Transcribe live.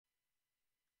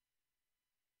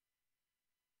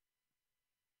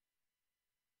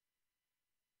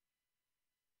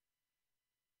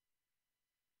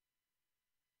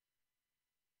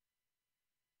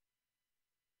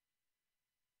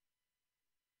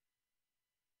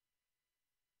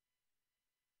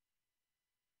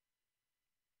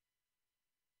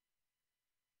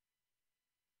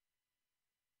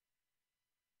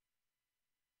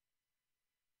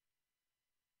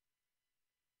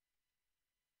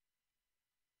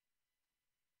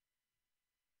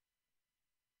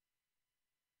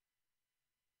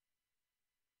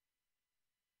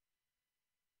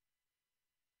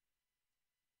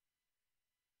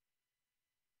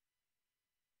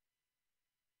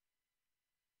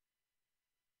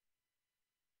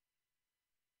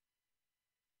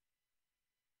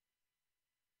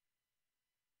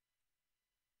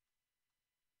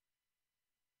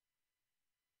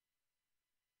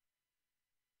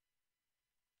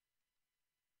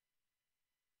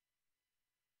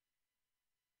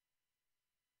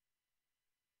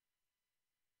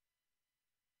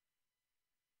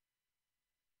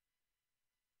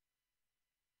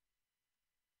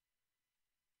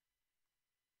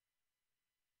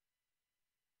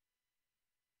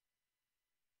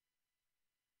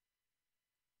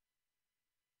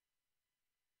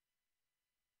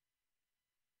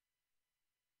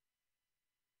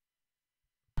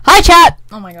Hi, chat!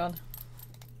 Oh my god.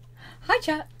 Hi,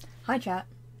 chat. Hi, chat.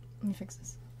 Let me fix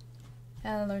this.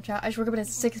 Hello, chat. I just woke up at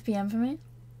 6 p.m. for me.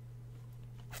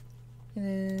 It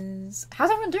is... How's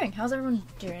everyone doing? How's everyone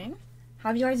doing? How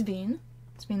have you guys been?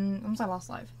 It's been... When was I last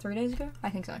live? 3 days ago? I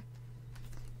think so. Why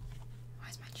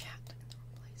is my chat in the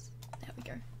wrong place? There we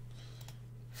go.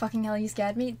 Fucking hell, you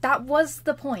scared me? That was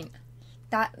the point.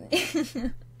 That...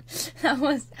 that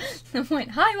was the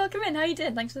point. Hi, welcome in. How you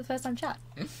doing? Thanks for the first time chat.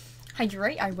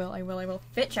 Hydrate? I will.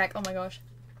 Fit check. Oh my gosh.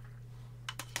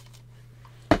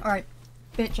 Alright.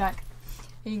 Fit check.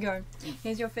 Here you go.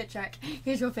 Here's your fit check.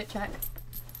 Here's your fit check.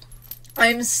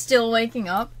 I'm still waking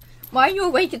up. Why are you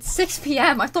awake at 6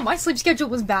 p.m? I thought my sleep schedule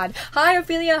was bad. Hi,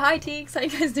 Ophelia. Hi, Teeks. How you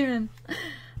guys doing?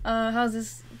 How's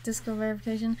this Discord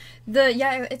verification?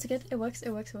 Yeah, it's good. It works.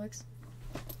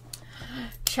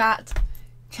 Chat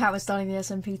was starting the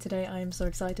SMP today. I am so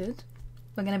excited.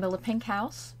 We're gonna build a pink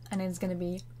house, and it's gonna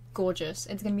be gorgeous.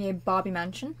 It's gonna be a Barbie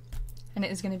mansion, and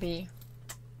it is gonna be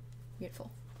beautiful.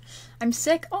 I'm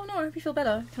sick. Oh no, I hope you feel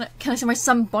better. Can I say my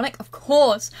sunbonic? Of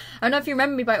course. I don't know if you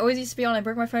remember me, but I always used to be on. I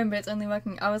broke my phone, but it's only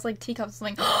working. I was like teacups or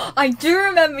something. I do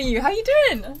remember you. How you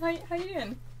doing? How you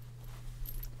doing?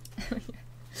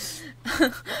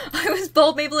 I was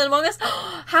Bold Maple Among Us.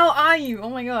 How are you? Oh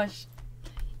my gosh.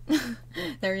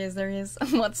 There he is.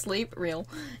 What, sleep? Real.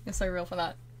 You're so real for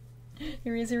that.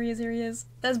 Here he is.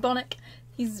 There's Bonic.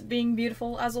 He's being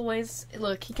beautiful, as always.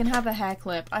 Look, he can have a hair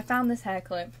clip. I found this hair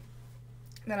clip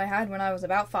that I had when I was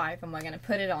about 5, and we're gonna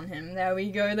put it on him. There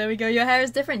we go. Your hair is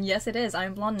different. Yes, it is.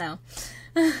 I'm blonde now.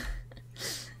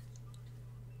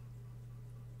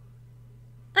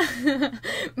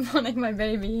 Bonic, my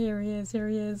baby. Here he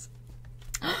is.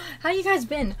 How you guys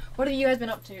been? What have you guys been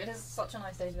up to? It is such a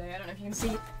nice day today. I don't know if you can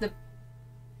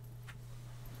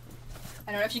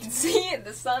see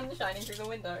the sun shining through the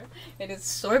window. It is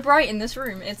so bright in this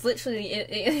room. It's literally,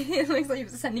 it looks like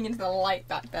it's sending into the light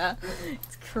back there.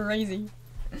 It's crazy.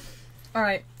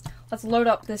 Alright, let's load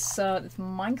up this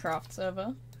Minecraft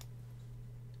server.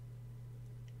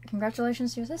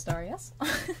 Congratulations to your sister, yes?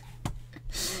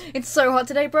 It's so hot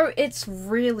today, bro. It's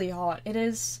really hot. It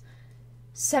is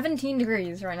 17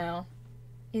 degrees right now.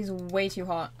 It is way too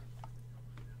hot.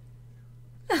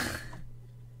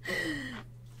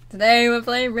 Today we're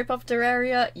playing Rip Off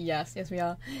Terraria. Yes, we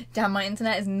are. Damn, my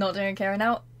internet is not doing okay right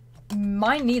now.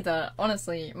 Mine neither,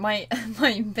 honestly. My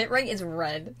bitrate is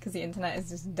red because the internet is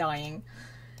just dying.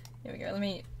 Here we go.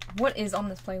 What is on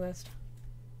this playlist?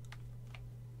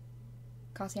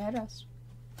 Cassia Headrest.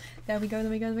 There we go.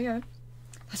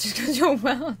 That's just because you're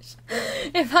Welsh.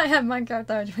 If I had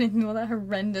Minecraft, I would make all that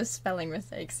horrendous spelling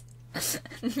mistakes.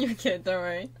 You're a kid, don't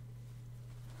worry.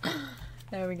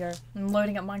 There we go. I'm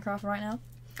loading up Minecraft right now.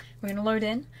 We're gonna load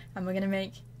in, and we're gonna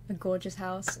make a gorgeous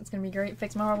house. It's gonna be great.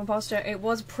 Fix my horrible posture. It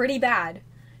was pretty bad.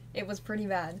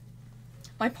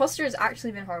 My posture has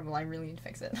actually been horrible. I really need to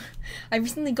fix it. I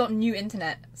recently got new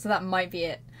internet, so that might be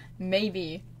it.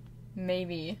 Maybe.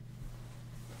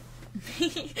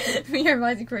 We are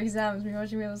rising for exams. We watch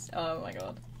videos. Oh my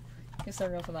god. You're so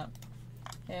real for that.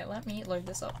 Yeah, let me load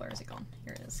this up. Where is it gone?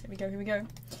 Here it is. Here we go. If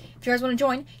you guys want to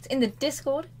join, it's in the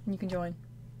Discord, and you can join.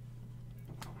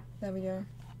 There we go.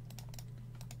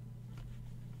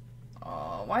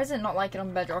 Oh, why is it not like it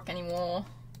on Bedrock anymore?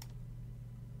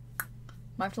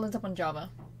 Might have to load it up on Java.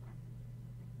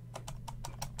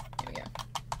 Here we go.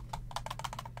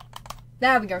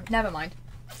 There we go. Never mind.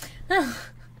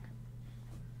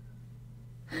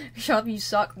 Shut up, you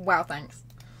suck. Wow, thanks.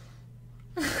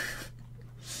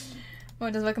 Oh,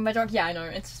 it does work on Bedrock? Yeah, I know.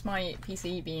 It's just my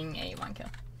PC being a wanker.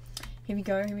 Here we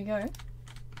go.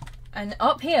 And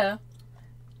up here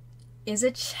is a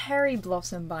cherry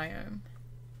blossom biome.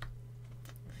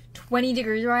 20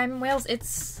 degrees where I am in Wales.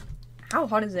 It's... How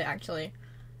hot is it, actually?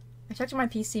 I checked on my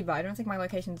PC, but I don't think my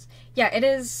location's... Yeah, it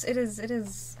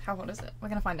is. How hot is it? We're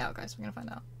gonna find out, guys.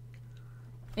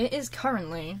 It is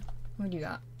currently... Let me do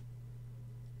that.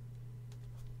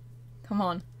 Come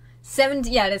on.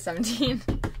 17... Yeah, it is 17.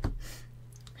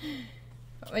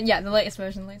 Yeah, the latest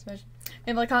version. Maybe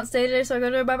I can't stay today, so I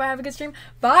gotta bye-bye, have a good stream.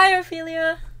 Bye,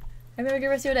 Ophelia! Hope you have a good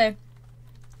rest of your day.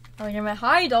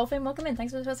 Hi, Dolphin, welcome in.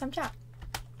 Thanks for the first time chat.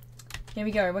 Here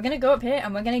we go. We're gonna go up here,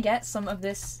 and we're gonna get some of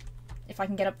this, if I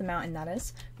can get up the mountain, that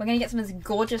is. We're gonna get some of this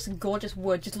gorgeous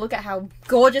wood. Just look at how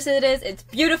gorgeous it is. It's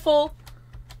beautiful.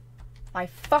 I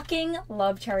fucking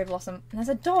love cherry blossom. And there's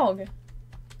a dog. Here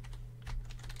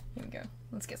we go.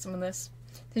 Let's get some of this.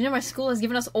 Did you know my school has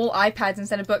given us all iPads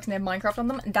instead of books and they have Minecraft on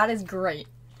them? That is great.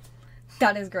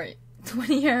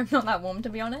 20 here, I'm not that warm, to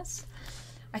be honest.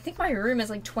 I think my room is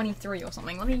like 23 or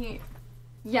something.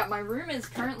 Yeah, my room is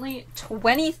currently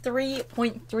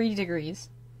 23.3 degrees.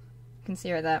 You can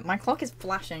see right there. My clock is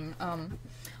flashing.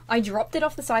 I dropped it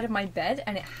off the side of my bed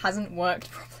and it hasn't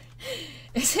worked properly.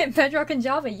 Is it Bedrock and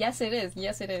Java? Yes, it is.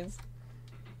 Yes, it is.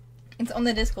 It's on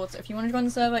the Discord, so if you want to join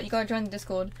the server, you gotta join the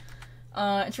Discord.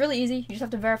 It's really easy. You just have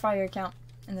to verify your account,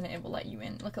 and then it will let you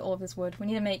in. Look at all of this wood. We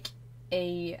need to make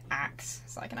a axe,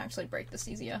 so I can actually break this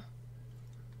easier.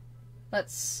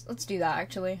 Let's do that,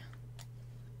 actually.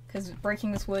 Because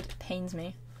breaking this wood pains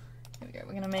me. Here we go.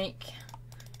 We're gonna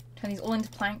turn these all into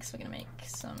planks. We're gonna make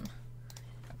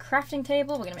a crafting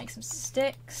table. We're gonna make some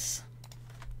sticks.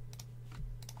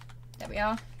 There we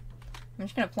are. I'm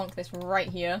just gonna plonk this right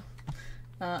here.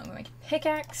 I'm gonna make a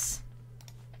pickaxe.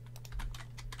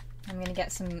 I'm gonna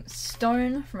get some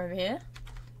stone from over here.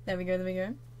 There we go, there we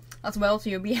go. As well, so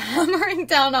you'll be hammering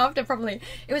down after probably.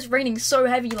 It was raining so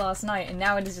heavy last night, and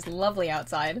now it is just lovely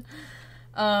outside.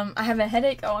 I have a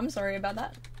headache. Oh, I'm sorry about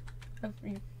that.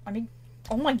 I mean,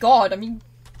 oh my god, I mean,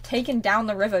 taken down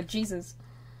the river, Jesus.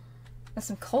 There's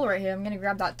some coal right here, I'm gonna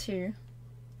grab that too.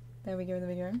 There we go, there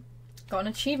we go. Got an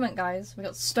achievement, guys. We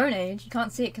got Stone Age. You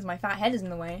can't see it because my fat head is in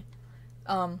the way.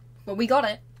 But we got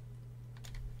it.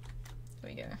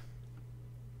 There we go.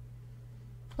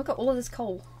 Look at all of this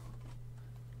coal.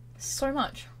 So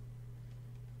much.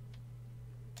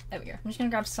 There we go. I'm just gonna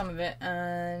grab some of it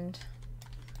and...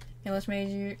 Yeah, let's made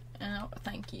you... Oh,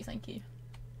 thank you, thank you.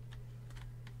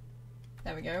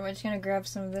 There we go. We're just gonna grab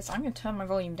some of this. I'm gonna turn my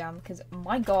volume down because,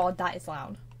 my god, that is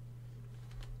loud.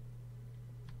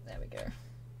 There we go.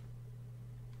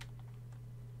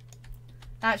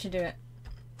 That should do it.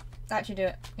 That should do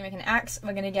it. We're gonna make an axe.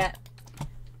 We're gonna get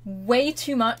way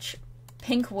too much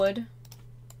pink wood.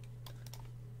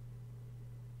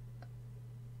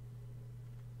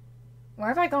 Where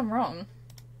have I gone wrong?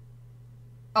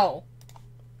 Oh.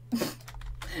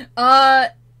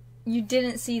 You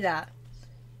didn't see that.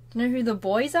 Do you know who the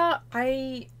boys are?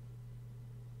 I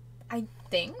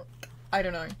think? I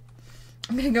don't know.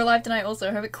 I'm gonna go live tonight also.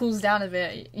 I hope it cools down a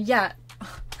bit. Yeah.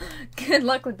 Good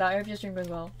luck with that. I hope your stream goes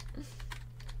well.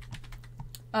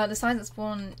 The signs that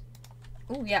spawn...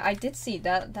 Oh yeah, I did see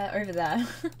that over there.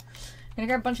 I'm gonna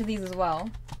grab a bunch of these as well.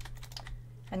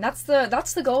 And that's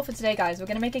the goal for today, guys. We're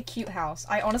gonna make a cute house.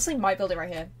 I honestly might build it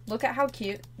right here. Look at how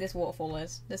cute this waterfall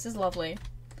is. This is lovely.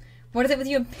 What is it with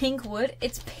you and pink wood?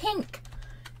 It's pink!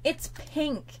 It's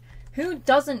pink! Who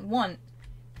doesn't want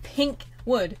pink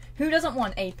wood? Who doesn't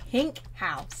want a pink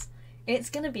house? It's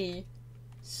gonna be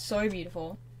so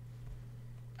beautiful.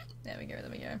 There we go,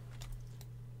 there we go.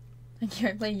 Thank you,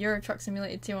 I play Euro Truck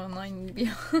Simulator 2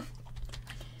 online.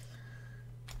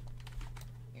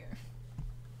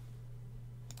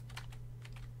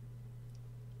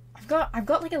 I've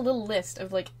got like a little list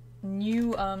of like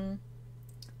new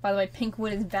by the way, pink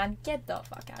wood is banned. Get the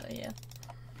fuck out of here.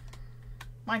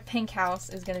 My pink house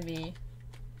is gonna be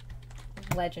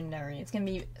legendary. It's gonna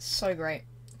be so great.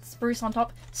 Spruce on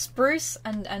top. Spruce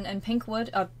and pink wood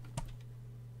are...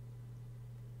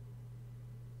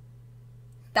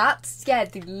 That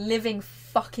scared the living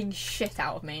fucking shit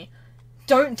out of me.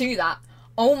 Don't do that.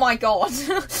 Oh my god.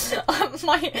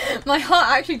 my heart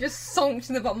actually just sunk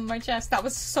to the bottom of my chest. That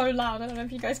was so loud. I don't know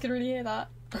if you guys could really hear that.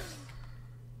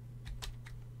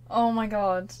 Oh my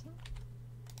god.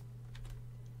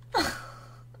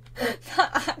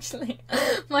 That actually...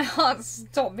 My heart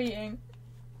stopped beating.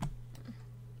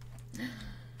 Here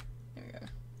we go.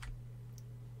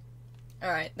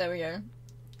 Alright, there we go.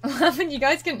 What happened? You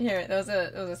guys couldn't hear it. There was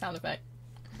a sound effect.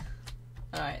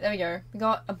 Alright, there we go. We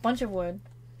got a bunch of wood.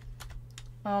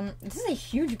 This is a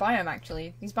huge biome,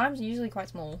 actually. These biomes are usually quite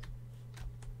small.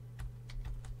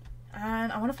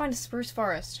 And I want to find a spruce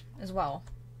forest as well.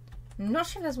 I'm not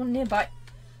sure if there's one nearby.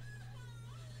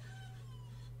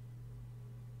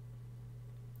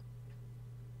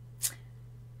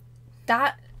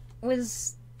 That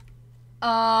was...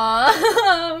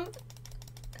 Oh,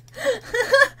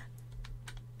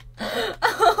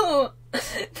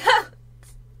 that...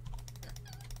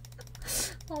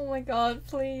 Oh my god,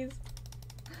 please.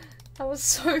 That was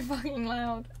so fucking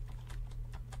loud.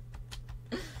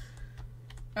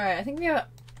 Alright, I think we are...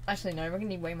 Actually, no, we're gonna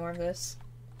need way more of this.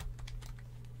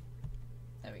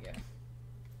 There we go.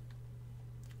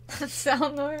 That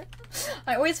sound though.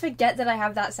 I always forget that I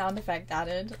have that sound effect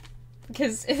added.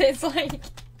 Because it's like...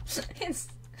 It's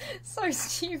so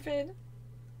stupid.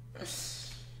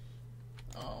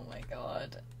 Oh my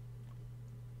god.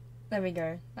 There we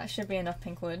go. That should be enough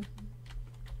pink wood.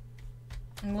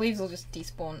 And the leaves will just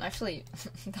despawn. Actually,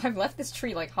 I've left this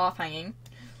tree like half hanging.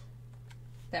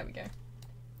 There we go.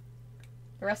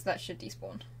 The rest of that should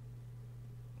despawn.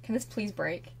 Can this please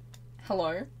break?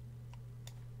 Hello?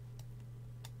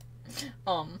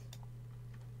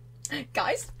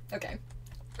 Guys? Okay.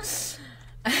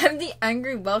 I have the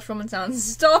angry Welsh woman sound.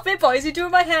 Stop it, boys! You're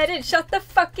doing my head in. Shut the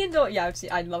fucking door. Yeah,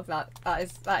 I love that. That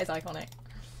is iconic.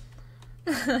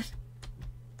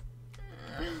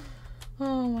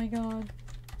 Oh my god.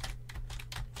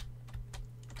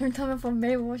 Don't tell me from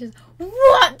Mabel watches.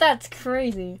 What? That's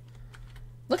crazy.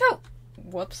 Look how.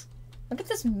 Whoops. Look at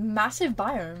this massive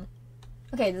biome.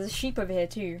 Okay, there's a sheep over here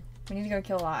too. We need to go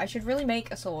kill that. I should really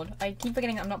make a sword. I keep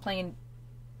forgetting I'm not playing in.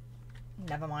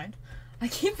 Never mind. I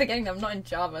keep forgetting that I'm not in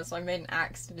Java, so I made an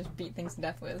axe to just beat things to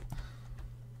death with.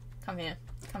 Come here.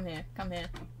 Come here. Come here.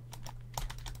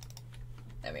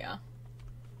 There we are.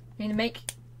 We need to make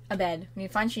a bed. We need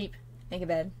to find sheep. Make a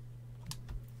bed.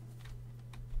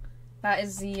 That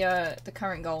is the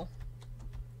current goal.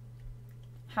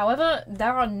 However,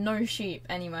 there are no sheep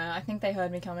anywhere. I think they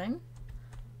heard me coming.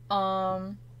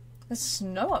 There's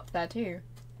snow up there too.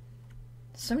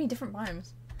 So many different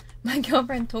biomes. My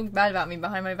girlfriend talked bad about me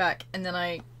behind my back, and then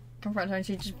I confronted her and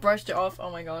she just brushed it off. Oh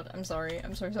my god, I'm sorry.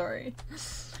 I'm so sorry.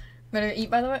 Better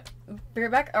eat, by the way. Be right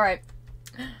back. Alright.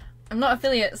 I'm not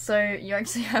affiliate, so you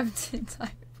actually have to type.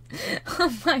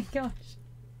 Oh my gosh.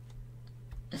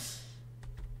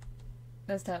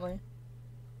 There's Tatley.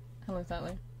 Hello,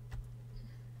 Tatley.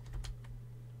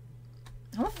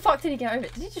 How the fuck did he get over?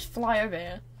 Did he just fly over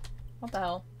here? What the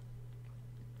hell?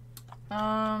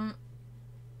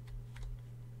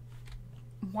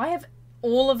 Why have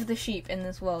all of the sheep in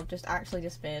this world just actually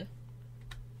disappeared?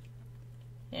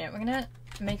 Yeah, we're gonna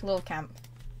make a little camp.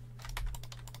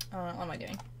 What am I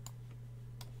doing?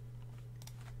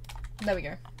 There we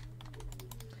go.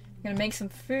 I'm gonna make some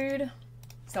food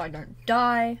so I don't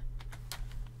die.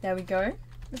 There we go.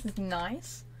 This is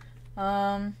nice.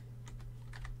 And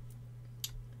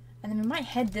then we might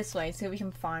head this way, see what we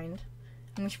can find.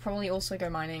 And we should probably also go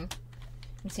mining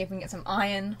and see if we can get some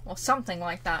iron or something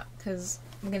like that, because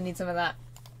we're gonna need some of that.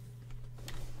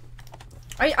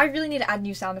 I really need to add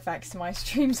new sound effects to my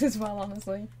streams as well,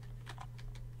 honestly.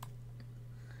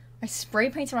 I spray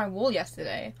painted my wall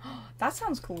yesterday. That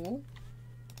sounds cool.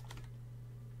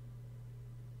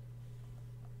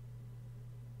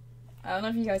 I don't know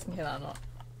if you guys can hear that or not.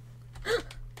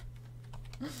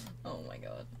 Oh my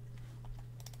god.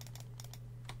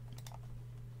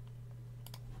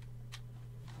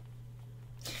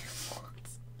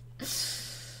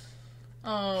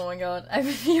 Oh my god, I have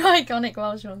a few iconic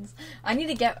Welsh ones. I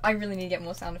really need to get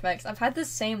more sound effects. I've had the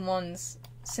same ones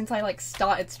since I like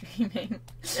started streaming.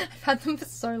 I've had them for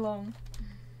so long.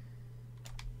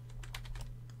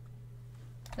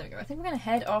 There we go. I think we're gonna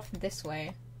head off this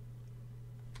way.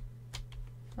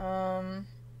 I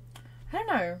don't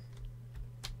know.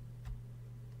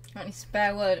 Got any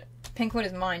spare wood? Pink wood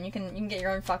is mine. You can get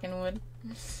your own fucking wood.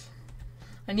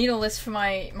 I need a list for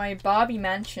my Barbie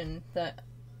mansion that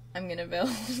I'm gonna build.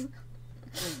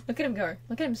 Look at him go.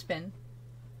 Look at him spin.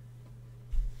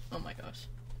 Oh my gosh.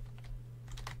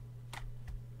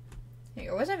 Here you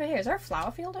go. What's over here? Is there a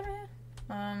flower field over here?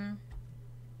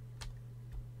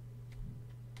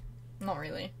 Not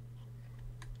really.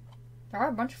 There are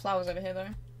a bunch of flowers over here though.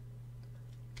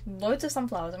 Loads of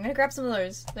sunflowers. I'm gonna grab some of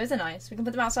those. Those are nice. We can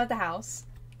put them outside the house.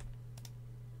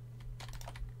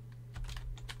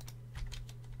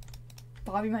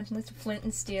 Barbie mansion list of flint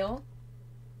and steel.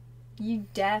 You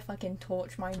dare fucking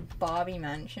torch my Barbie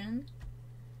mansion?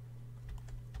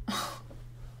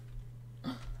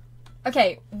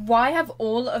 Okay, why have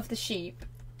all of the sheep...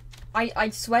 I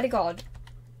swear to God,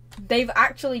 they've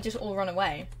actually just all run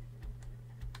away.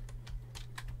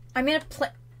 I'm in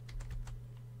a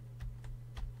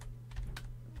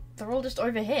They're all just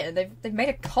over here. They've made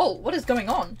a cult. What is going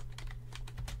on?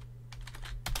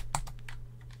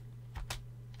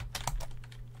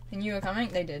 And you were coming?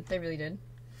 They did. They really did.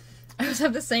 I also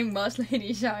have the same Welsh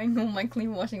lady shouting all my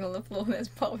clean washing on the floor. There's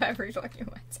pulp every fucking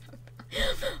WhatsApp.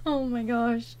 Oh my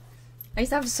gosh. I used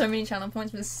to have so many channel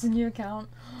points, but this is a new account.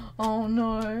 Oh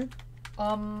no.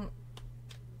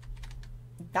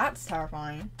 That's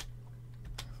terrifying.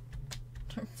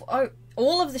 Oh,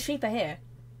 all of the sheep are here.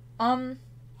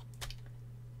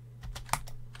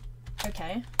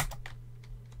 Okay.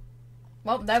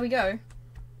 Well, there we go.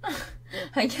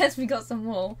 I guess we got some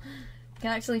wool. We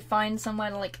can actually find somewhere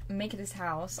to, like, make this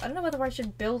house. I don't know whether I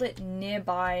should build it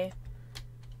nearby,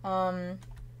 the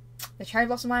cherry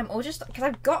blossom biome, or just, because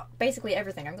I've got basically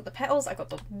everything. I've got the petals, I've got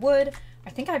the wood, I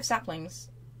think I have saplings.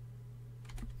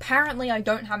 Apparently I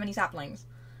don't have any saplings.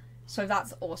 So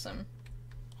that's awesome.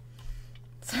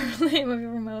 So relate with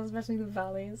your remote, especially the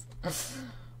valleys.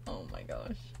 Oh my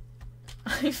gosh.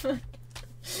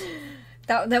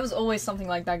 There was always something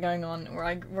like that going on where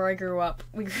I grew up.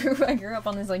 I grew up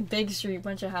on this like big street,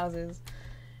 bunch of houses,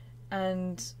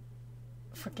 and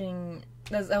freaking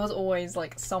there was always,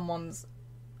 like, someone's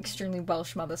extremely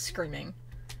Welsh mother screaming.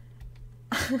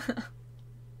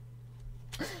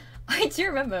 I do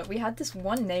remember, we had this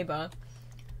one neighbour,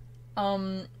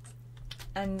 and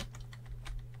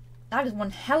that is one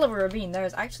hell of a ravine. There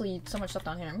is actually so much stuff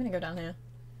down here. I'm gonna go down here.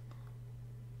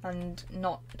 And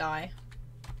not die.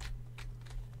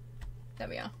 There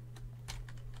we are.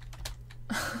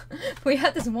 We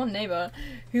had this one neighbour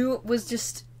who was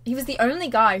just... He was the only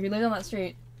guy who lived on that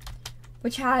street,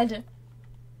 which had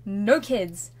no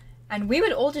kids. And we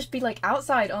would all just be, like,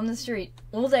 outside on the street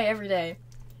all day, every day.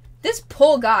 This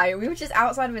poor guy, we were just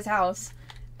outside of his house,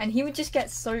 and he would just get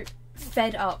so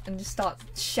fed up and just start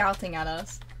shouting at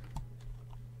us.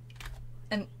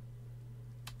 And...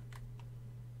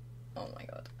 Oh my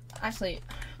god. Actually,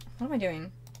 what am I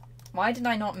doing? Why did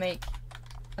I not make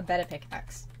a better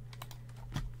pickaxe?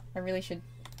 I really should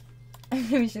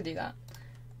do that.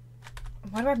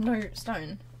 Why do I have no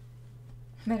stone?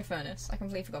 I made a furnace. I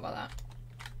completely forgot about that.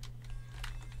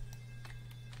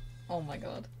 Oh my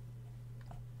god.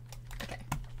 Okay.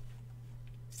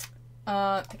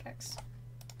 Pickaxe.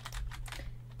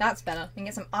 That's better. We can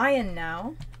get some iron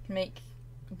now. Can make...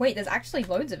 Wait, there's actually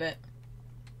loads of it.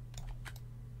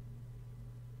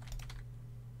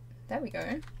 There we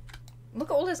go. Look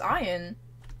at all this iron.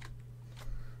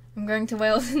 I'm going to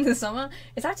Wales in the summer.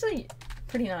 It's actually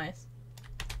pretty nice.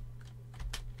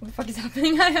 What the fuck is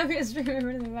happening? I have a streamer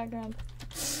in the background.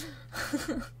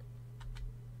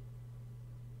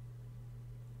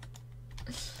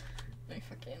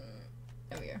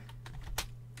 There we go.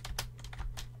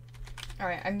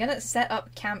 Alright, I'm gonna set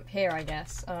up camp here, I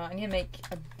guess. I need to make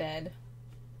a bed.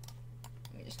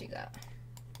 Let me just do that.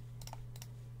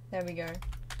 There we go.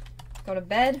 Got a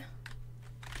bed.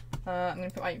 I'm gonna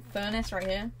put my furnace right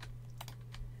here.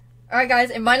 Alright guys,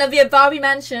 it might not be a Barbie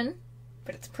mansion,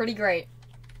 but it's pretty great.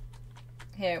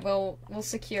 Here, we'll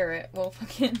secure it. We'll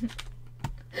fucking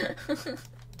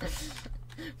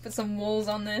put some walls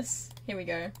on this. Here we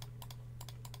go.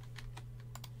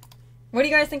 What do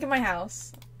you guys think of my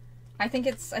house? I think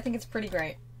it's pretty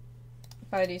great.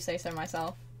 If I do say so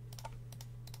myself.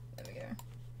 There we go.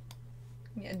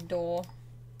 Get a door.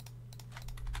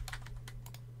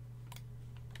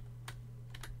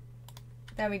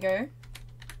 There we go.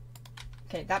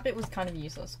 Okay, that bit was kind of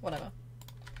useless. Whatever.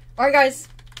 Alright guys.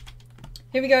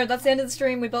 Here we go. That's the end of the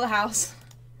stream. We built a house.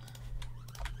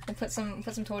 We'll put some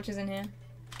torches in here.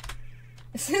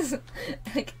 This is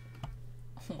like...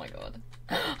 Oh my god.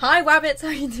 Hi Wabbits, how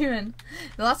you doing?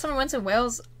 The last time I went to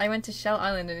Wales, I went to Shell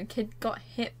Island and a kid got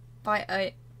hit by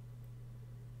a...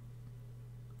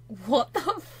 What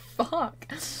the fuck?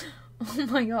 Oh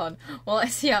my god. All I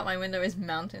see out my window is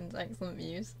mountains. Excellent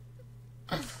views.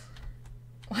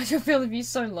 Why do I feel the view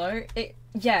so low?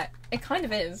 Yeah, it kind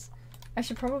of is. I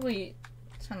should probably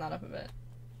turn that up a bit.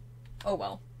 Oh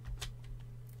well.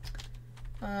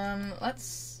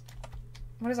 Let's...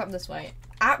 What is up this way?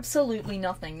 Absolutely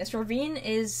nothing. This ravine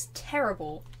is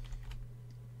terrible.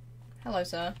 Hello,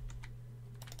 sir.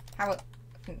 I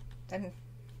didn't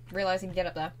realize he could get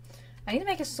up there. I need to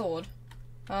make a sword.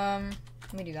 Let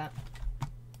me do that.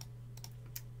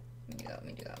 Let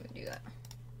me do that.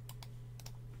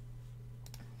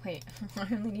 Wait, I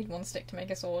only need one stick to make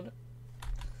a sword.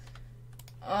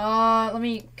 Let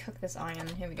me cook this iron.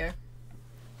 Here we go.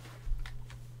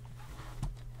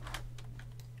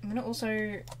 I'm gonna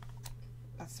also...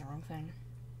 That's the wrong thing.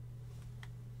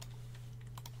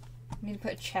 I need to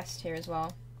put a chest here as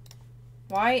well.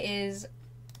 Why is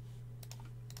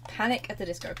Panic at the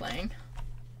Disco playing?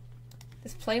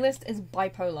 This playlist is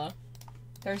bipolar.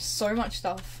 There's so much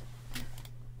stuff.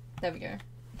 There we go.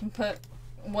 I can put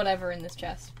whatever in this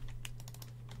chest.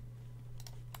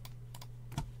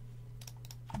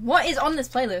 What is on this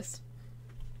playlist?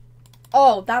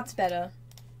 Oh, that's better.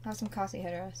 Have some Cassie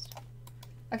headrest.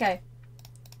 Okay.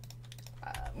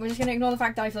 We're just gonna ignore the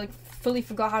fact that I feel like fully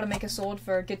forgot how to make a sword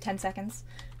for a good 10 seconds.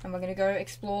 And we're gonna go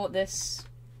explore this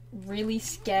really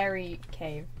scary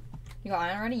cave. You got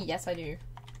iron already? Yes, I do.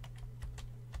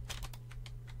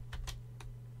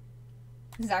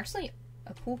 This is actually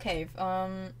a cool cave.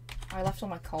 I left all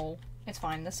my coal. It's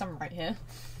fine, there's some right here.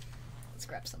 Let's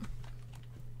grab some.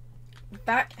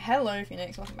 Back. Hello,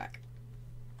 Phoenix. Welcome back.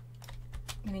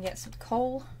 I'm gonna get some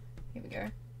coal. Here we go.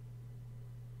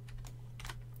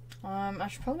 I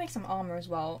should probably make some armor as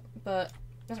well, but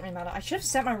it doesn't really matter. I should have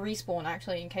set my respawn,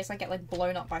 actually, in case I get, like,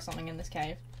 blown up by something in this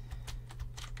cave.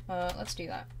 Let's do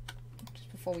that.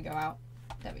 Just before we go out.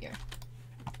 There we go.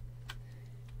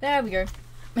 There we go.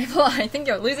 Maple, I think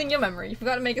you're losing your memory. You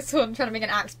forgot to make a sword and try to make an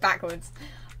axe backwards.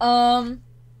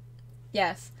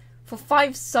 Yes. For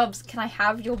 5 subs, can I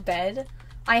have your bed?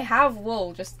 I have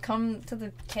wool. Just come to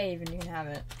the cave and you can have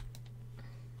it.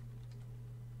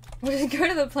 We'll just go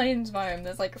to the plains biome.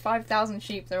 There's like 5,000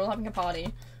 sheep. They're all having a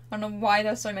party. I don't know why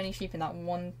there's so many sheep in that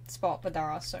one spot, but there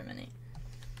are so many.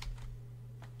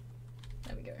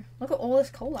 There we go. Look at all this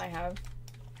coal I have.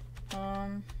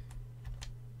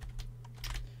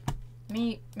 Let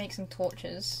me make some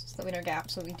torches so that we don't get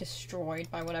absolutely destroyed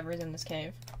by whatever is in this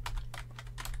cave.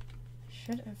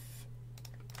 Should have...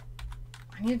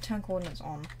 I need to turn coordinates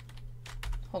on.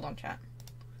 Hold on, chat.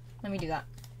 Let me do that.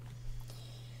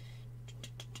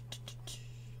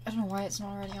 I don't know why it's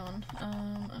not already on.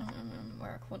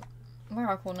 Where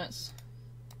are coordinates?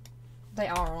 They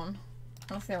are on.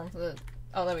 Unless they're on for the...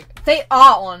 Oh, there we go. They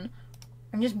are on!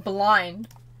 I'm just blind.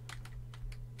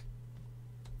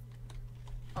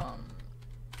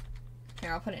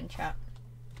 Here, I'll put it in chat.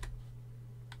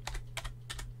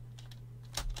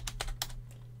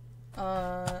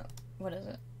 What is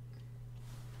it?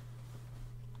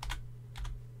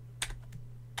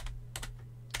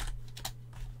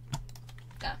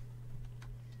 There.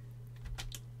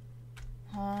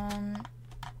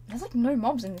 There's like no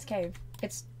mobs in this cave.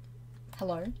 It's...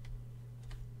 Hello?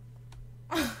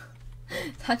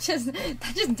 that just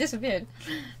disappeared.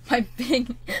 My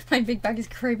big bag is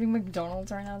craving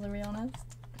McDonald's right now, to be honest.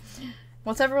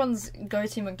 What's everyone's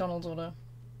go-to McDonald's order?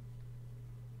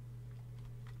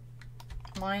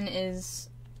 Mine is...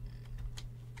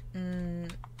 I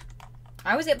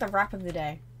always get the wrap of the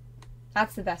day.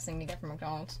 That's the best thing to get from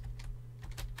McDonald's.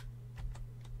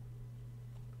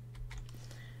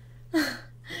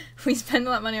 We spend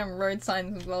all that money on road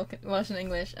signs with Welsh and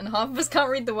English, and half of us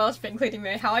can't read the Welsh bit, including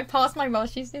me. How I passed my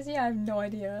Welsh this year, I have no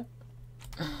idea.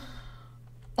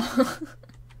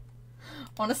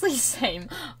 Honestly, same.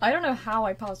 I don't know how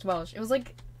I passed Welsh. It was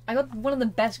like, I got one of the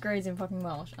best grades in fucking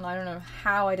Welsh, and I don't know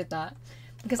how I did that.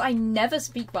 Because I never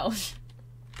speak Welsh.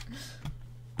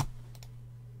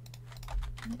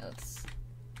 Yeah,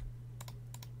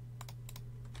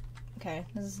 okay,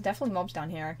 there's definitely mobs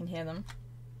down here, I can hear them.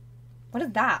 What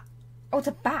is that? Oh, it's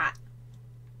a bat!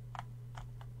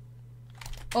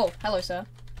 Oh, hello, sir.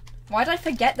 Why did I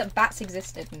forget that bats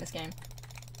existed in this game?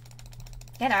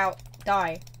 Get out.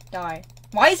 Die. Die.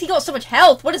 Why has he got so much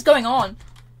health? What is going on?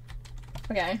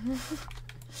 Okay.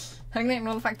 I'm gonna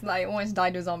ignore the fact that I almost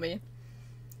died to a zombie.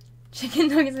 Chicken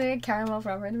nuggets and caramel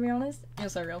forever, to be honest. You're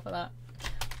so real for that.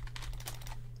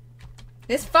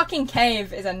 This fucking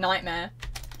cave is a nightmare.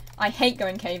 I hate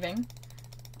going caving.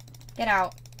 Get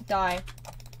out. Die.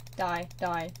 Die.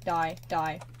 Die. Die.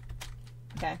 Die.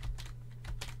 Okay.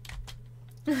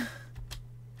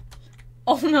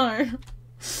 Oh no.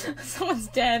 Someone's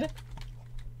dead.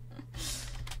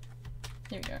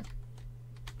 Here we go.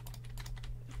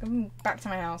 Going back to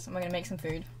my house and we're gonna make some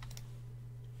food.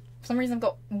 For some reason I've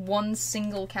got one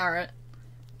single carrot.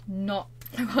 Not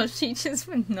my Welsh teachers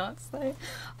were nuts though.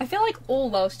 I feel like all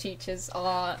Welsh teachers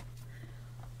are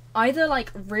either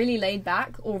like really laid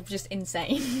back or just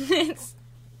insane. It's...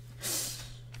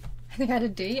 I think I had a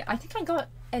D. I think I got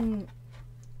an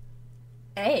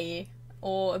A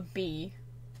or a B.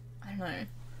 I don't know.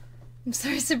 I'm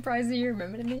so surprised that you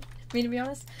remembered me, to be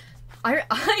honest. I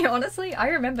honestly, I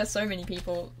remember so many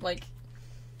people, like,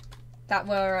 that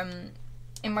were,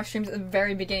 in my streams at the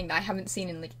very beginning that I haven't seen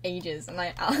in, like, ages. And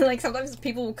like, sometimes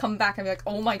people will come back and be like,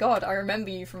 oh my god, I remember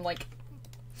you from, like,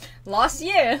 last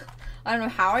year! I don't know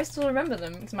how I still remember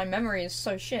them, because my memory is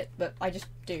so shit, but I just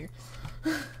do.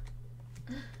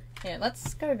 Yeah,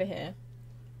 let's go over here.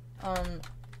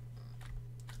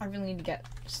 I really need to get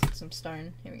some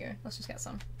stone. Here we go. Let's just get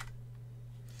some.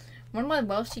 One of my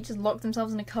Welsh teachers locked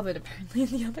themselves in a cupboard, apparently, in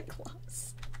the other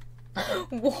class.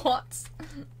 What?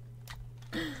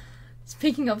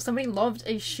 Speaking of, somebody lobbed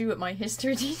a shoe at my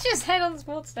history teacher's head on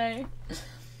sports day.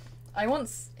 I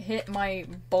once hit my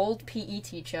bold PE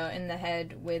teacher in the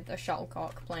head with a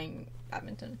shuttlecock playing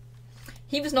badminton.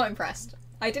 He was not impressed.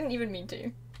 I didn't even mean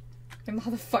to. And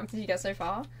how the fuck did you get so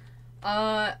far?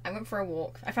 I went for a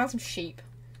walk. I found some sheep.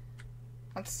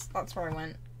 That's where I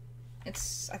went. I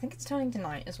think it's turning to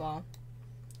night as well.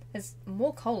 There's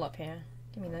more coal up here.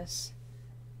 Give me this.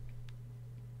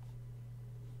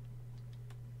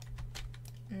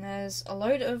 And there's a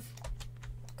load of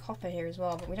copper here as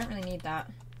well, but we don't really need that.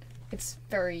 It's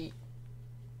very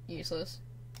useless.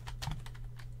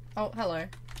 Oh, hello.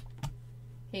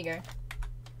 Here you go.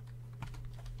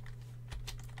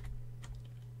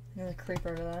 There's a creeper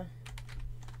over there.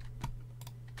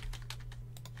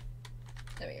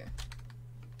 There we go.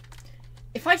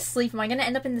 If I sleep, am I gonna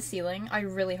end up in the ceiling? I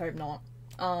really hope not.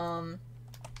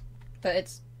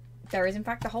 But there is in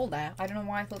fact a hole there. I don't know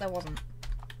why I thought there wasn't.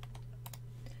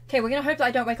 Okay, we're gonna hope that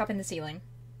I don't wake up in the ceiling.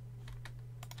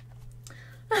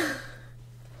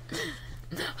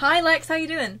 Hi Lex, how you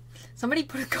doing? Somebody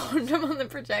put a condom on the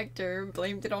projector and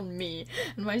blamed it on me,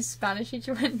 and my Spanish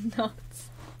teacher went nuts.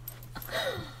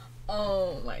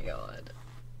 Oh my god.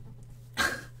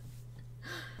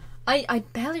 I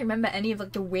barely remember any of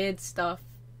like the weird stuff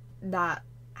that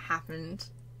happened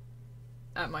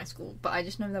at my school, but I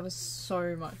just know there was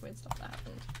so much weird stuff that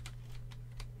happened.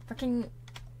 Fucking...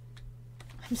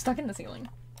 I'm stuck in the ceiling.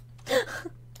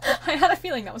 I had a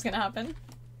feeling that was gonna happen.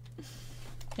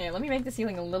 Here, let me make the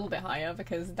ceiling a little bit higher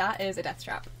because that is a death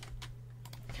trap.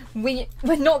 We're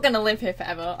not gonna live here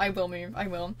forever. I will move. I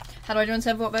will. How do I join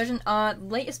server? What version?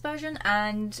 Latest version.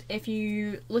 And if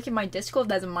you look in my Discord,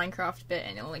 there's a Minecraft bit,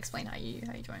 and it'll explain how you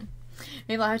join.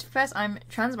 Maybe I have to confess, I'm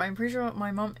trans, but I'm pretty sure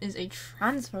my mom is a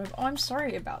transphobe. Oh, I'm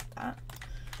sorry about that.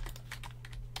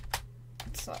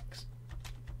 It sucks.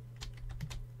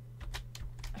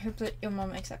 I hope that your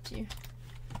mom accepts you.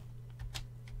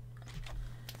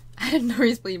 I had a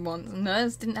nosebleed once.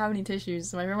 Nurse didn't have any tissues,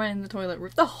 so my friend went in the toilet,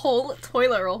 ripped the whole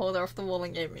toilet roll holder off the wall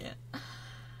and gave me it.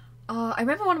 I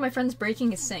remember one of my friends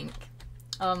breaking a sink.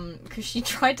 Because she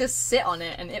tried to sit on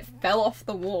it and it fell off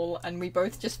the wall and we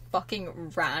both just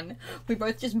fucking ran. We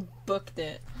both just booked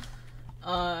it.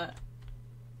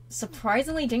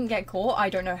 Surprisingly didn't get caught. I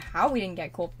don't know how we didn't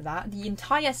get caught for that. The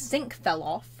entire sink fell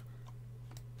off.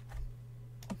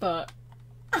 But...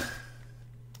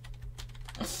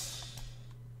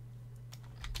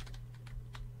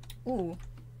 Ooh.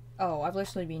 Oh, I've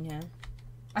literally been here.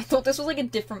 I thought this was like a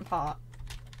different part.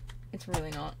 It's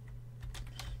really not.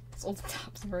 It's all the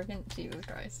taps are broken. Jesus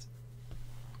Christ.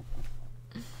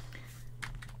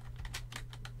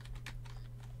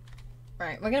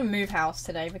 Right, we're gonna move house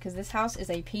today because this house is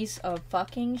a piece of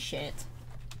fucking shit.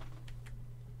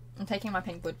 I'm taking my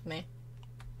pink wood with me.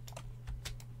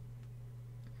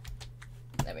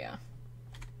 There we are.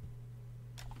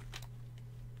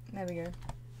 There we go.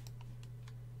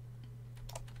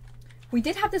 We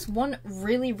did have this one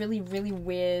really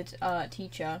weird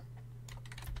teacher.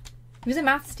 He was a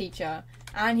maths teacher,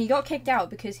 and he got kicked out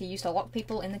because he used to lock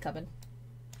people in the cupboard.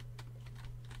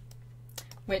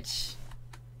 Which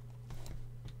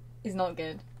is not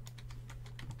good.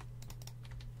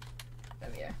 There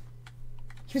we go.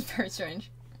 He was very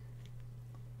strange.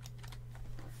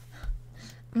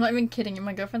 I'm not even kidding, in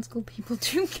my girlfriend's school people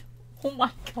do. Oh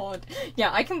my god.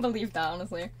 Yeah, I can believe that,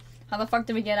 honestly. How the fuck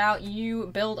did we get out? You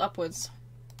build upwards.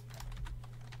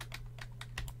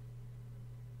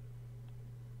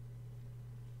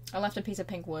 I left a piece of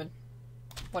pink wood.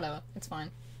 Whatever, it's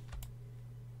fine.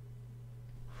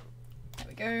 There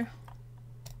we go.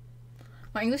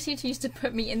 My English teacher used to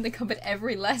put me in the cupboard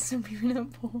every lesson we were in a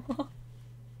pool.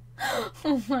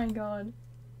 Oh my god.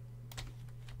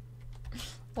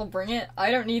 I'll bring it.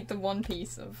 I don't need the one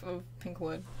piece of pink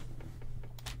wood.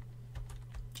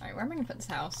 Alright, where am I gonna put this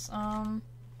house?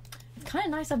 It's kind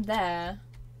of nice up there.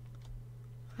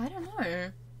 I don't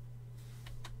know.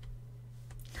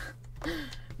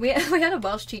 We had a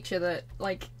Welsh teacher that,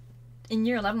 like, in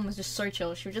year 11 was just so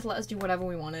chill. She would just let us do whatever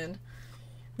we wanted.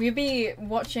 We'd be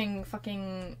watching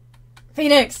fucking...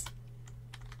 Phoenix!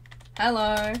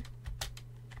 Hello!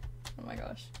 Oh my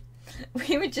gosh.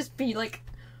 We would just be, like,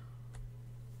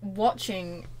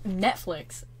 watching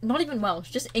Netflix. Not even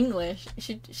Welsh, just English.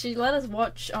 She let us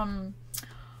watch, I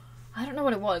don't know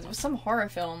what it was. It was some horror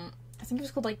film. I think it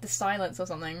was called, like, The Silence or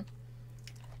something.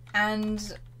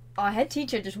 And our head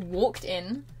teacher just walked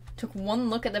in, took one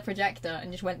look at the projector,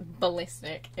 and just went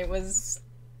ballistic. It was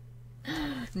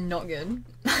not good.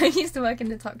 I used to work in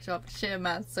the tuck shop, shit at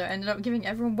maths, so I ended up giving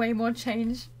everyone way more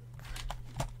change.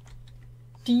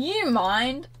 Do you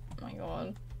mind? Oh my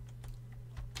god.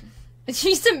 She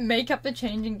used to make up the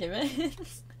change and give it.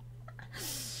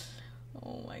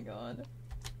 Oh my god.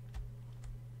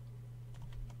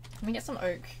 Let me get some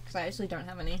oak, because I actually don't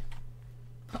have any.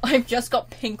 I've just got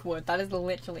pink wood, that is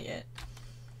literally it.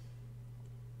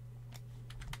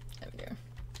 There we go.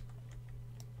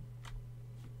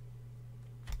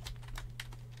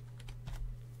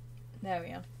 There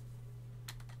we are.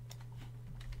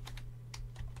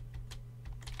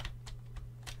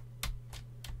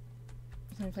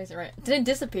 Let me place it right. Did it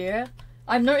disappear?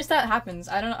 I've noticed that happens.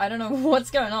 I don't know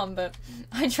what's going on, but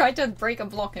I tried to break a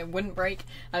block and it wouldn't break,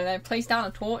 and then I placed down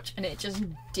a torch and it just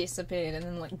disappeared and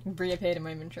then like reappeared in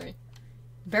my inventory.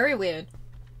 Very weird.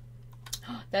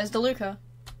 There's DeLuca.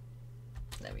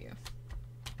 There we go.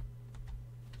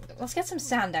 Let's get some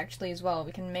sand actually as well.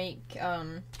 We can make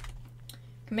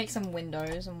some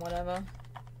windows and whatever.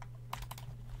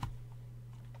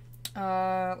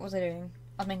 What was I doing?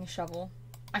 I was making a shovel.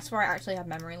 I swear I actually have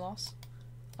memory loss.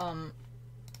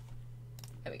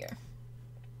 There we go.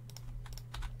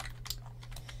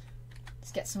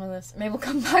 Let's get some of this. Maybe we'll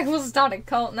come back, we'll start a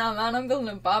cult. Now, man, I'm building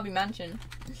a Barbie mansion.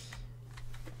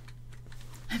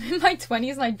 I'm in my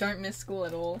 20s and I don't miss school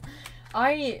at all.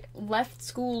 I left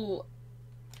school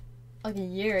like a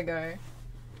year ago,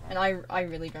 and I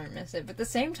really don't miss it. But at the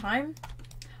same time,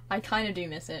 I kind of do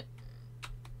miss it.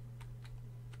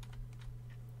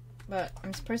 But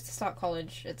I'm supposed to start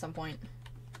college at some point.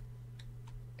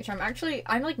 Which I'm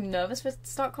like nervous to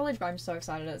start college, but I'm so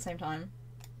excited at the same time.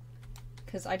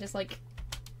 Because I just like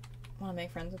want to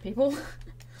make friends with people.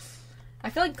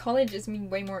 I feel like college is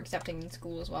way more accepting than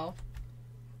school as well.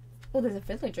 Oh, there's a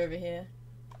village over here.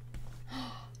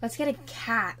 Let's get a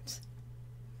cat.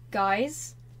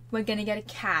 Guys, we're gonna get a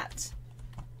cat.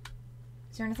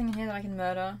 Is there anything in here that I can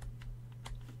murder?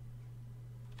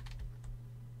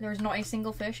 There is not a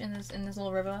single fish in this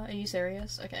little river. Are you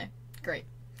serious? Okay, great.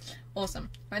 Awesome.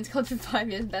 I went to college for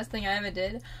 5 years. Best thing I ever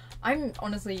did. I'm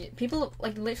honestly, people,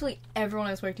 like literally everyone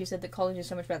I spoke to said that college is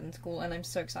so much better than school, and I'm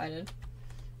so excited.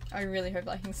 I really hope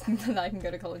that I can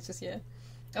go to college this year.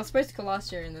 I was supposed to go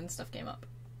last year and then stuff came up.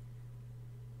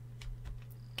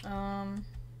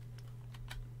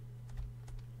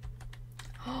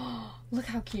 Look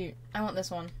how cute. I want this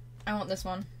one. I want this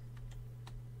one.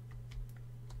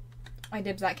 I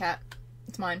dibs that cat.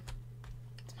 It's mine.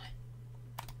 It's mine.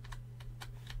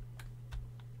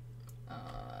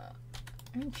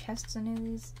 Any chests in any of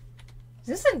these? Is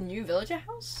this a new villager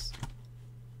house?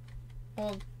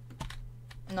 Or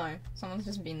no, someone's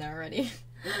just been there already.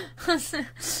 I was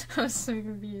so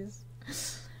confused.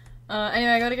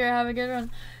 Anyway, I gotta go. Have a good one.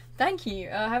 Thank you.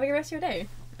 Have a good rest of your day.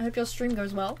 I hope your stream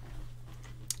goes well.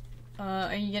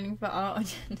 Are you getting for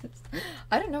art?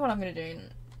 I don't know what I'm gonna do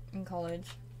in college.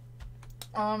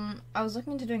 I was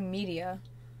looking into doing media,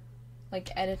 like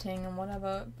editing and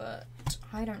whatever, but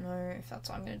I don't know if that's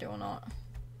what I'm gonna do or not.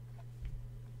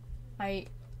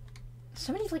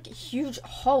 So many like huge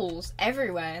holes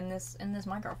everywhere in this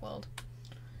Minecraft world.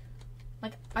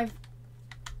 Like I'm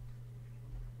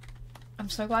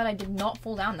so glad I did not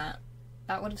fall down that.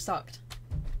 That would have sucked.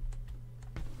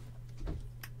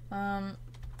 I'm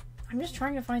just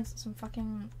trying to find some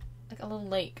fucking like a little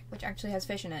lake which actually has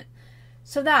fish in it,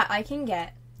 so that I can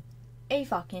get a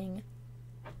fucking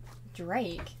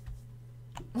drake.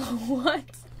 What?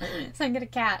 So I can get a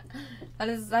cat.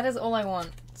 That is all I want.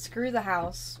 Screw the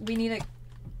house. We need a.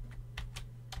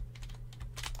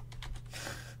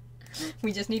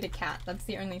 We just need a cat. That's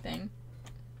the only thing.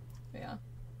 Yeah.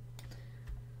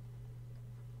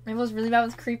 Maybe I was really bad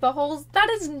with creeper holes. That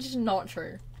is just not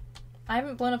true. I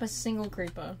haven't blown up a single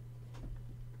creeper.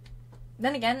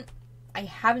 Then again, I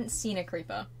haven't seen a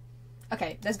creeper.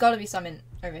 Okay, there's got to be some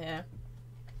over here.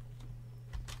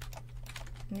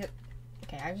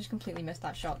 Okay, I just completely missed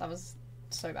that shot. That was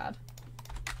so bad.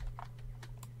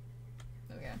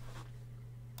 There we go.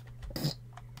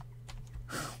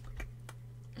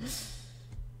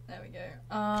 There we go.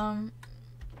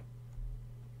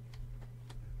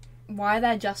 Why are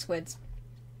there just squids?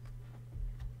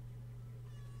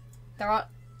 There are.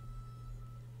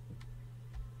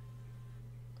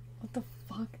 What the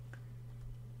fuck?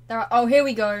 There are. Oh, here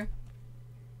we go.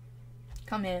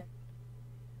 Come here.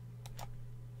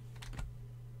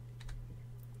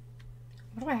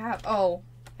 What do I have? Oh,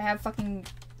 I have fucking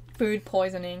food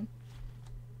poisoning.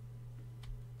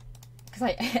 Because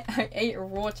I ate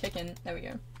raw chicken. There we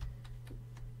go.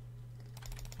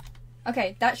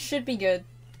 Okay, that should be good.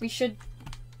 We should...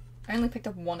 I only picked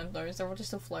up one of those. They're all just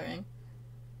still floating.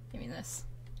 Give me this.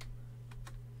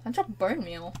 I dropped bone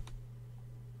meal.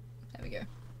 There we go.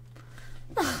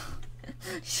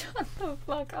 Shut the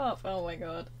fuck up. Oh my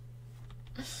god.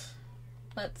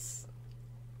 Let's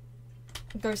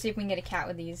go see if we can get a cat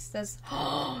with these. There's...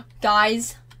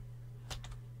 Guys!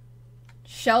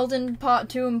 Sheldon part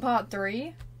 2 and part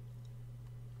 3?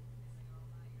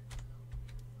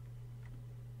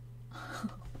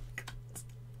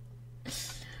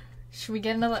 Should we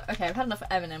get another... Okay, I've had enough of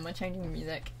Eminem. We're changing the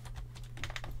music.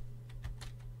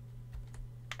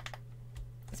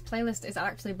 This playlist is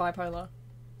actually bipolar.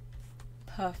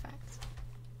 Perfect.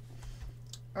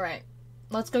 Alright.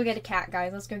 Let's go get a cat,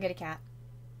 guys. Let's go get a cat.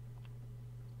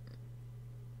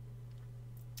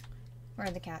 Where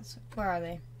are the cats? Where are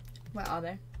they? Where are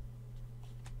they?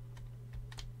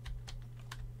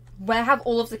 Where have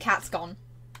all of the cats gone?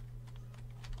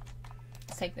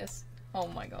 Let's take this. Oh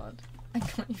my god. I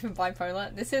can't even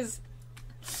bipolar. This is...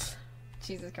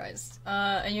 Jesus Christ.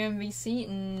 Are you MVC?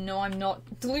 No, I'm not.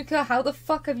 DeLuca, how the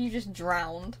fuck have you just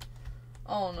drowned?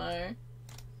 Oh no.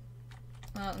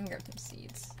 Let me grab some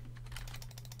seeds.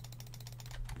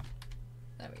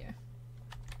 There we go.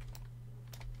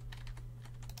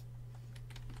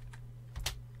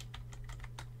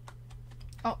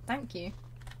 Oh, thank you.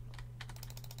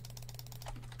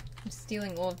 I'm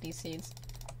stealing all of these seeds.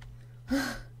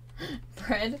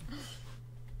 Bread.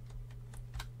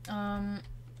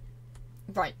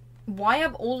 Right. Why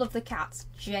have all of the cats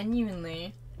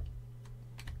genuinely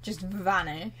just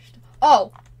vanished?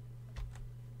 Oh!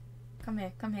 Come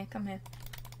here, come here, come here.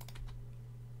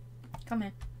 Come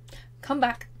here. Come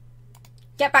back.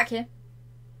 Get back here.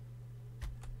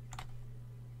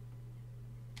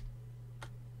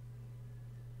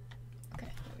 Okay,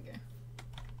 there we go.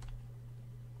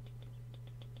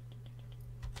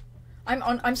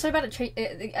 I'm so bad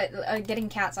at getting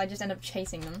cats, I just end up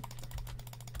chasing them.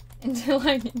 Until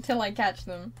I catch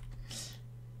them.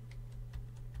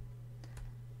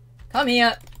 Come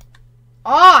here.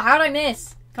 Oh, how'd I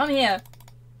miss? Come here.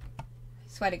 I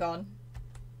swear to God.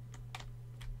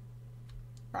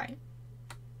 Right.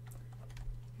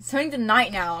 It's turning to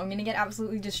night now. I'm gonna get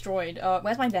absolutely destroyed.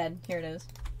 Where's my bed? Here it is.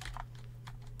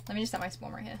 Let me just set my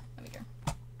spawn right here. There we go.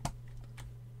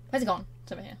 Where's it gone?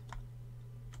 It's over here.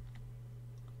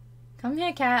 Come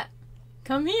here, cat.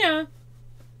 Come here.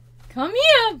 Come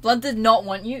here! Blood did not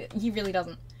want you. He really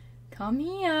doesn't. Come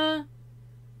here.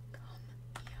 Come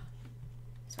here.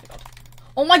 I swear to God.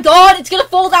 Oh my God! It's gonna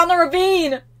fall down the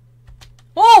ravine!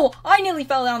 Oh! I nearly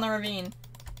fell down the ravine.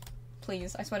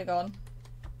 Please, I swear to God.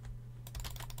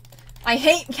 I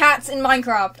hate cats in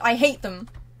Minecraft. I hate them.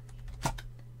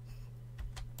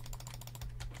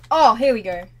 Oh, here we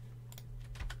go.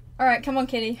 Alright, come on,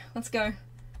 kitty. Let's go.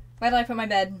 Where did I put my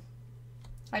bed?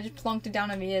 I just plonked it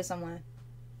down over here somewhere.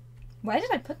 Where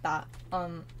did I put that?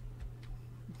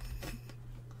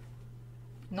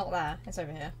 Not there. It's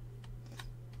over here.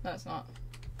 No, it's not.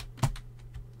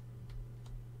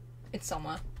 It's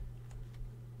somewhere.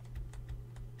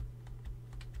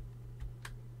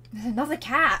 There's another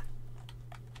cat!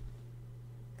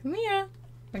 Come here!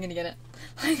 I'm gonna get it.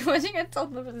 Like, watching it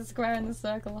top of the square in the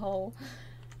circle hole.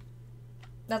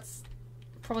 That's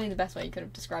probably the best way you could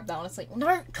have described that, honestly.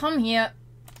 No! Come here!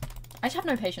 I just have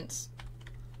no patience.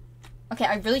 Okay,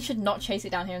 I really should not chase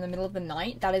it down here in the middle of the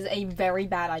night. That is a very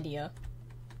bad idea.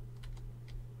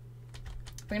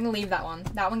 We're gonna leave that one.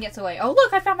 That one gets away. Oh,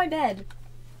 look! I found my bed!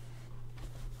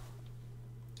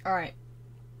 Alright.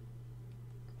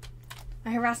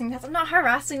 I'm harassing cats. I'm not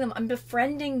harassing them. I'm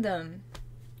befriending them.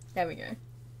 There we go.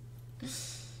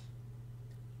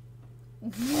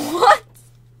 What?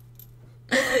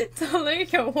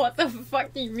 Toluca, what the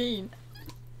fuck do you mean?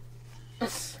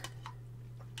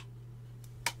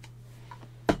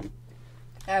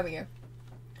 There we go.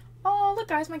 Oh, look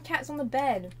guys, my cat's on the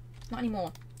bed. Not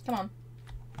anymore. Come on.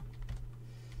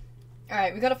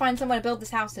 Alright, we gotta find somewhere to build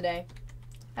this house today.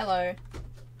 Hello.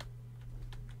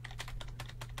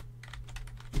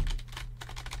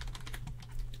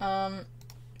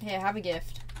 Here, have a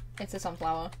gift. It's a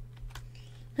sunflower.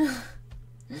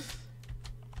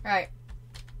 Alright.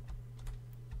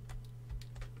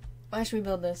 Where should we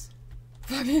build this?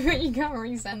 Fuck you, you can't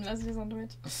resend messages on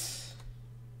Twitch.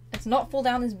 Let's not fall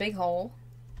down this big hole.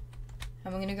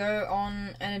 And we're gonna go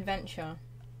on an adventure.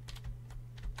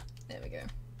 There we go.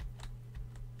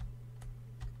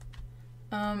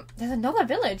 There's another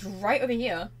village right over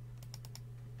here.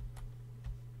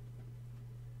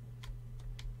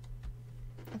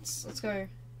 Let's go.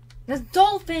 There's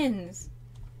dolphins!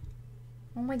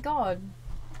 Oh my god.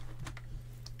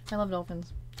 I love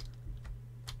dolphins.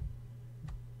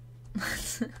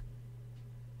 There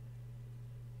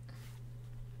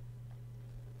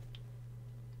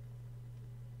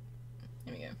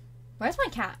we go. Where's my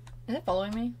cat? Is it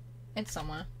following me? It's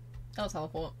somewhere. It'll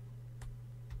teleport.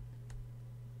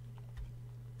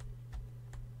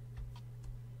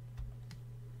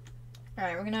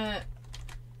 Alright, we're gonna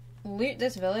loot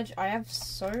this village. I have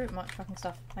so much fucking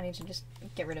stuff I need to just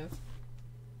get rid of.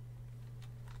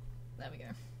 There we go.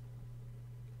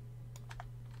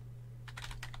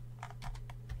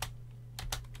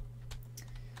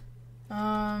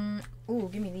 Ooh,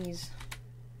 give me these.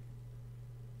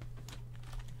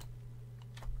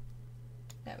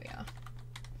 There we are.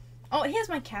 Oh, here's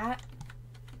my cat.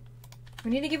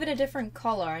 We need to give it a different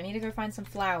collar. I need to go find some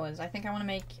flowers. I think I want to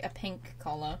make a pink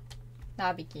collar.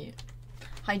 That'd be cute.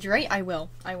 Hydrate? I will.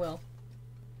 I will.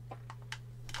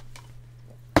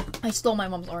 I stole my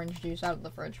mom's orange juice out of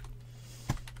the fridge.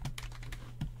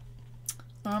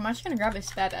 I'm actually gonna grab a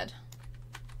spare bed.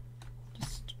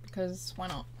 Just because, why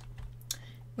not?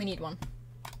 We need one.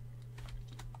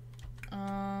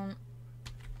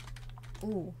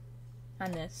 Ooh.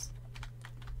 And this.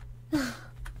 There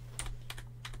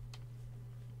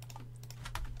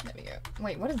we go.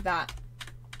 Wait, what is that?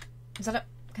 Is that a...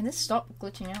 Can this stop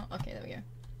glitching out? Okay, there we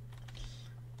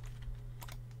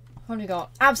What do we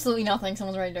got? Absolutely nothing.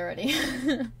 Someone's raided already.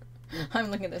 I'm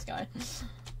looking at this guy.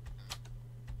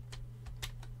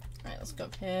 Alright, let's go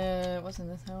up here. What's in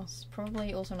this house?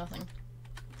 Probably also nothing.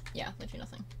 Yeah, literally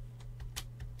nothing.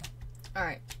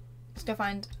 Alright. Let's go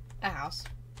find a house.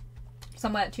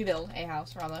 Somewhere to build a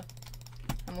house, rather.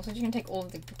 I'm also just gonna take all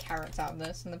of the carrots out of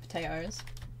this and the potatoes.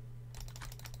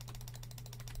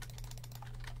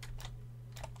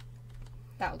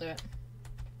 That'll do it.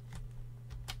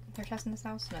 Is there a chest in this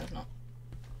house? No, there's not.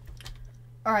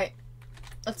 Alright.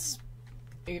 Let's...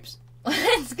 Oops.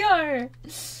 Let's go!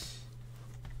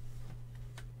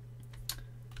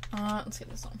 Let's get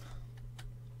this on.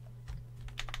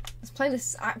 This playlist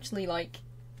is actually, like...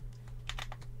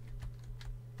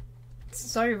 It's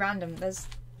so random. There's...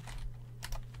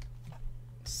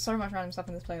 so much random stuff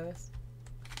in this playlist.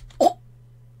 Oh!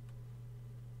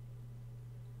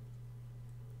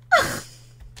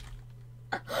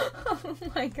 Oh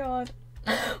my god.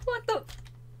 What the...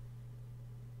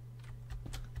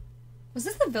 Was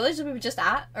this the village that we were just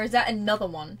at? Or is that another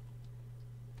one?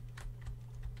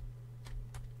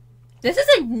 This is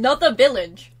another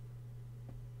village!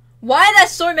 Why are there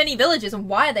so many villages and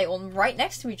why are they all right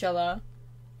next to each other?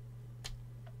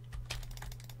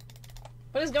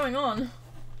 What is going on?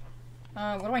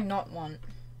 What do I not want?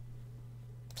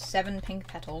 7 pink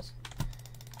petals.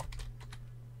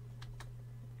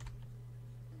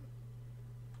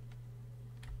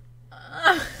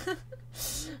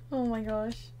 Oh my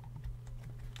gosh.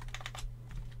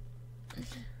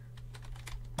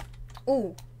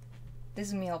 Ooh. This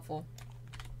is gonna be helpful.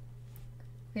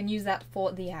 We can use that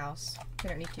for the house. We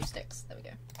don't need 2 sticks. There we go.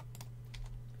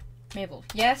 Maple.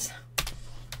 Yes!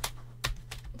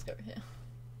 Let's go over here.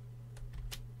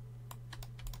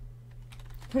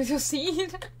 What is your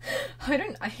seed?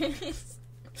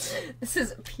 This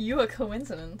is pure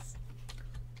coincidence.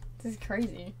 This is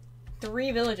crazy.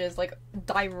 3 villages, like,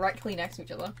 directly next to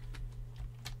each other.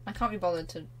 I can't be bothered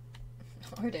to...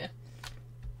 Oh dear.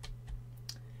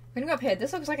 We're gonna go up here.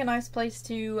 This looks like a nice place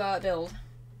to build.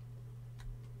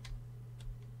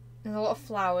 There's a lot of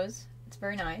flowers. It's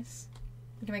very nice.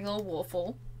 We can make a little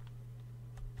waterfall.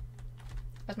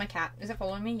 Where's my cat? Is it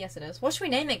following me? Yes, it is. What should we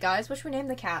name it, guys? What should we name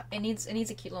the cat? It needs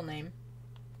a cute little name.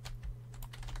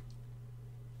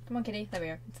 Come on, kitty. There we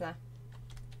go. It's there.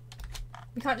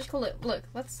 We can't just call it... Look,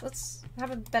 let's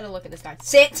have a better look at this guy.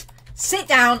 Sit! Sit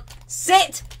down!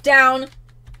 Sit down!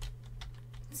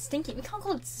 Stinky. We can't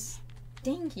call it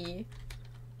Stinky.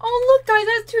 Oh, look, guys.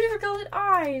 There's 2 different colored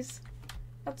eyes.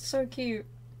 That's so cute.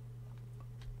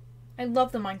 I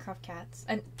love the Minecraft cats.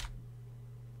 And...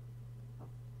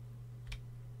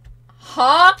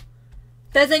 Huh?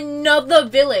 There's another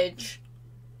village.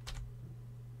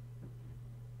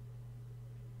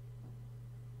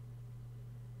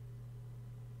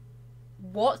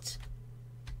 What?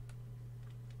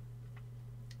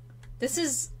 This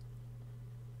is...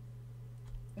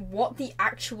 What the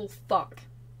actual fuck?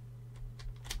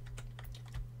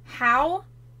 How?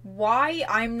 Why?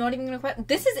 I'm not even gonna question.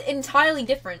 This is entirely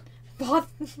different.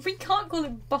 We can't call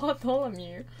it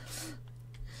Bartholomew.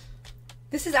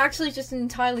 This is actually just an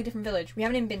entirely different village. We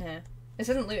haven't even been here. This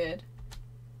isn't looted.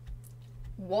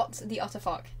 What the utter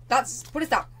fuck? That's... What is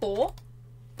that? 4?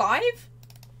 5?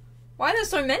 Why are there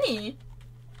so many?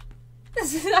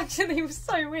 This is actually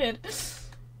so weird.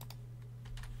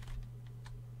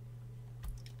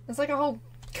 There's like a whole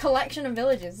collection of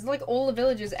villages. It's like all the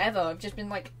villages ever have just been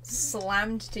like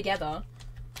slammed together.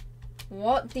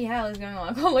 What the hell is going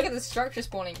on? Oh, look at the structure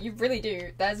spawning. You really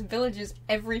do. There's villages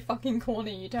every fucking corner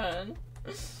you turn.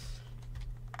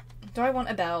 Do I want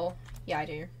a bell? Yeah, I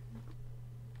do.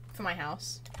 For my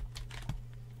house.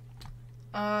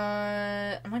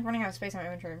 I'm like running out of space on my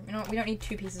inventory. You know what? We don't need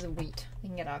 2 pieces of wheat. We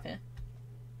can get out of here.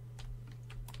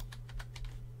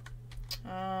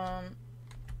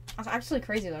 That's actually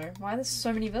crazy though. Why are there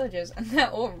so many villages and they're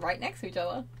all right next to each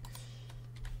other?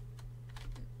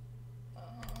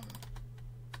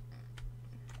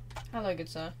 Hello, good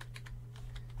sir.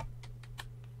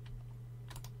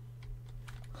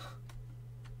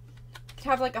 Could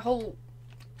have like a whole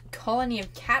colony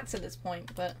of cats at this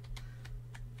point, but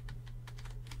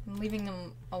I'm leaving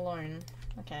them alone.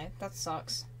 Okay, that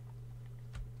sucks.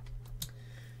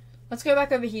 Let's go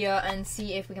back over here and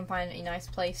see if we can find a nice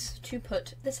place to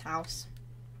put this house.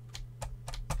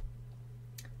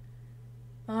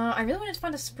 I really wanted to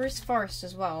find a spruce forest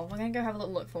as well. We're gonna go have a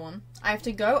little look for one. I have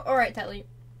to go. Alright, Tetley.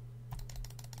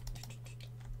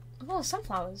 Oh,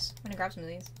 sunflowers. I'm gonna grab some of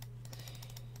these.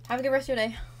 Have a good rest of your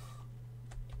day.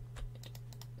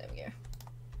 There we go.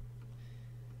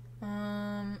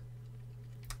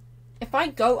 If I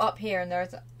go up here and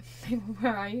there's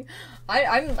Where are you?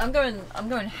 I'm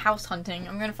going house hunting.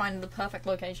 I'm gonna find the perfect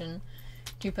location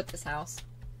to put this house.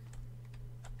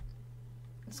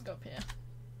 Let's go up here.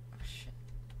 Oh shit.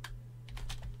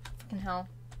 Fucking hell.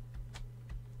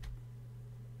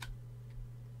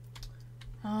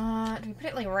 Do we put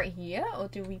it like right here or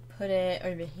do we put it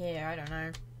over here? I don't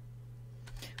know.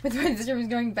 With the way this stream is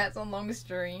going, bets on long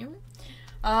stream.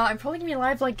 I'm probably gonna be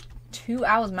live like 2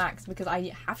 hours max because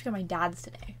I have to go to my dad's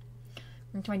today.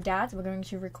 I'm going to my dad's. We're going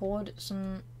to record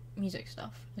some music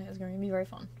stuff. It's going to be very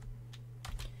fun.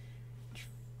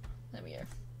 There we go.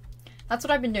 That's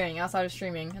what I've been doing outside of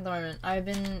streaming at the moment. I've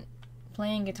been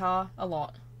playing guitar a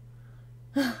lot.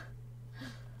 Let's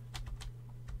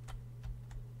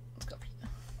go up here.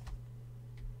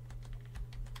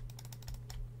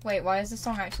 Wait, why is this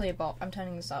song actually a bop? I'm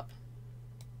turning this up.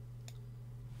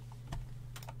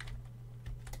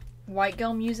 White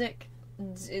girl music,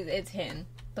 it's hitting.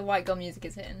 The white girl music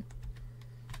is hitting.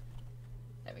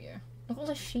 There we go. Look at all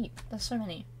the sheep. There's so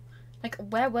many. Like,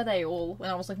 where were they all when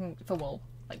I was looking for wool,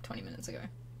 like 20 minutes ago?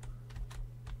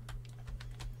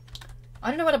 I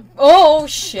don't know what a— oh,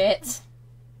 shit!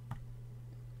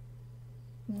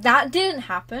 That didn't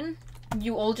happen.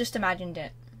 You all just imagined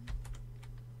it.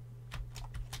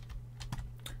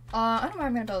 I don't know where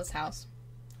I'm gonna build this house.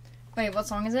 Wait, what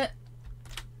song is it?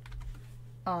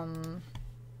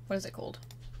 What is it called?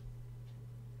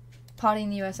 Party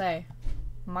in the USA.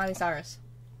 Miley Cyrus.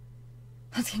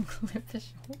 That's getting clip the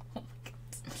show. Oh my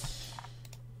god.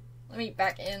 Let me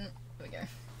back in. There we go.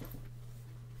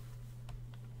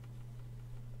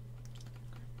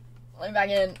 Let me back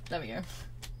in. There we go.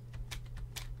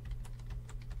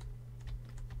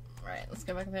 Right, let's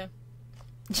go back up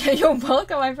here. You're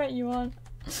welcome, I bet you on.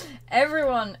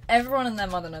 Everyone and their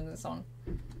mother knows this song.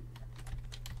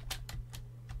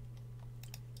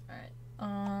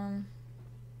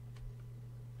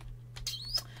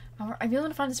 I really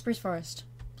want to find a spruce forest.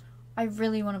 I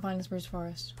really want to find a spruce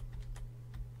forest.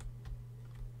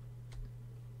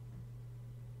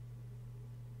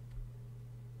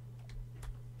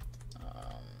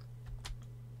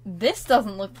 This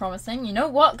doesn't look promising. You know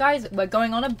what, guys? We're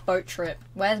going on a boat trip.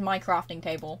 Where's my crafting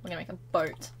table? We're gonna make a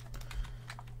boat.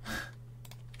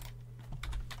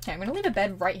 Okay, I'm gonna leave a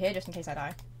bed right here just in case I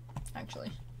die.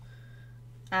 Actually.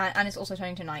 And it's also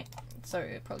turning to night, so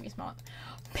it'd probably be smart.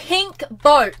 Pink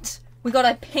boat! We got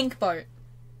a pink boat.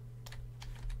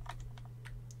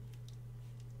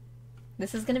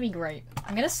 This is gonna be great.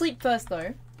 I'm gonna sleep first,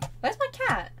 though. Where's my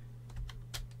cat?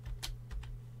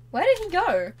 Where did he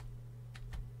go?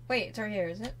 Wait, it's right here,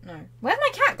 is it? No. Where's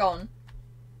my cat gone?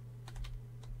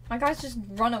 My guy's just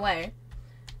run away.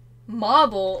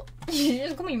 Marble? You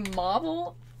just call me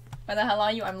Marble? Where the hell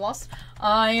are you? I'm lost.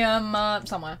 I am,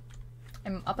 somewhere.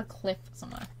 I'm up a cliff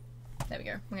somewhere. There we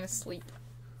go. I'm gonna sleep.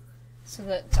 So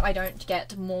that I don't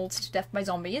get mauled to death by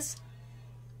zombies.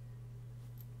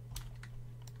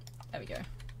 There we go.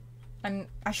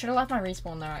 I should have left my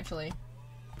respawn there, actually.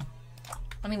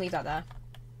 Let me leave that there.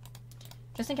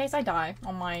 Just in case I die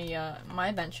on my, my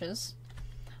adventures.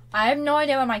 I have no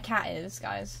idea where my cat is,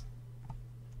 guys.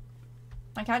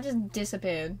 My cat just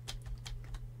disappeared.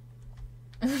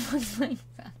 Let's get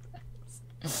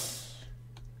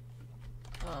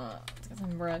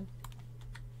some bread.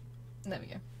 There we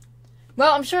go.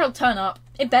 Well, I'm sure it'll turn up.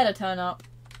 It better turn up.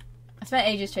 I spent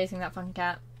ages chasing that fucking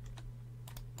cat.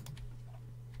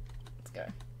 Let's go.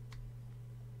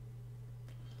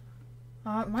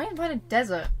 Might find a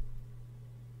desert.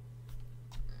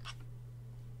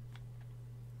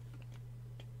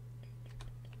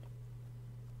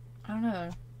 I don't know.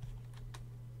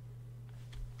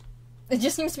 It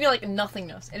just seems to be like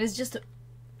nothingness. It is just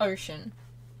ocean.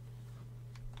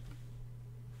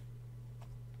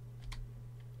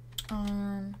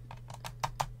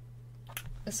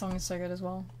 This song is so good as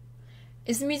well.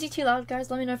 Is the music too loud, guys?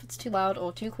 Let me know if it's too loud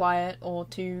or too quiet or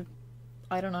too...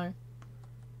 I don't know.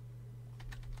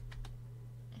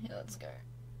 Here, let's go.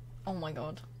 Oh my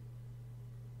god.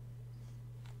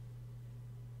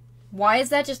 Why is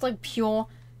that just like pure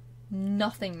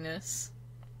nothingness?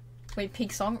 Wait,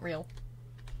 peak song? Real.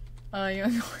 Yeah.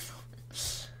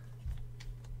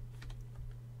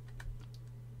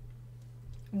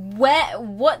 Where?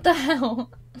 What the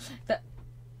hell?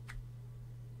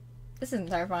 This isn't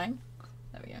terrifying.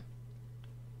 There we go.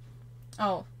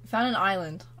 Oh, found an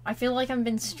island. I feel like I've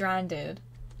been stranded.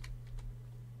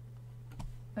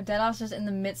 A dead ass just in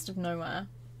the midst of nowhere.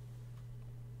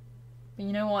 But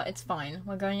you know what? It's fine.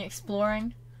 We're going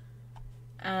exploring.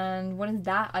 And what is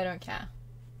that? I don't care.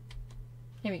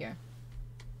 Here we go.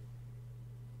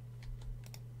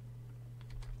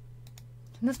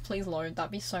 Can this please load?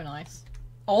 That'd be so nice.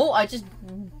 Oh, I just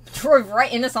drove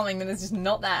right into something that is just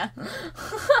not there.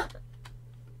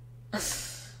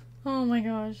 Oh my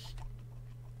gosh.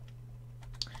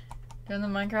 Doing the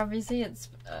Minecraft VC, it's,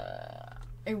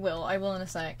 I will in a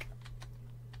sec.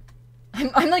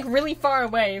 I'm like really far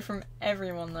away from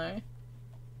everyone though.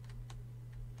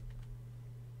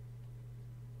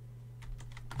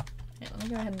 Yeah, let me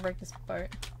go ahead and break this boat.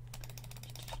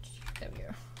 There we go.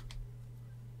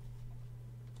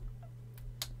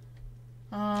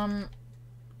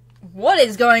 What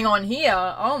is going on here?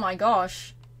 Oh my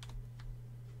gosh.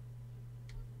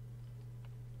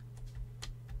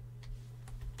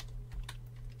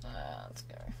 Let's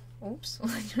go. Oops.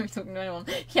 I'm talking to anyone.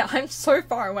 Yeah, I'm so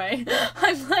far away.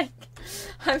 I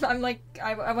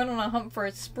went on a hunt for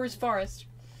a spruce forest.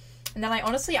 And then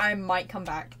I might come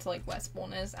back to like where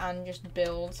spawn is and just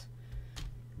build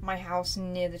my house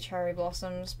near the cherry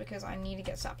blossoms because I need to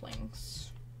get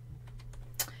saplings.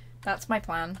 That's my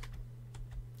plan.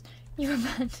 You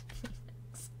abandoned me.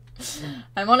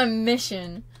 I'm on a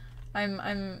mission. I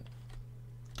can't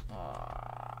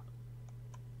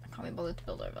be bothered to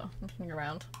build over. I'm looking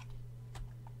around.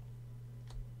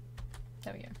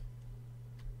 There we go.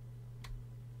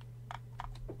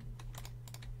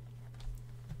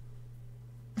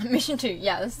 Mission 2.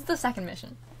 Yeah, this is the second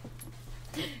mission.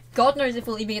 God knows if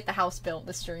we'll even get the house built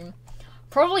this stream.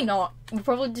 Probably not. We're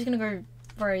probably just gonna go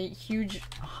for a huge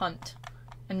hunt.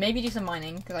 And maybe do some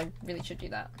mining, because I really should do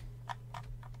that.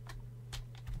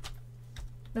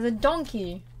 There's a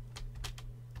donkey.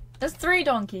 There's 3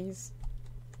 donkeys.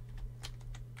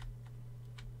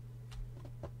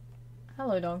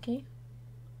 Hello, donkey.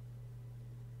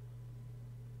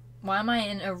 Why am I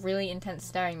in a really intense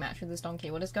staring match with this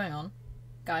donkey? What is going on?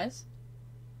 Guys?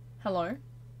 Hello?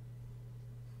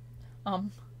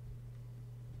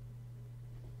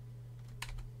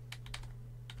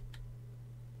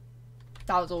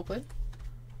 That was awkward.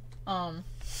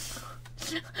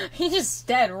 He just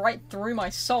stared right through my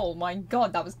soul. My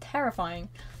god, that was terrifying.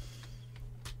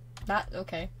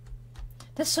 Okay.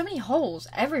 There's so many holes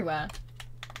everywhere.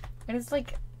 And it's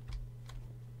like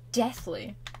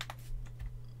deathly.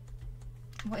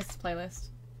 What is this playlist?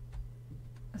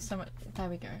 There's so much. There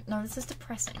we go. No, this is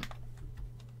depressing.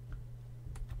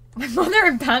 My mother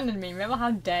abandoned me. Remember,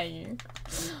 how dare you?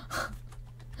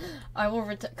 I will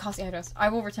return. Cassie Headrest. I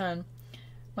will return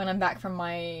when I'm back from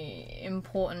my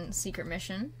important secret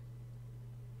mission.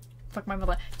 Fuck my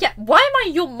mother. Yeah, why am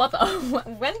I your mother?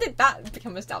 When did that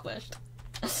become established?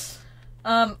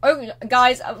 Oh,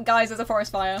 guys, there's a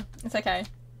forest fire. It's okay.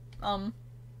 I'm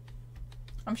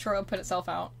sure it'll put itself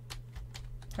out.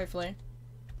 Hopefully.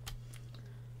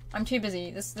 I'm too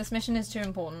busy. This mission is too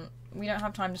important. We don't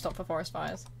have time to stop for forest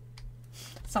fires.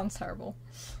 Sounds terrible.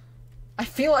 I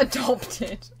feel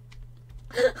adopted.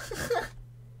 There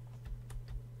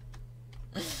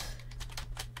we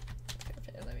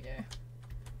go.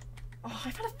 Oh,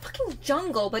 I found a fucking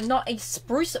jungle, but not a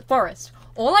spruce forest.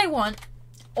 All I want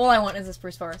is a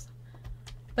spruce forest.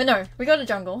 But no, we got a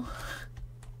jungle.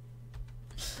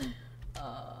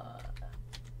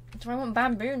 Do I want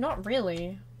bamboo? Not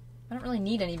really. I don't really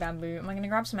need any bamboo. Am I gonna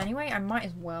grab some anyway? I might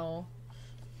as well.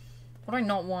 What do I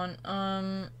not want?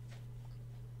 I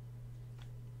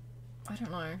don't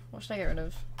know. What should I get rid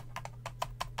of?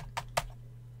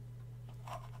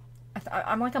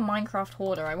 I'm like a Minecraft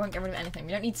hoarder. I won't get rid of anything.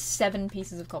 We don't need 7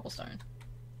 pieces of cobblestone.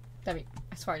 I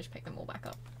swear I just picked them all back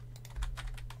up.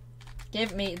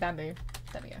 Give me bamboo.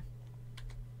 There we go.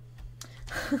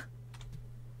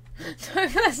 No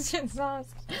questions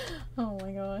asked. Oh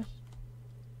my gosh.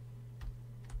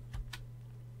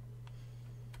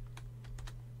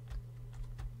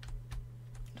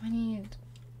 Do I need...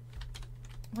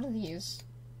 What are these?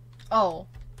 Oh.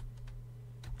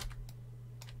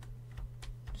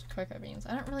 Just cocoa beans.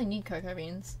 I don't really need cocoa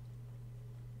beans.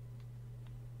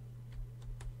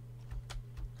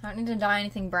 I don't need to dye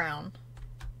anything brown.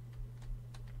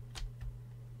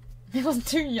 It was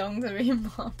too young to be a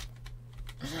mom.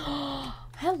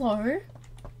 Hello?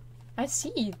 I have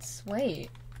seeds.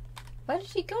 Wait. Where did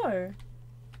he go?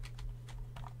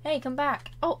 Hey, come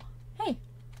back. Oh, hey.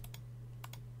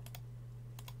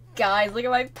 Guys, look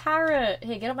at my parrot.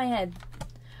 Here, get up my head.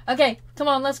 Okay, come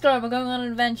on, let's go. We're going on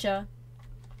an adventure.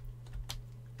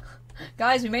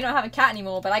 Guys, we may not have a cat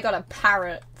anymore, but I got a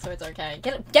parrot, so it's okay.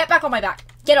 Get back on my back.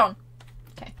 Get on.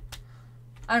 Okay.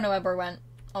 I don't know where bro went.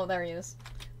 Oh, there he is.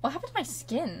 What happened to my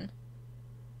skin?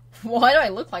 Why do I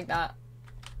look like that?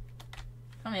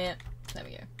 Come here. There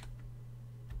we go.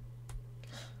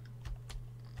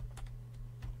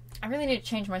 I really need to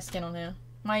change my skin on here.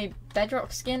 My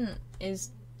bedrock skin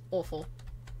is awful.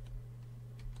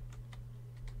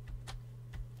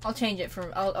 I'll change it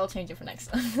for I'll change it for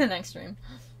next the next stream.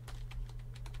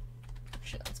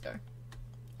 Shit, let's go.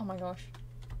 Oh my gosh.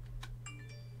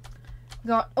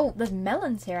 Oh, there's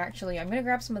melons here actually. I'm gonna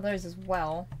grab some of those as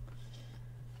well.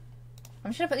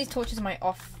 I'm just gonna put these torches in my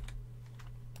off.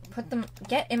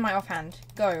 Get in my offhand.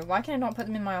 Go. Why can I not put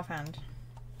them in my offhand?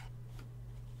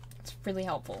 It's really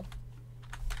helpful.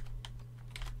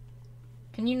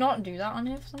 Can you not do that on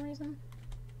here for some reason?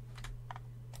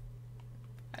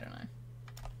 I don't know.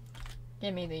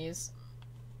 Give me these.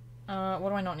 What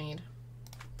do I not need?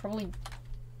 Probably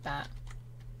that.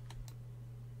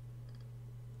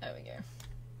 There we go.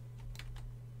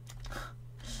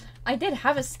 I did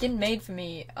have a skin made for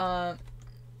me,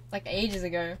 like ages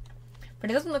ago. But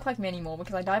it doesn't look like me anymore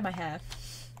because I dyed my hair.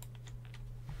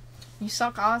 You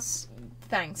suck ass.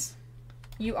 Thanks.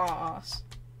 You are ass.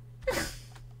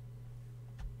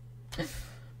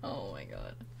 Oh my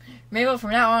god. Maybe from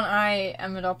now on I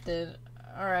am adopted.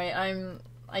 Alright,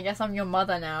 I guess I'm your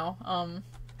mother now.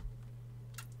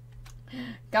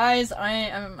 Guys,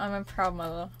 I'm a proud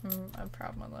mother. I'm a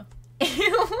proud mother.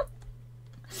 Ew.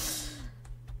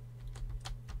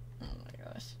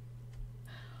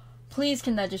 Please,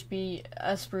 can that just be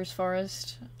a spruce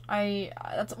forest?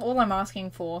 That's all I'm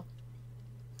asking for.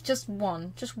 Just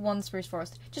one spruce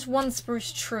forest. Just one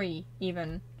spruce tree,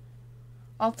 even.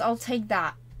 I'll take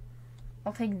that.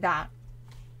 I'll take that.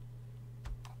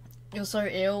 You're so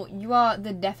ill. You are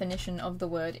the definition of the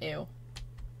word ill.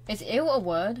 Is ill a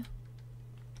word?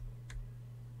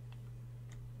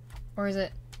 Or is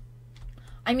it...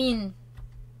 I mean,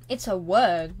 it's a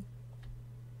word.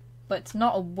 But it's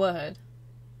not a word.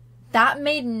 That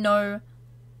made no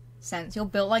sense. You're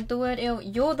built like the word ill.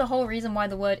 You're the whole reason why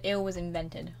the word ill was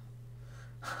invented.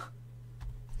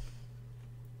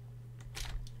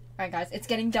 Alright guys, it's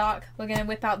getting dark. We're gonna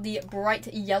whip out the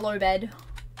bright yellow bed.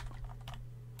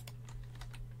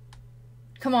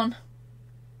 Come on.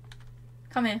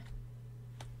 Come here.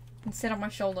 And sit on my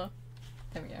shoulder.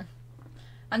 There we go.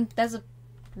 And there's a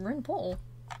rune portal.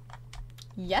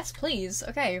 Yes, please.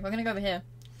 Okay, we're gonna go over here.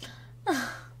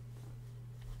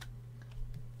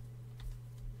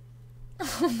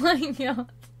 Oh my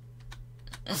god.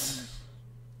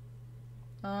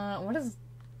 What is...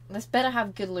 This better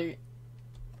have good loot.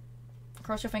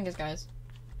 Cross your fingers, guys.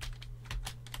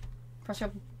 Cross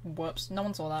your... Whoops. No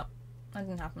one saw that. That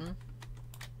didn't happen.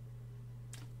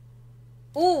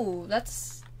 Ooh,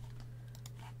 that's...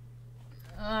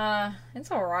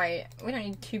 it's alright. We don't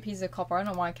need 2 pieces of copper. I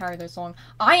don't know why I carry those along.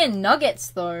 Iron nuggets,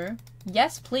 though.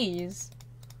 Yes, please.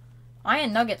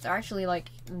 Iron nuggets are actually, like,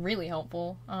 really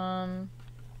helpful. I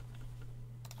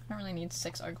don't really need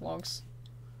 6 oak logs.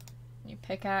 New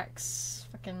pickaxe.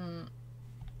 Fucking...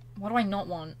 What do I not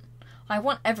want? I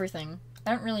want everything.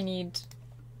 I don't really need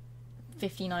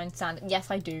 59 sand. Yes,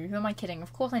 I do. Who am I kidding?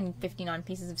 Of course I need 59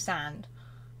 pieces of sand.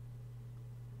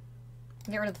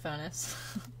 Get rid of the furnace.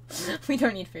 We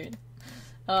don't need food.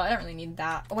 I don't really need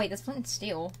that. Oh wait, there's flint and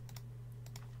steel.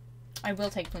 I will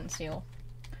take flint and steel.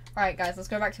 Alright guys, let's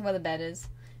go back to where the bed is.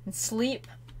 And sleep.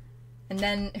 And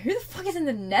then, who the fuck is in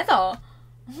the nether?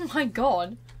 Oh my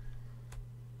god.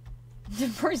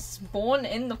 Did bro spawn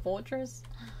in the fortress?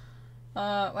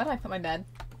 Where did I put my bed?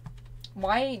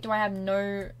 Why do I have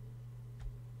no...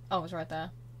 Oh, it's right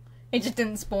there. It just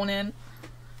didn't spawn in.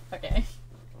 Okay.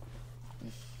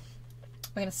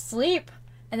 We're gonna sleep,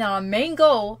 and then our main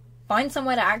goal, find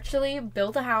somewhere to actually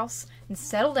build a house and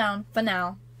settle down for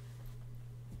now.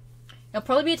 It'll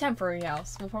probably be a temporary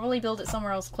house. We'll probably build it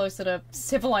somewhere else closer to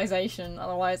civilization,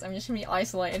 otherwise I'm just gonna be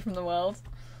isolated from the world.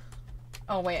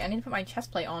 Oh wait, I need to put my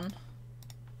chest plate on.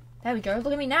 There we go,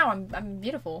 look at me now, I'm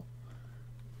beautiful.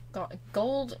 Got a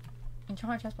gold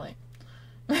enchanted chest plate.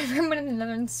 My friend went in the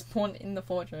nether and spawned in the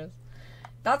fortress.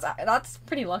 That's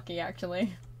pretty lucky,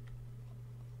 actually.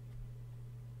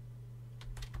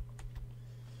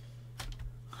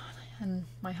 And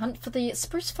my hunt for the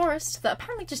spruce forest, that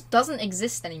apparently just doesn't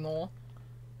exist anymore,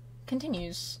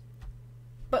 continues.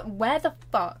 But where the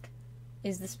fuck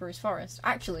is the spruce forest?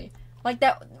 Actually, like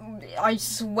that, I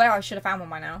swear I should have found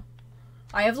one by now.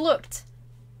 I have looked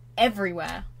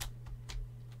everywhere.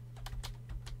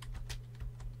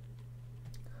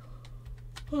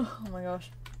 Oh my gosh.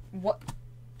 What?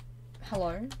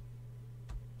 Hello?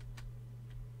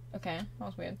 Okay, that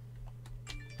was weird.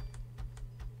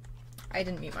 I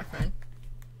didn't mute my phone.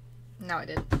 No, I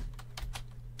did.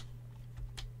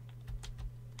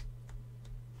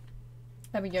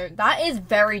 There we go. That is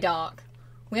very dark.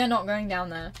 We are not going down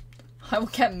there. I will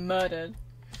get murdered.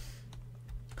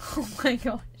 Oh my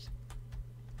gosh.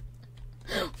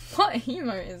 What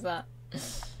emote is that?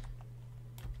 Is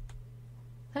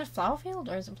that a flower field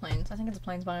or is it plains? I think it's a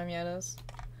plains biome, yeah it is.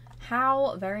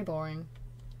 How very boring.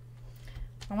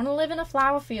 I want to live in a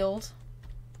flower field.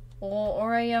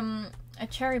 Or a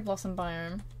cherry blossom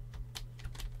biome.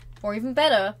 Or even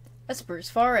better, a spruce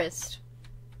forest.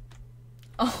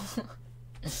 Oh.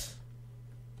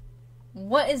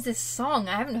 What is this song?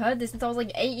 I haven't heard this since I was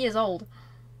like 8 years old.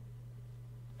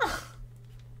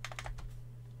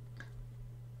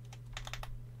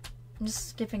 I'm just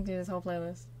skipping through this whole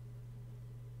playlist.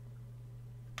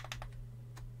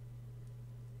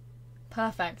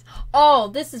 Perfect. Oh,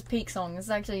 this is peak song. This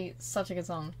is actually such a good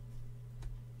song.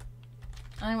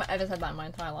 I don't think I've ever said that in my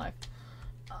entire life.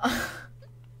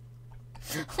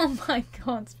 Oh my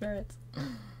god, spirits.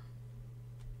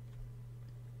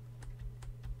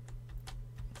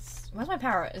 Where's my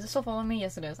parrot? Is it still following me?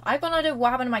 Yes, it is. I got no idea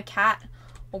what happened to my cat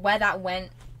or where that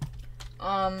went.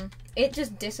 It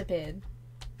just disappeared.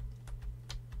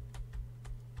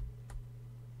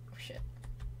 Oh shit.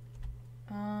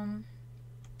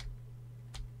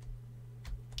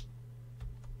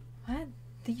 Where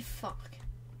the fuck?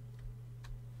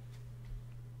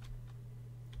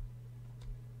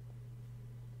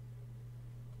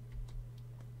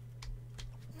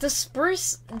 The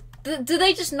spruce... do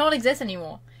they just not exist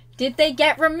anymore? Did they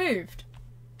get removed?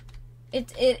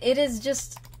 It is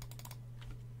just...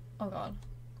 Oh god.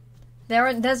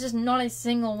 There's just not a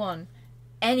single one.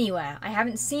 Anywhere. I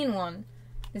haven't seen one.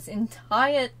 This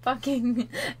entire fucking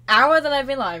hour that I've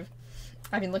been live.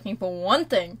 I've been looking for one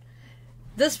thing.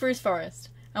 The spruce forest.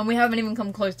 And we haven't even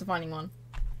come close to finding one.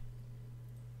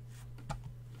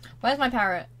 Where's my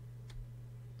parrot?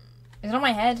 Is it on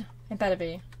my head? It better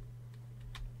be.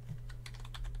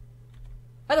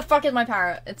 Where the fuck is my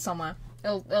parrot? It's somewhere.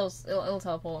 It'll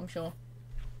teleport, I'm sure.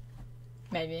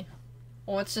 Maybe.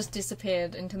 Or it's just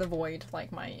disappeared into the void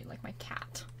like my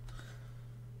cat.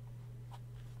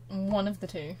 One of the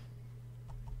two.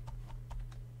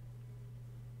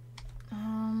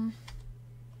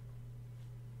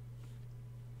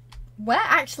 Where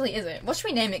actually is it? What should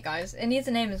we name it, guys? It needs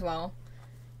a name as well.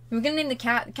 We were gonna name the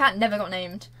cat. The cat never got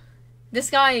named. This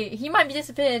guy, he might be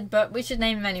disappeared, but we should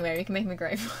name him anyway. We can make him a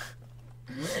grave.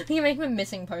 We can make him a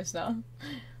missing poster.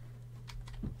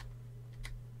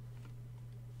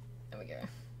 There we go.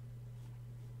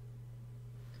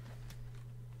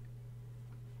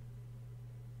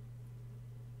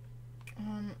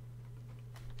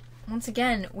 Once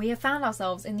again, we have found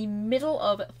ourselves in the middle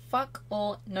of fuck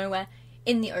all nowhere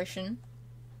in the ocean.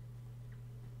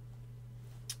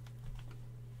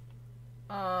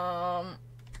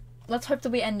 Let's hope that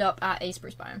we end up at a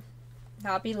spruce biome.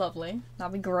 That'd be lovely.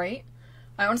 That'd be great.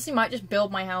 I honestly might just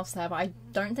build my house there, but I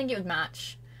don't think it would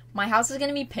match. My house is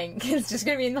gonna be pink. It's just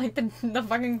gonna be in like the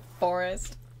fucking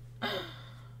forest.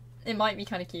 It might be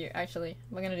kind of cute, actually.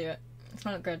 We're gonna do it. It's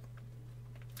gonna look good.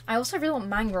 I also really want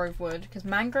mangrove wood, because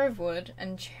mangrove wood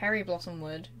and cherry blossom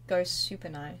wood go super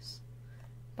nice.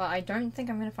 But I don't think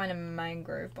I'm gonna find a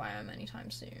mangrove biome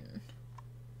anytime soon.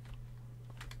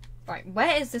 Right,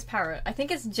 where is this parrot? I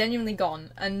think it's genuinely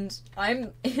gone, and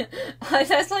I'm...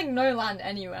 there's like no land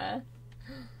anywhere.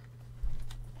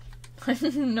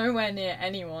 I'm nowhere near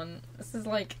anyone. This is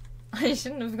like... I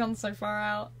shouldn't have gone so far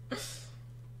out.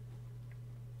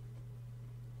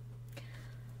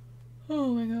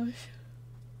 Oh my gosh.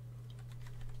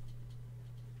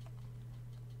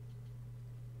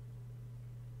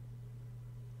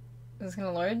 Is this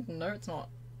gonna load? No, it's not.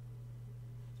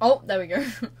 Oh, there we go.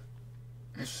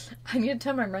 I need to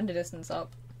turn my render distance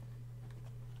up.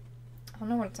 I don't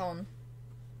know what it's on.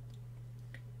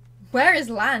 Where is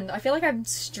land? I feel like I'm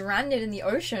stranded in the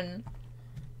ocean.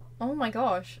 Oh my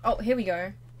gosh. Oh, here we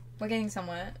go. We're getting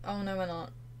somewhere. Oh no, we're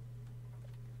not.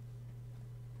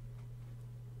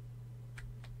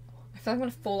 I feel like I'm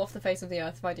gonna fall off the face of the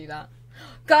earth if I do that.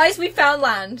 Guys, we found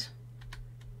land!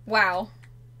 Wow.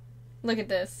 Look at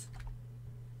this.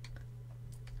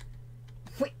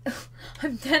 Wait,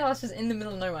 I'm dead ass just in the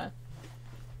middle of nowhere.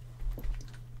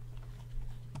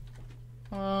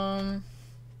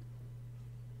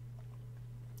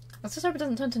 Let's just hope it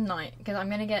doesn't turn to night, because I'm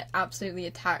gonna get absolutely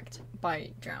attacked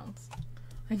by drowns.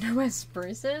 I know where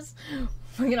spruce is.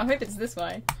 We're gonna hope it's this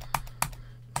way.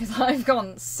 Because I've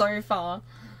gone so far.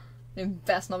 It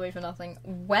best not be for nothing.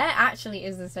 Where actually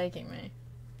is this taking me?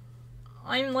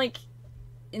 I'm like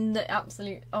in the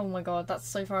absolute... Oh my god, that's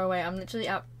so far away. I'm literally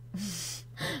at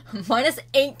minus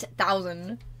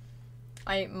 8,000.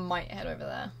 I might head over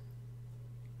there.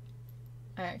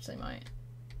 I actually might.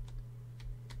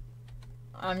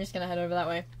 I'm just gonna head over that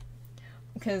way.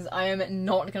 Because I am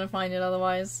not gonna find it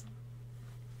otherwise.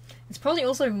 It's probably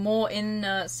also more in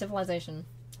Civilization.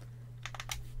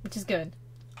 Which is good.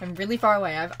 I'm really far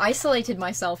away. I've isolated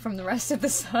myself from the rest of the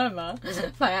server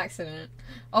by accident.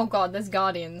 Oh god, there's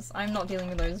guardians. I'm not dealing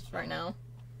with those right now.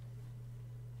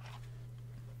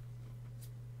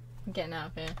 I'm getting out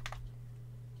of here.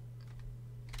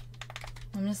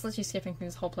 I'm just literally skipping through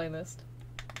this whole playlist.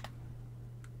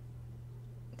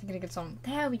 To get a good song.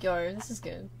 There we go. This is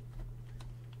good.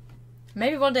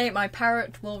 Maybe one day my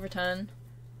parrot will return.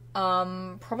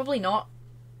 Probably not.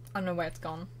 I don't know where it's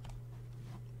gone.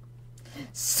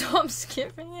 Stop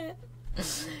skipping it.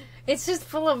 It's just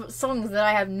full of songs that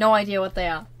I have no idea what they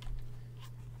are.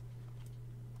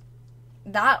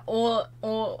 That or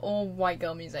white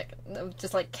girl music.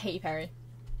 Just like Katy Perry.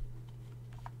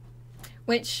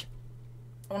 Which,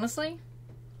 honestly,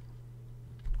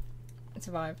 it's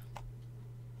a vibe.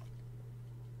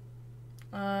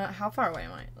 How far away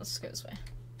am I? Let's go this way.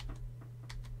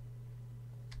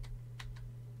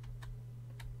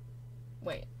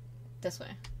 Wait, this way.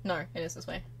 No, it is this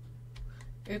way.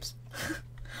 Oops.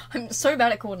 I'm so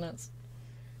bad at coordinates.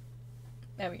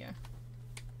 There we go.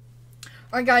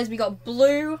 Alright guys, we got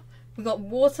blue, we got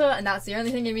water, and that's the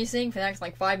only thing you'll be seeing for the next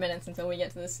like 5 minutes until we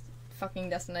get to this fucking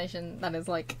destination that is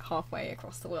like halfway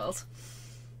across the world.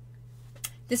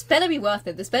 This better be worth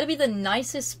it. This better be the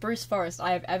nicest spruce forest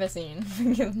I have ever seen.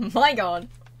 My god.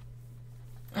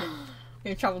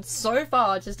 We've travelled so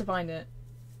far just to find it.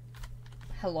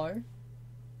 Hello?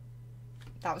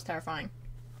 That was terrifying.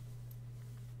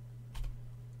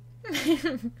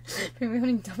 We've been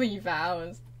running W for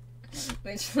hours.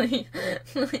 Literally.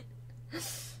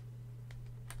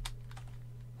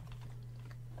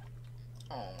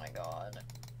 Oh my god.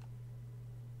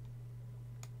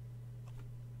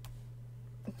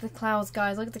 The clouds,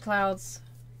 guys. Look at the clouds.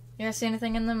 You guys see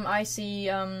anything in them? I see,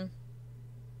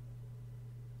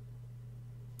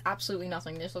 absolutely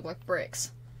nothing. They just look like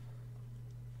bricks.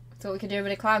 So we could do a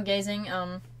bit of cloud gazing.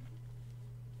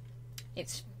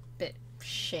 It's a bit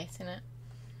shit, isn't it?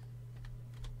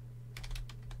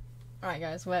 Alright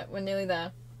guys, we're nearly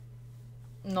there.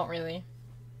 Not really.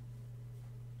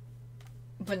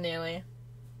 But nearly.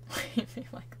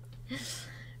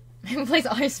 Maybe plays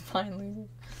I Spy and loses.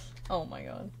 Oh my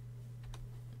god.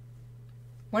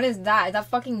 What is that? Is that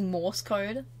fucking Morse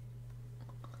code?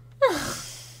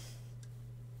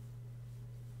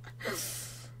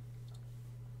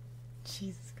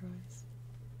 Jesus Christ.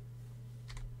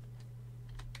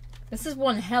 This is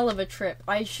one hell of a trip.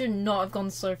 I should not have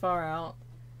gone so far out.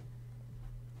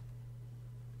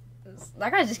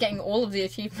 That guy's just getting all of the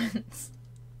achievements.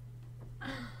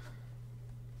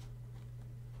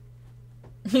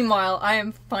 Meanwhile, I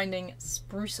am finding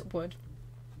spruce wood.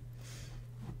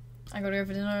 I gotta go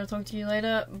for dinner. I'll talk to you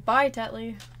later. Bye,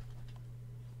 Tetley.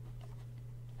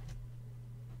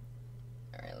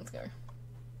 Alright, let's go.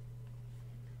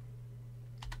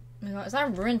 Oh my god, is that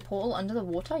a ruined portal under the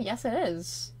water? Yes, it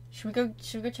is. Should we go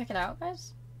check it out,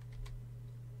 guys?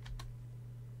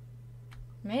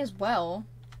 May as well.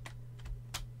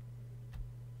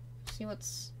 See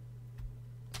what's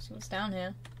down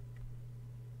here.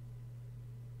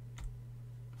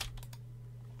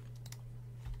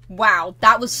 Wow,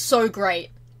 that was so great.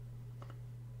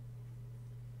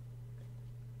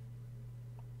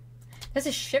 There's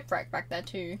a shipwreck back there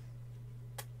too.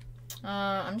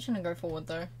 I'm just gonna go forward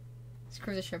though.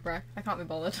 Screw the shipwreck. I can't be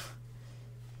bothered.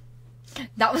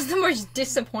 That was the most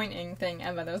disappointing thing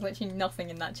ever. There was literally nothing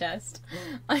in that chest.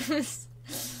 I was...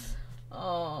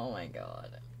 Oh my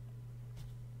god.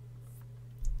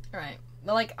 Alright,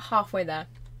 we're like halfway there.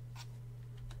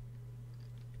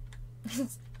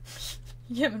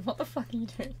 Yemen, what the fuck are you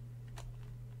doing?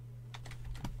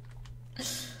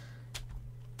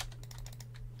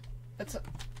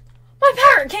 My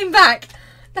parrot came back!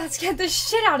 That scared the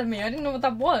shit out of me. I didn't know what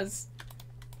that was.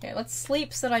 Okay, let's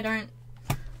sleep so that I don't...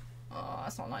 Oh,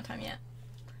 it's not nighttime yet.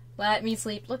 Let me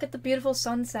sleep. Look at the beautiful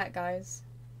sunset, guys.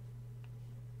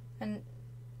 And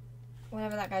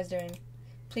whatever that guy's doing.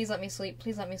 Please let me sleep.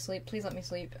 Please let me sleep. Please let me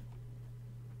sleep.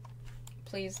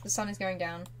 Please. The sun is going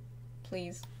down.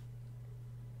 Please.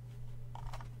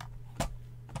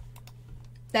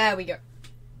 There we go.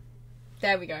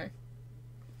 There we go.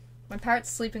 My parrot's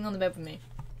sleeping on the bed with me.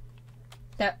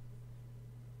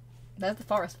 There's the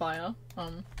forest fire.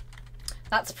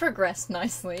 That's progressed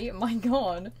nicely. My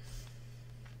god.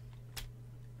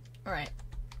 Alright.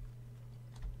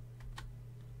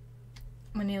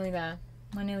 We're nearly there.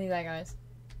 We're nearly there, guys.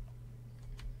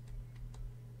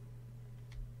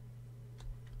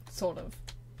 Sort of.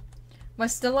 We're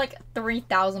still like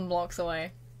 3,000 blocks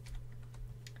away.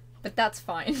 But that's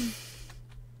fine.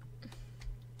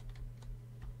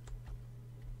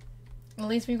 At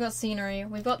least we've got scenery.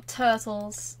 We've got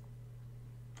turtles.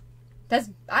 There's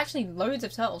actually loads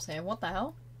of turtles here. What the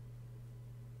hell?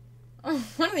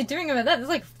 What are they doing over there? There's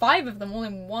like 5 of them all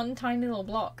in one tiny little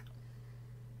block.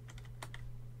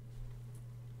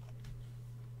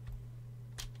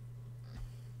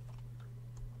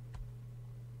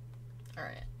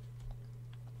 Alright.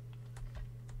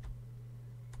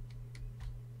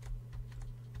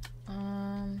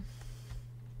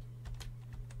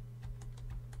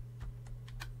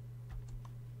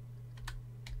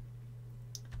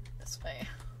 This way.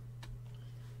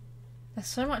 There's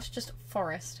so much just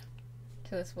forest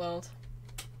to this world.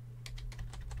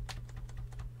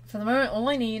 For the moment, all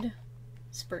I need,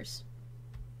 spruce.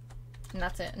 And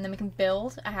that's it. And then we can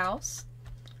build a house.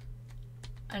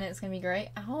 And it's gonna be great.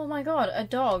 Oh my god, a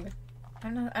dog.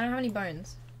 I don't have any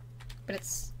bones. But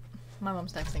it's... My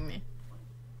mom's texting me.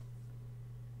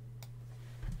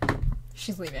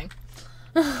 She's leaving.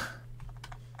 There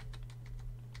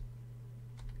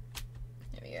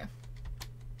we go.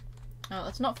 Oh,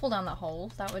 let's not fall down that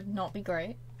hole. That would not be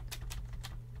great.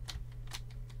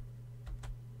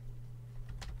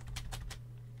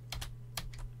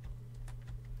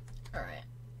 Alright.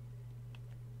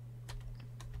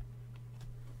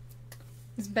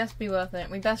 This best be worth it.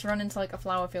 We best run into like a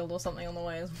flower field or something on the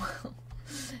way as well.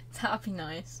 That'd be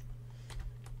nice.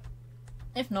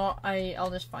 If not, I'll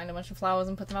just find a bunch of flowers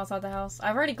and put them outside the house.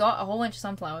 I've already got a whole bunch of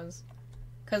sunflowers.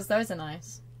 Because those are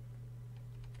nice.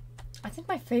 I think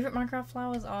my favourite Minecraft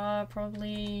flowers are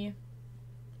probably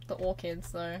the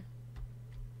orchids, though.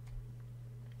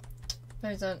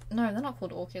 Those are... No, they're not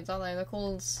called orchids, are they? They're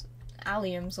called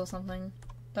alliums or something.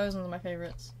 Those ones are my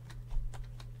favourites.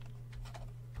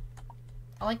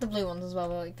 I like the blue ones as well,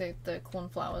 like the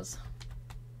cornflowers.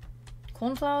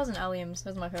 Cornflowers and alliums,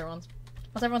 those are my favourite ones.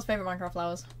 What's everyone's favourite Minecraft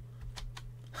flowers?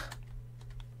 Let's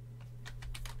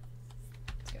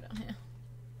go down here.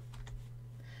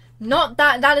 Not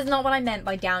that- that is not what I meant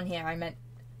by down here, I meant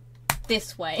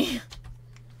this way.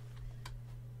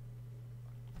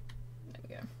 There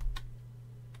we go.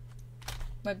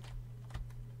 We're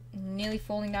nearly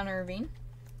falling down a ravine.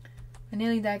 We're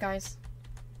nearly there, guys.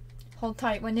 Hold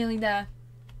tight, we're nearly there.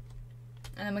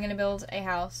 And then we're gonna build a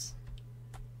house.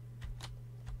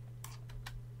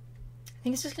 I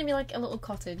think it's just gonna be like a little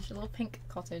cottage, a little pink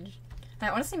cottage. I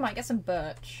honestly might get some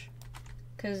birch.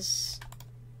 Because,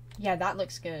 yeah, that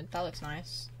looks good. That looks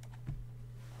nice.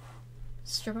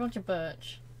 Strip a bunch of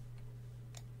birch.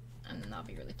 And then that'll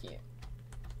be really cute.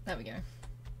 There we go.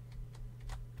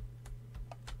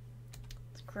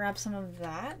 Let's grab some of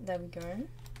that. There we go.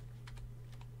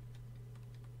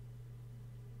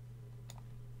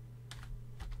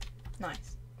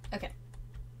 Nice. Okay.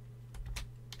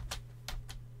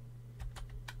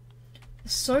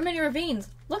 There's so many ravines.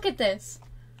 Look at this.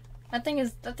 That thing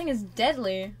is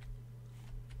deadly. It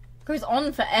goes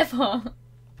on forever.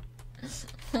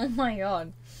 Oh my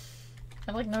god. I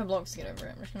have like no blocks to get over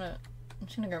it. I'm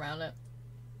just gonna go around it.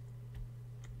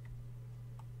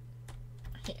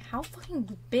 Okay, how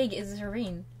fucking big is this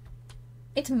ravine?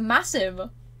 It's massive.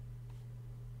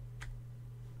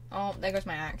 Oh, there goes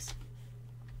my axe.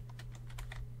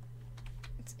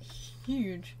 It's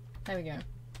huge. There we go.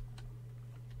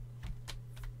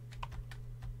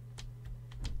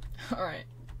 Alright.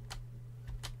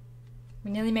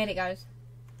 We nearly made it, guys.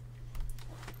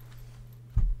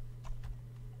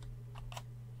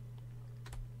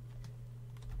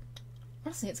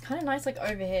 Honestly, it's kind of nice, like,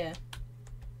 over here.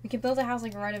 We could build a house,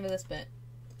 like, right over this bit.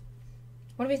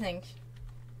 What do we think?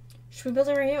 Should we build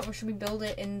it right here, or should we build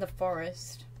it in the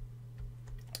forest?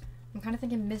 I'm kind of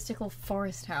thinking mystical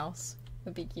forest house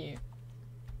would be cute.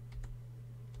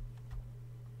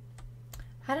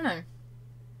 I don't know.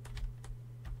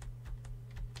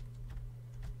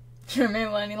 Do you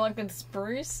remember any luck with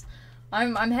spruce?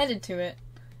 I'm headed to it.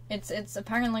 It's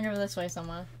apparently over this way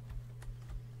somewhere.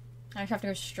 I just have to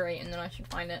go straight and then I should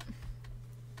find it.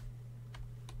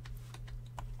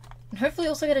 And hopefully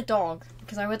also get a dog,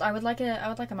 because I would like a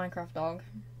Minecraft dog.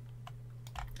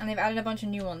 And they've added a bunch of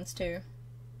new ones too.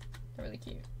 They're really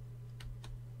cute.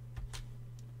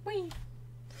 Whee!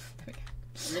 There we go.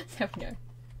 There we go.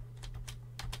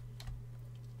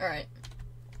 Alright.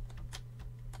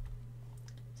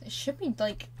 So it should be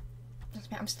like...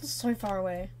 I'm still so far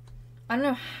away. I don't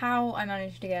know how I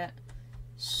managed to get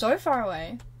so far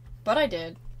away, but I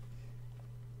did.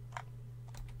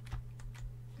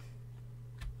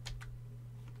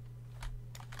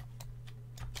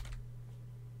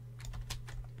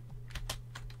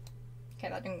 Okay,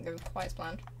 that didn't go quite as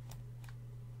planned.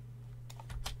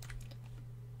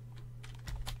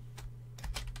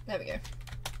 There we go.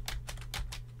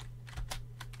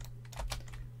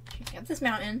 Shooting up this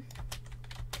mountain,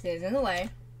 because it is in the way.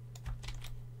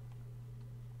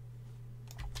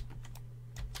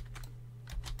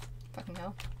 Fucking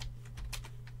hell.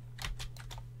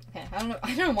 Okay, I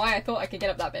don't know why I thought I could get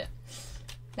up that bit.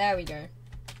 There we go.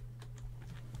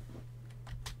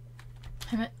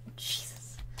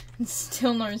 Jesus. And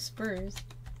still no spruce.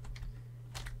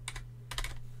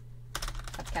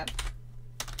 Cap.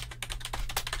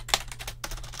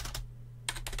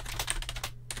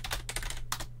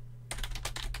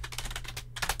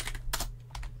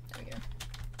 There we go.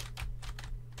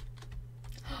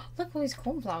 Look, all these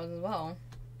cornflowers as well.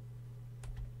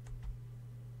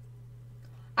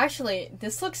 Actually,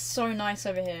 this looks so nice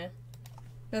over here.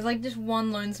 There's like just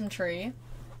one lonesome tree.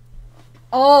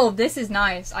 Oh, this is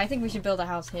nice. I think we should build a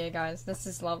house here, guys. This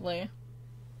is lovely.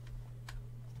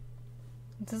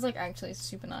 This is like actually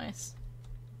super nice.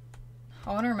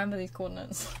 I want to remember these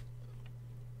coordinates.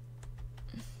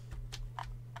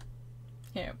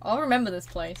 Here, I'll remember this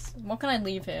place. What can I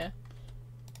leave here?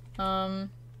 I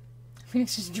think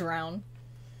it's just drown.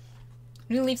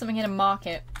 I'm gonna leave something here to mark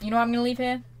it. You know what I'm gonna leave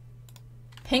here?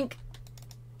 Pink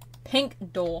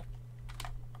door.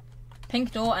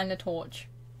 Pink door and a torch.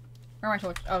 Where are my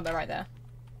torches? Oh, they're right there.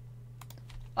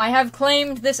 I have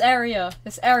claimed this area.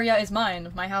 This area is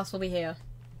mine. My house will be here.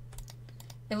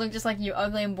 It looked just like you,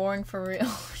 ugly and boring for real.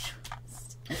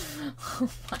 Oh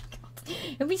my god.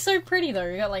 It'd be so pretty though.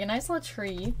 You got like a nice little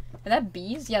tree. Are that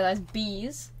bees? Yeah, that's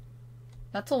bees.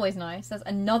 That's always nice. There's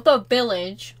another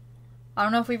village. I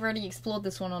don't know if we've already explored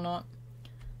this one or not.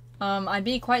 I'd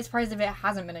be quite surprised if it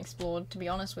hasn't been explored, to be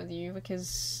honest with you,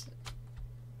 because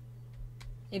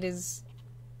it is...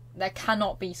 There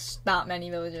cannot be that many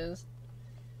villages.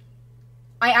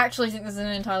 I actually think this is an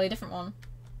entirely different one.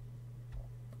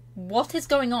 What is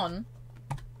going on?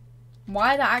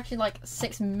 Why are there actually like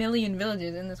 6 million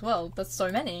villages in this world? That's so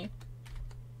many.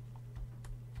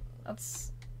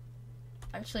 That's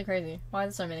actually crazy. Why are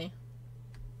there so many?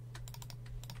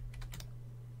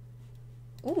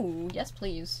 Ooh, yes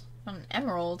please. An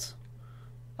emerald.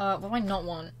 What do I not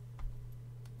want?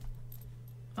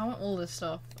 I want all this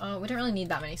stuff. We don't really need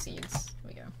that many seeds. Here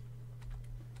we go.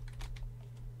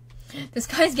 This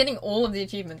guy's getting all of the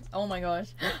achievements. Oh my gosh.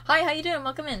 Hi, how you doing?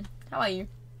 Welcome in. How are you?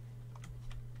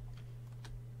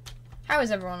 How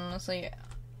is everyone, honestly?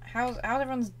 How's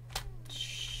everyone's...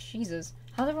 Jesus.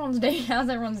 How's everyone's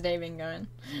day been going?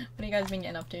 What have you guys been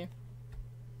getting up to?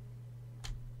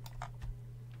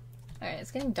 Okay,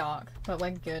 it's getting dark, but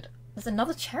we're good. There's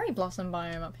another cherry blossom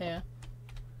biome up here.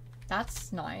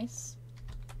 That's nice.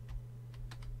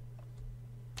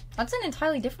 That's an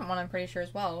entirely different one, I'm pretty sure,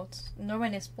 as well. It's nowhere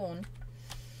near spawn.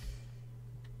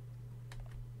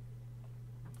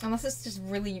 Unless it's just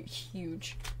really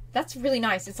huge. That's really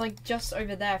nice. It's like just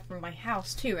over there from my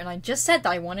house, too. And I just said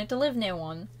that I wanted to live near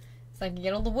one. So I can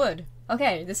get all the wood.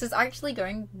 Okay, this is actually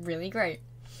going really great.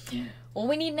 All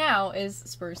we need now is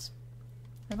spruce.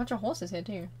 There's a bunch of horses here,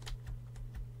 too.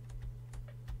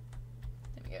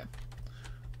 There we go.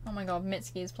 Oh my god,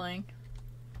 Mitski is playing.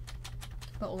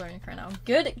 We're all going to cry now.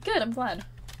 Good, good, I'm glad.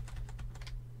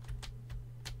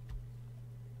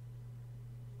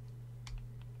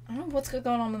 I don't know what's going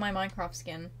on with my Minecraft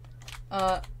skin.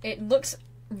 It looks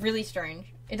really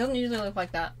strange. It doesn't usually look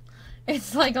like that.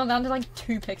 It's like gone down to like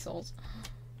 2 pixels.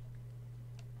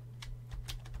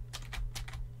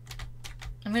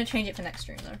 I'm gonna change it for next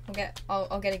stream though.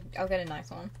 I'll get a nice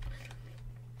one.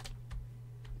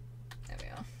 There we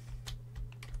are.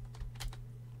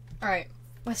 Alright.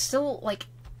 We're still, like,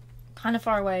 kind of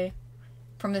far away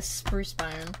from this spruce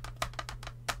biome.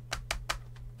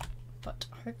 But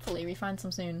hopefully we find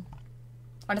some soon.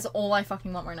 That is all I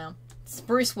fucking want right now.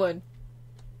 Spruce wood.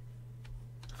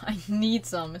 I need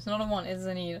some. It's not a want, it's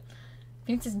a need.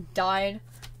 Phoenix has died.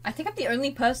 I think I'm the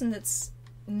only person that's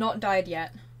not died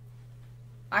yet.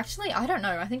 Actually, I don't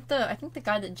know. I think the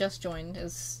guy that just joined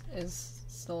is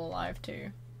still alive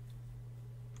too.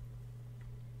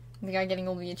 The guy getting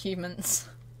all the achievements.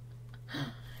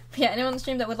 But yeah, anyone on the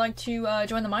stream that would like to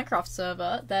join the Minecraft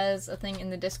server, there's a thing in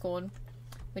the Discord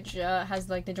which has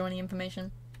like the joining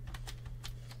information.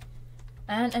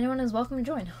 And anyone is welcome to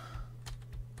join.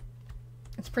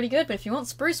 It's pretty good, but if you want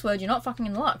spruce wood, you're not fucking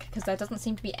in luck, because there doesn't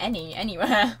seem to be any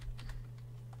anywhere.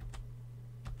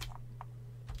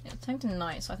 Yeah, it's time to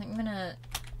night, so I think I'm gonna...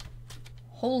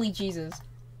 Holy Jesus.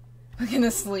 We're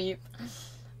gonna sleep.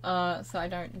 So I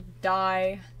don't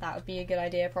die. That would be a good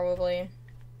idea, probably.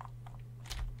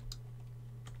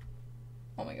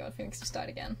 Oh my god, Phoenix just died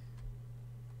again.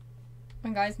 My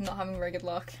guy's not having very good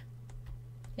luck.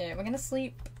 Yeah, we're gonna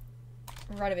sleep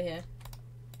right over here.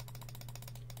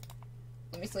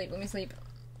 Let me sleep, let me sleep.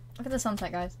 Look at the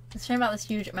sunset, guys. It's a shame about this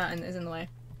huge mountain that is in the way.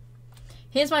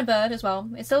 Here's my bird as well.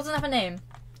 It still doesn't have a name.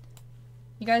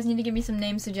 You guys need to give me some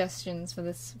name suggestions for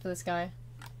this guy.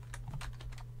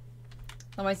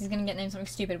 Otherwise he's gonna get named something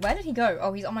stupid. Where did he go?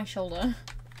 Oh, he's on my shoulder.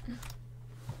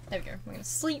 There we go. We're gonna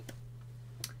sleep.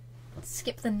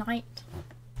 Skip the night.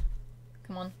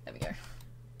 Come on. There we go.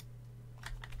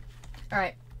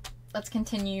 Alright. Let's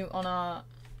continue on our...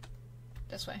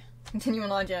 This way. Continue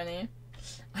on our journey.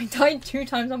 I died 2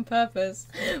 times on purpose.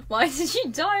 Why did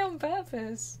you die on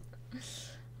purpose?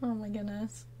 Oh my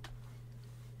goodness.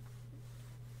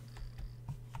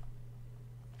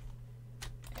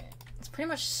 Okay. It's pretty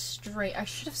much straight. I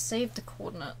should have saved the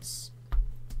coordinates.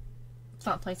 It's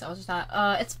that place I was just at.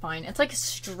 It's fine. It's like a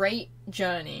straight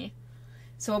journey.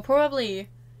 So we'll probably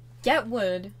get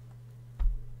wood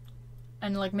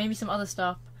and like maybe some other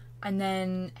stuff and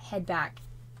then head back.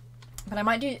 But I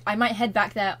might head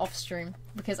back there off stream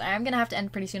because I am gonna have to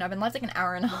end pretty soon. I've been live like an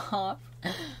hour and a half.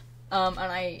 And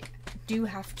I do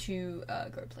have to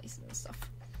go places and stuff.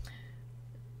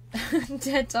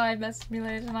 Dead Tide messaged me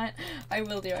later tonight. I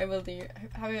will do.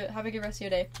 Have a good rest of your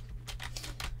day.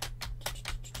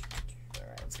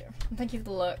 Alright, let's go. Thank you for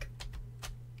the look.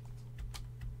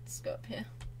 Let's go up here.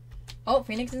 Oh,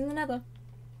 Phoenix is in the nether.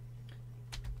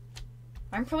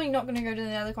 I'm probably not gonna go to the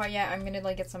nether quite yet. I'm gonna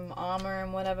like get some armor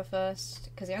and whatever first.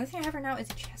 Because the only thing I have right now is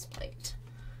a chest plate.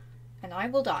 And I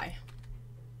will die.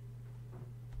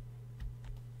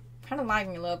 Kind of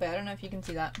lagging a little bit. I don't know if you can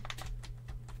see that.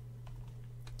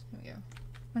 Here we go.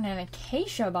 We're in an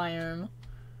acacia biome.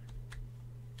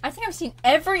 I think I've seen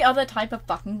every other type of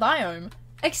fucking biome.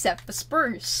 Except for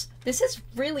spruce. This is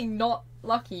really not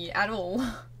lucky at all.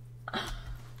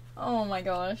 Oh my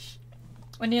gosh.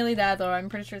 We're nearly there though. I'm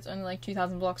pretty sure it's only like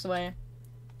 2,000 blocks away.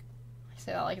 I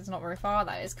say that like it's not very far.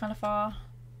 That is kind of far.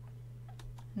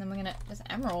 And then we're gonna... There's an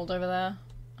emerald over there.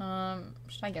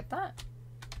 Should I get that?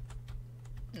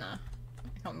 Nah.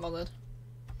 I can't be bothered.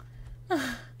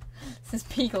 This is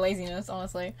peak laziness,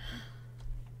 honestly.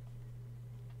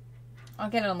 I'll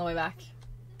get it on the way back.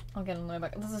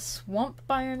 There's a swamp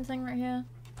biome thing right here.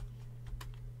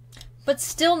 But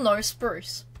still no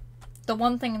spruce. The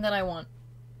one thing that I want.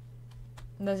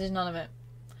 There's just none of it. Are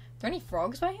there any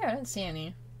frogs by here? I don't see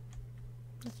any.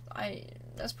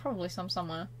 There's probably some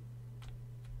somewhere.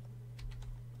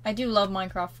 I do love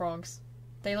Minecraft frogs.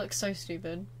 They look so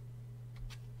stupid.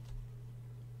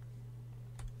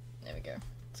 There we go.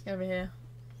 Let's get over here.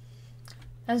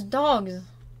 There's dogs!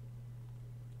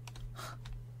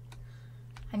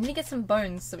 I need to get some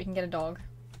bones so we can get a dog.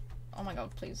 Oh my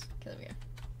god, please. Okay, there we go.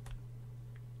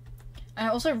 I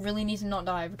also really need to not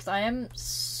die because I am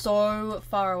so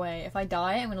far away. If I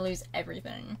die, I'm gonna lose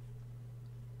everything.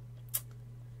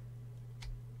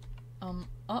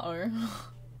 Uh-oh.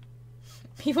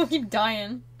 People keep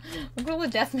dying. Look at all the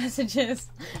death messages.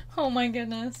 Oh my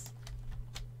goodness.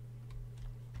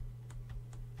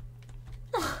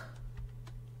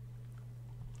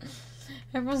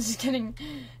 Everyone's just getting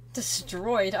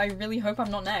destroyed. I really hope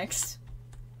I'm not next.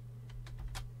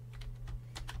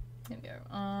 There we go.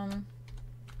 Oh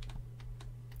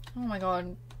my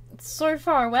god. It's so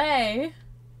far away.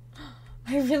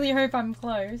 I really hope I'm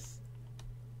close.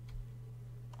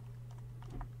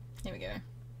 Here we go.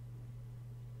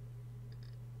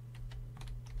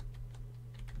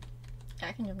 Yeah,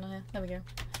 I can jump down here. There we go.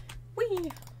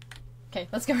 Whee! Okay,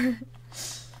 let's go.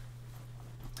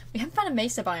 We haven't found a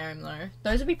mesa biome though.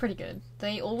 Those would be pretty good.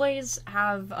 They always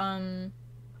have,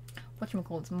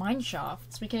 whatchamacallits, mine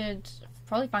shafts. We could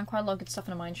probably find quite a lot of good stuff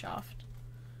in a mine shaft.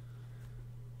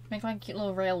 Make like a cute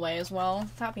little railway as well.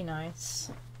 That'd be nice.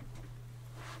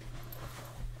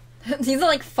 These are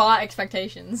like far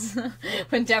expectations.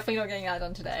 We're definitely not getting that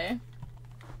done today.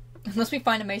 Unless we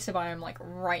find a mesa biome like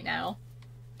right now.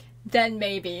 Then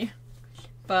maybe.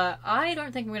 But I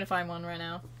don't think I'm gonna find one right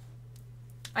now.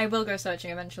 I will go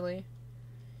searching eventually.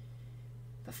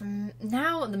 But for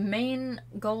now, the main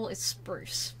goal is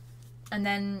spruce. And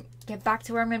then get back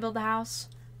to where I'm gonna build the house.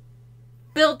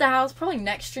 Build the house. Probably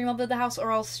next stream I'll build the house,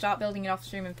 or I'll start building it off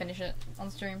stream and finish it on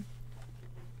stream.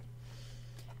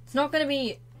 It's not gonna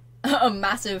be a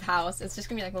massive house. It's just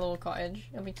gonna be like a little cottage.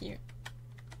 It'll be cute.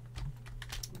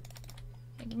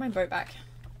 Okay, give my boat back.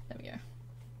 There we go.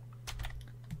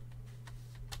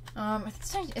 I think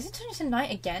it's turning, is it turning to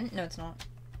night again? No, it's not.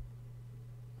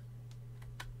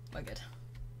 We're good.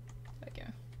 There we go.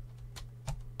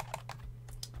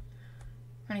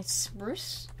 Running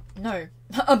spruce? No.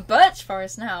 A birch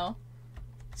forest now.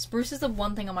 Spruce is the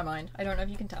one thing on my mind. I don't know if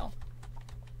you can tell.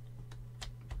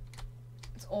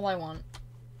 It's all I want.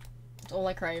 It's all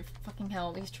I crave. Fucking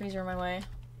hell, these trees are in my way.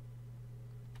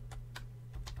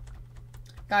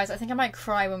 Guys, I think I might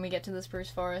cry when we get to the spruce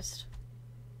forest.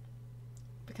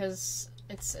 Because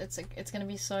it's gonna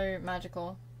be so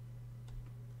magical.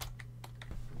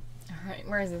 Alright,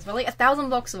 where is this? We're like 1,000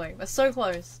 blocks away. We're so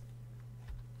close.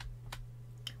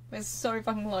 We're so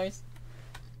fucking close.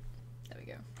 There we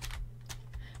go.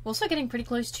 We're also getting pretty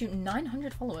close to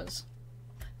 900 followers.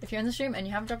 If you're in the stream and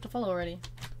you haven't dropped a follow already,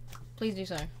 please do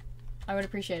so. I would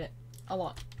appreciate it. A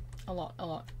lot. A lot. A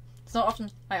lot. It's not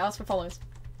often I ask for follows.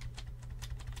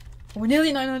 We're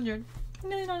nearly 900. We're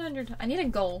nearly 900. I need a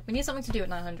goal. We need something to do at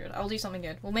 900. I'll do something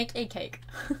good. We'll make a cake.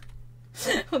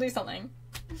 We'll do something.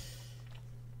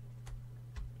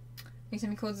 You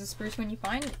send me calls the spruce when you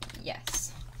find?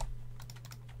 Yes.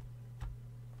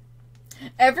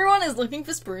 Everyone is looking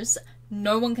for spruce.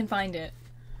 No one can find it.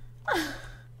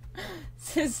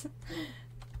 This is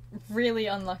really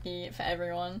unlucky for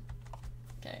everyone.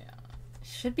 Okay,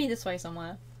 should be this way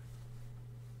somewhere.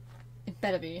 It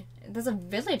better be. There's a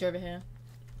village over here.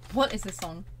 What is this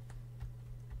song?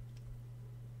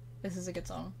 This is a good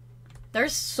song.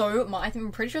 There's so much.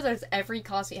 I'm pretty sure there's every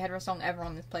car seat headrest song ever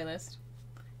on this playlist.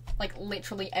 Like,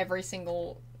 literally every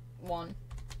single one.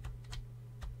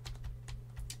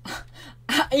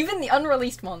 Even the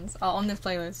unreleased ones are on this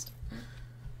playlist.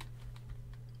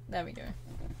 There we go.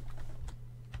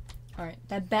 Alright,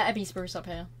 there better be spruce up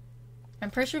here. I'm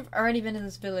pretty sure we've already been to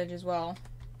this village as well.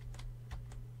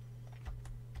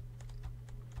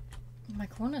 My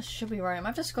coordinates should be right. I might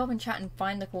have to scroll up in chat and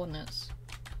find the coordinates.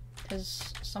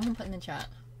 Because someone put them in chat.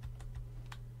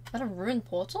 Is that a ruined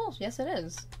portal? Yes, it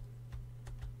is.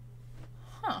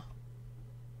 Huh.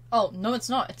 Oh, no it's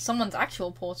not. It's someone's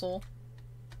actual portal.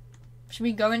 Should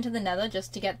we go into the nether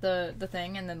just to get the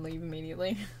thing and then leave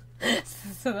immediately?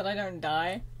 So that I don't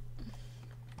die?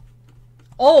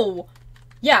 Oh!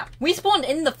 Yeah, we spawned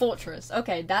in the fortress.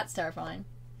 Okay, that's terrifying.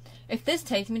 If this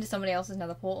takes me to somebody else's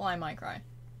nether portal, I might cry.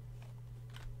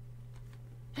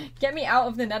 Get me out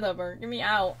of the nether, bro. Get me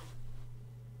out.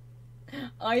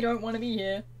 I don't want to be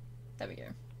here. There we go.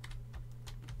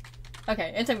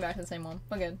 Okay, it took me back to the same one.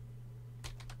 We're good.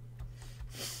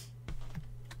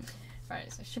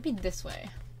 Right, so it should be this way.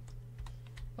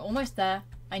 We're almost there.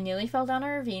 I nearly fell down a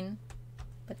ravine,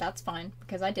 but that's fine,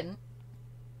 because I didn't.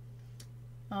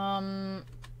 Okay.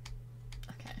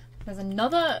 There's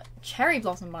another cherry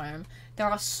blossom biome. There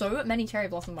are so many cherry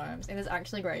blossom biomes. It is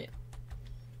actually great.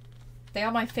 They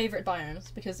are my favorite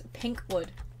biomes, because pink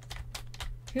wood.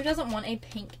 Who doesn't want a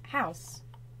pink house?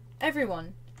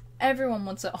 Everyone. Everyone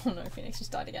wants a- oh no, Phoenix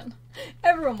just died again.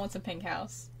 Everyone wants a pink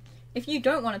house. If you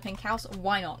don't want a pink house,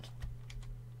 why not?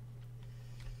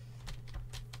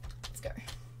 Let's go.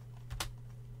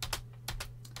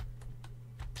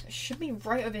 So it should be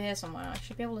right over here somewhere. I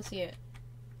should be able to see it.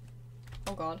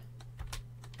 Oh god.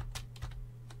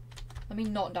 Let me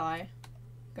not die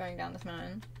going down this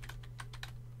mountain.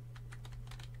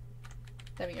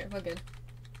 There we go, we're good.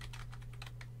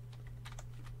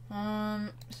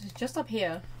 It's just up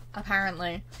here,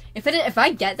 apparently. If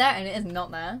I get there and it is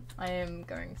not there, I am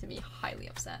going to be highly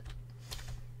upset.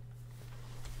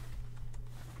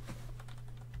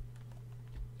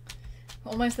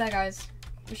 We're almost there, guys.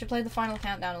 We should play the final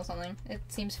countdown or something. It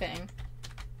seems fitting.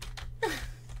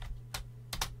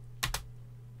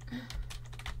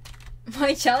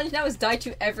 My challenge now is die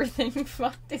to everything.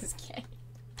 Fuck this game.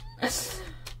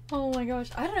 Oh my gosh.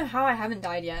 I don't know how I haven't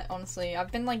died yet, honestly.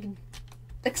 I've been, like,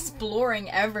 exploring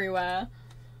everywhere.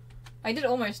 I did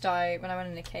almost die when I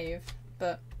went in a cave,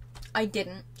 but I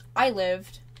didn't. I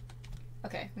lived.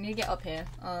 Okay, we need to get up here.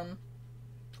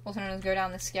 Also known as go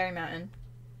down this scary mountain.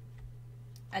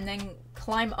 And then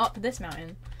climb up this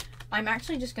mountain. I'm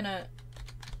actually just gonna,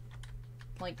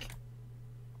 like,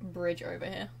 bridge over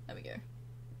here. There we go.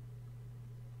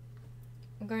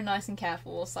 I'll go nice and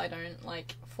careful so I don't,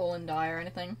 like, fall and die or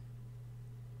anything.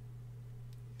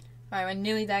 Alright, we're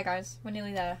nearly there, guys. We're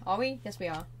nearly there. Are we? Yes, we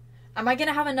are. Am I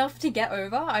gonna have enough to get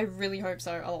over? I really hope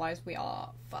so, otherwise we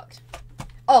are fucked.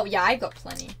 Oh, yeah, I got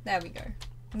plenty. There we go.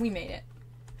 We made it.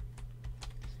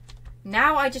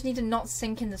 Now I just need to not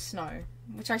sink in the snow,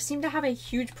 which I seem to have a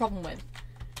huge problem with.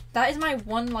 That is my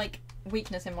one, like,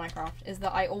 weakness in Minecraft, is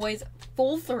that I always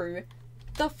fall through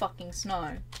the fucking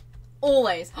snow.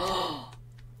 Always.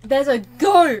 There's a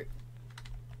goat!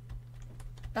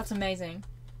 That's amazing.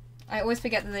 I always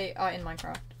forget that they are in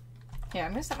Minecraft. Yeah,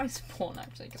 I'm gonna set my spawn,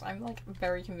 actually, because I'm, like,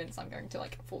 very convinced I'm going to,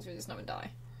 like, fall through the snow and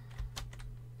die.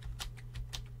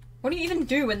 What do you even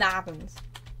do when that happens?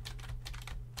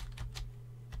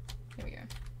 Here we go.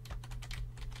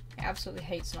 I absolutely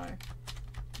hate snow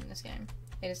in this game.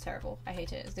 It is terrible. I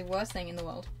hate it. It's the worst thing in the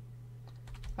world.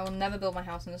 I will never build my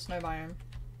house in the snow biome.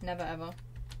 Never, ever.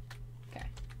 Okay.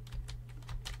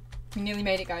 We nearly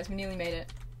made it, guys. We nearly made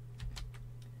it.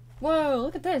 Whoa,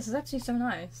 look at this. It's actually so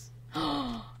nice.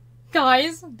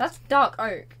 Guys, that's dark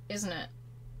oak, isn't it?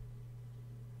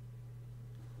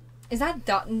 Is that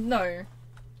dark? No.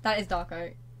 That is dark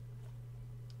oak.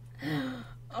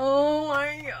 Oh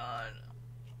my god.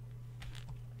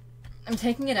 I'm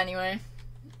taking it anyway.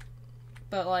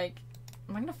 But, like,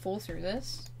 am I gonna fall through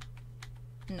this?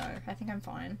 No, I think I'm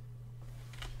fine.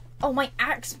 Oh, my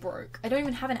axe broke. I don't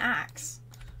even have an axe.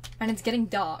 And it's getting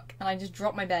dark, and I just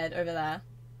dropped my bed over there.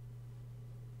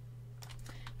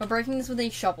 We're breaking this with a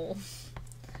shovel.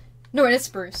 No, it is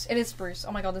spruce. It is spruce.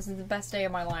 Oh my god, this is the best day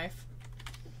of my life.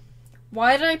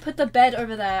 Why did I put the bed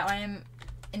over there? I am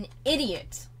an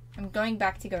idiot. I'm going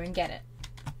back to go and get it.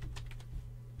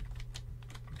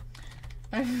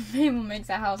 If Mabel makes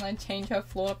a house and I change her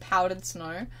floor to powdered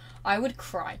snow, I would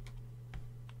cry.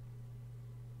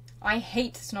 I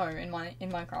hate snow in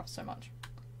Minecraft so much.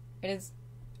 It is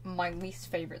my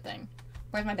least favorite thing.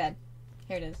 Where's my bed?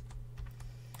 Here it is.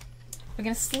 We're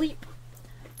gonna sleep,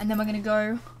 and then we're gonna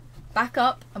go back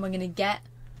up, and we're gonna get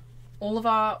all of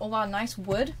our nice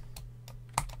wood.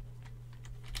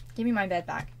 Give me my bed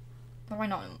back. What do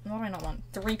I not want?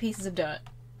 3 pieces of dirt.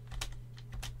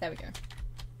 There we go.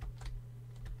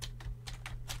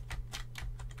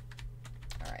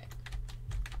 Alright.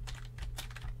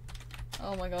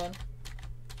 Oh my god.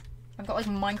 I've got like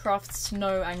Minecraft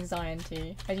snow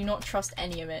anxiety. I do not trust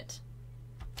any of it.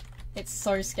 It's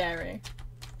so scary.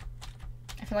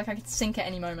 I feel like I could sink at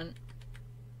any moment.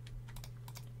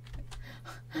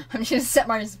 I'm just gonna set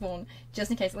my respawn,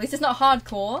 just in case. At least it's not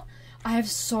hardcore. I have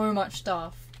so much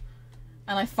stuff.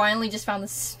 And I finally just found the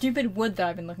stupid wood that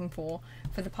I've been looking for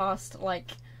the past,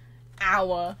 like,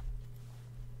 hour.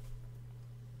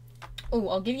 Oh,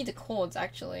 I'll give you the cords,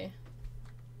 actually.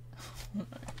 Oh,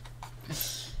 no.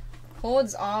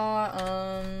 Cords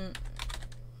are,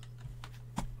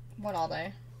 what are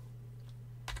they?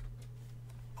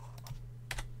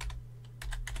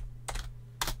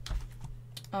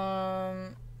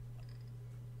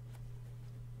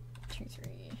 Two,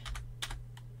 three.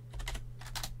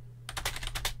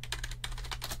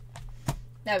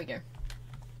 There we go.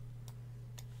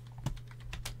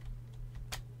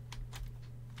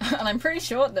 And I'm pretty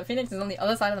sure that Phoenix is on the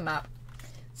other side of the map.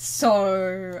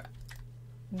 So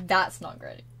that's not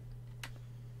great.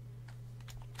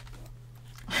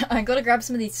 I gotta grab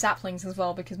some of these saplings as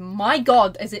well because my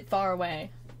god is it far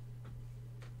away.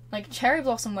 Like cherry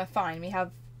blossom we're fine. We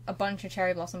have a bunch of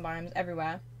cherry blossom biomes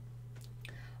everywhere.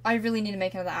 I really need to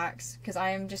make another axe because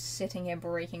I am just sitting here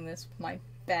breaking this with my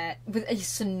bed with a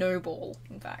snowball,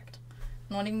 in fact.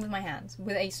 Not even with my hands,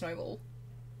 with a snowball.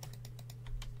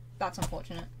 That's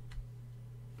unfortunate.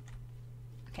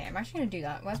 Okay, I'm actually gonna do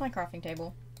that. Where's my crafting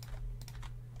table?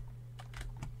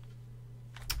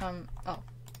 Oh.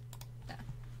 There.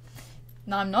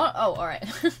 No, I'm not? Oh, alright.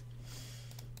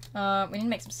 We need to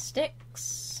make some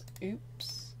sticks.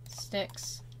 Oops.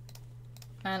 Sticks.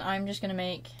 And I'm just gonna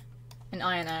make an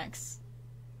iron axe.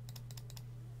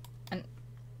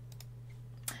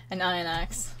 An iron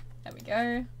axe. There we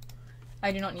go.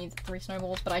 I do not need 3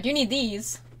 snowballs, but I do need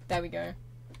these. There we go.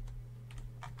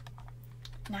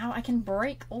 Now I can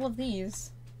break all of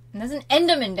these. And there's an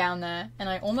Enderman down there, and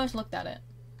I almost looked at it.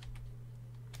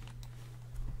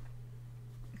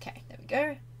 Okay, there we go.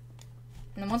 And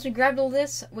then once we grabbed all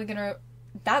this, we're gonna...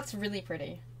 That's really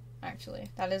pretty, actually.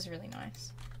 That is really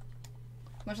nice.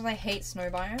 As much as I hate snow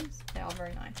biomes, they are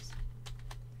very nice.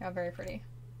 They are very pretty.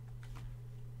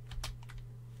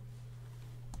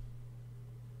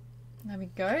 There we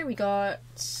go. We got...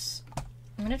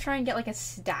 I'm gonna try and get like a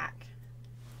stack.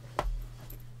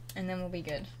 And then we'll be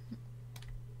good.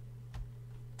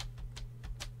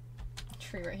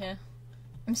 Tree right here.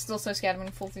 I'm still so scared I'm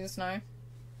gonna fall through the snow.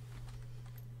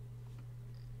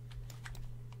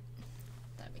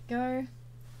 There we go.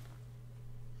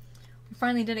 We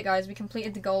finally did it, guys. We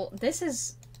completed the goal. This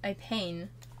is a pain.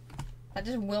 That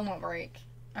just will not break.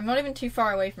 I'm not even too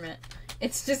far away from it.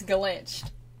 It's just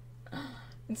glitched.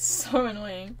 It's so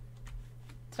annoying.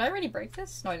 Did I already break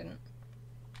this? No, I didn't.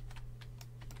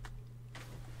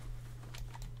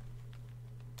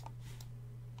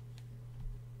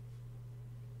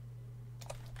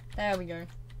 There we go.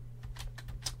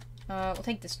 We'll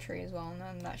take this tree as well, and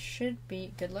then that should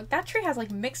be good. Look, that tree has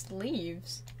like mixed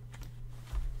leaves.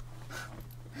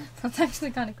 That's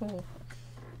actually kind of cool.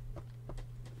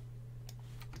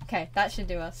 Okay, that should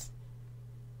do us.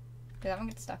 Did that one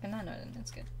get stuck in there? No, it didn't.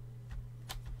 That's good.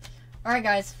 Alright,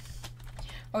 guys.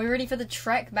 Are we ready for the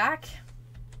trek back?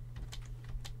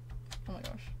 Oh my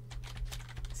gosh.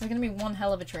 This is gonna be one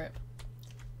hell of a trip.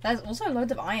 There's also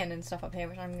loads of iron and stuff up here,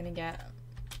 which I'm gonna get.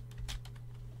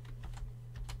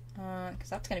 Because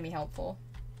that's gonna be helpful.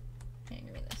 Here,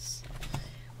 give me this.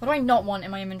 What do I not want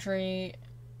in my inventory?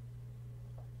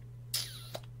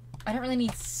 I don't really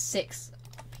need 6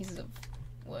 pieces of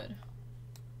wood.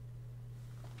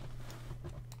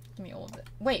 Give me all of it.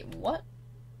 Wait, what?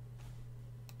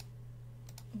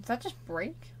 Did that just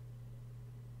break?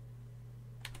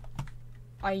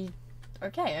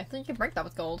 Okay, I think you can break that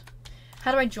with gold.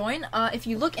 How do I join? If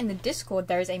you look in the Discord,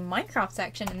 there is a Minecraft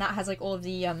section, and that has like all of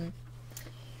the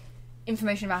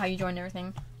information about how you join and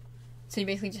everything. So you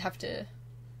basically just have to...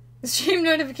 The stream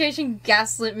notification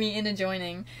gaslit me into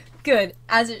joining. Good,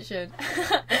 as it should.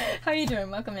 How are you doing?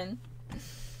 Welcome in.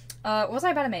 What was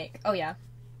I about to make? Oh yeah.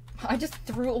 I just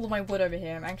threw all of my wood over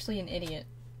here. I'm actually an idiot.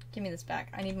 Give me this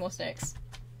back. I need more sticks.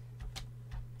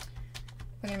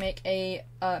 We're gonna make a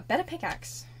better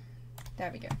pickaxe.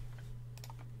 There we go.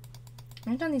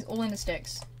 I'm gonna turn these all into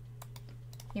sticks.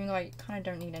 Even though I kind of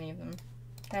don't need any of them.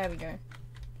 There we go.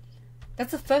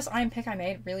 That's the first iron pick I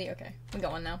made? Really? Okay. We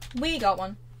got one now. We got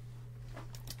one.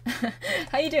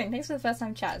 How you doing? Thanks for the first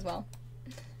time chat as well.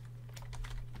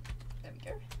 There we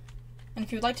go. And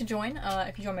if you would like to join,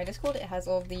 if you join my Discord, it has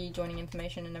all of the joining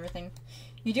information and everything.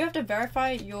 You do have to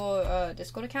verify your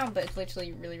Discord account, but it's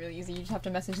literally really, really easy. You just have to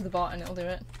message the bot and it'll do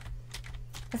it.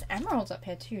 There's emeralds up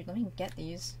here too. Let me get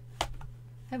these.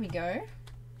 There we go.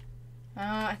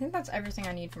 I think that's everything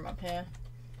I need from up here.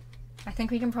 I think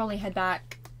we can probably head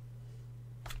back.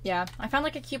 Yeah, I found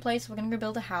like a cute place. We're gonna go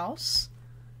build a house.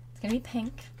 It's gonna be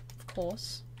pink, of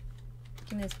course.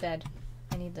 Give me this bed.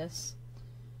 I need this.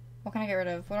 What can I get rid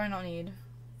of? What do I not need?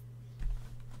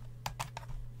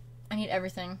 I need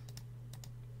everything.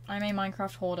 I'm a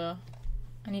Minecraft hoarder.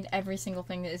 I need every single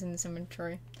thing that is in this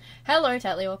inventory. Hello,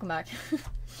 Tetley, welcome back.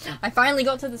 I finally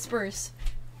got to the spruce.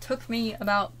 Took me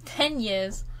about 10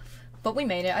 years, but we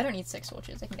made it. I don't need 6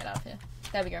 torches. I can get out of here.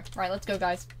 There we go. Right, let's go,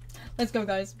 guys. Let's go,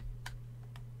 guys.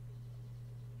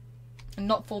 And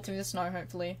not fall through the snow,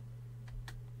 hopefully.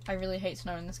 I really hate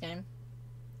snow in this game.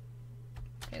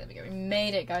 Okay, there we go. We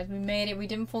made it, guys. We made it. We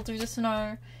didn't fall through the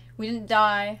snow. We didn't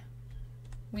die.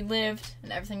 We lived,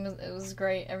 and everything was, it was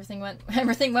great. Everything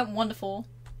went wonderful.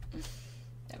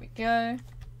 There we go.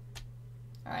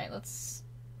 Alright, let's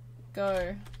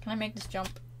go. Can I make this jump?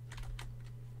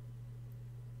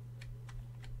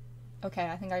 Okay,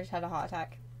 I think I just had a heart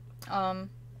attack.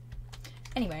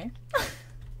 Anyway.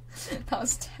 That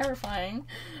was terrifying.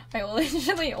 I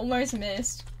literally almost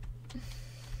missed.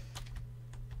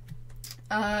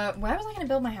 Where was I gonna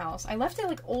build my house? I left it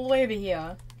like all the way over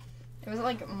here. It was at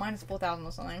like minus 4,000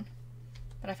 or something.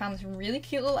 But I found this really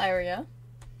cute little area.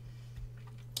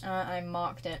 I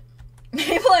marked it.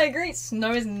 People, I agree,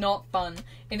 snow is not fun.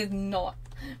 It is not.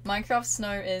 Minecraft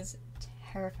snow is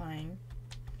terrifying.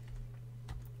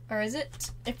 Or is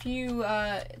it? If you,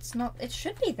 it's not, it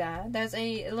should be there. There's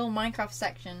a little Minecraft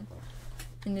section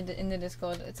in the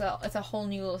Discord. It's a whole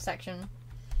new little section.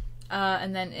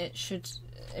 And then it should,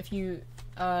 if you,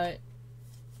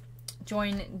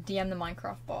 join DM the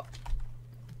Minecraft bot,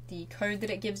 the code that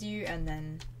it gives you, and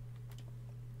then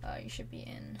you should be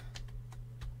in.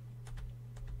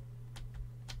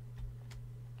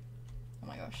 Oh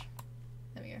my gosh.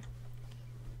 There we go.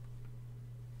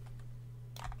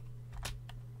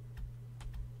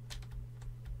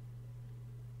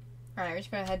 Alright, we're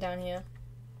just gonna head down here.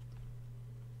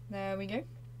 There we go.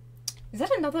 Is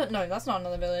that another? No, that's not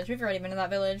another village. We've already been in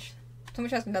that village. Someone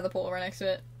has another portal right next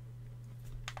to it.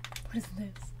 What is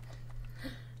this?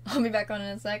 I'll be back on in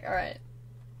a sec. Alright.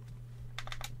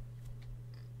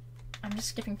 I'm just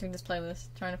skipping through this playlist,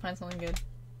 trying to find something good.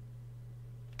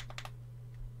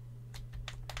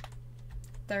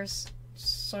 There's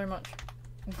so much.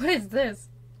 What is this?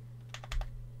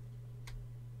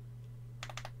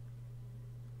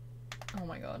 Oh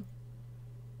my god.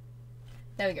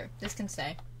 There we go. This can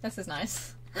stay. This is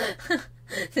nice.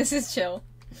 This is chill.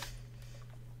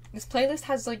 This playlist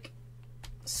has like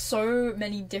so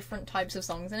many different types of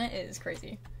songs in it. It is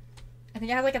crazy. I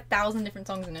think it has like 1,000 different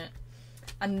songs in it,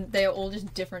 and they are all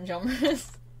just different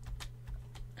genres.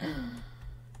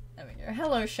 There we go.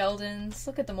 Hello, Sheldons.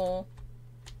 Look at them all.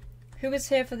 Who was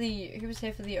here for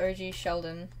the OG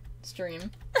Sheldon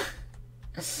stream?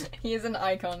 He is an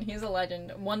icon. He is a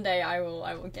legend. One day I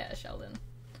will get a Sheldon.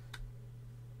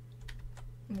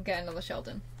 We'll get another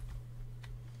Sheldon.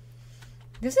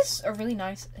 This is a really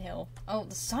nice hill. Oh,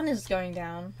 the sun is going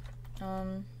down.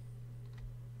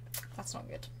 That's not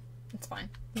good. It's fine.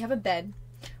 We have a bed.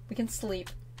 We can sleep.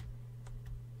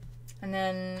 And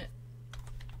then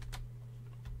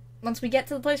once we get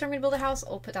to the place where I'm gonna build a house,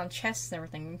 I'll put down chests and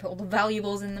everything. We can put all the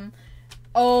valuables in them.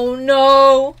 Oh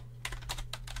no!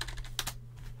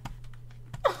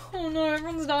 Oh no,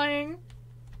 everyone's dying.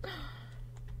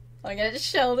 I get it,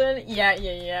 Sheldon.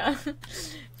 Yeah.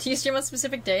 Do you stream on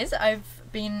specific days? I've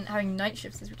been having night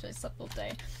shifts this week. I slept all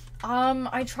day.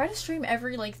 I try to stream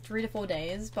every like 3 to 4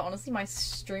 days, but honestly my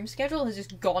stream schedule has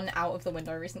just gone out of the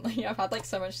window recently. I've had like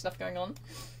so much stuff going on.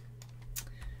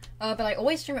 But I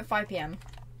always stream at 5 PM.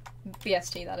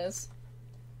 BST, that is.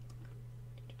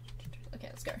 Okay,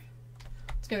 let's go.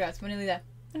 Let's go, guys. We're nearly there.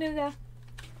 We're nearly there.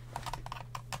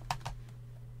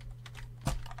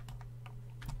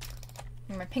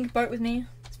 Bring my pink boat with me.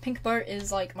 This pink boat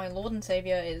is like my lord and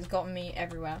savior. It has gotten me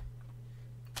everywhere.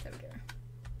 There we go.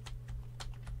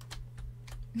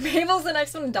 Mabel's the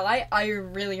next one to die? I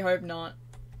really hope not.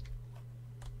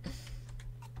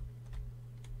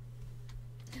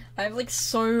 I have like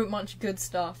so much good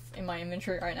stuff in my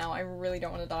inventory right now. I really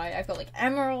don't want to die. I've got like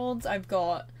emeralds. I've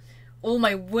got all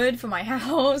my wood for my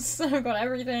house. I've got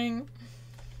everything.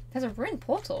 There's a ruined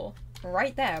portal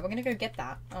right there. We're gonna go get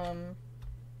that.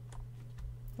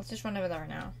 Let's just run over there right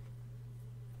now.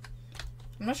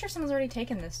 I'm not sure if someone's already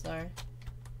taken this though.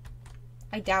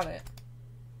 I doubt it.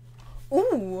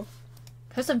 Ooh!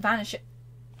 Person vanished.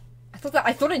 I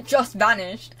thought it just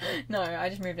vanished. No, I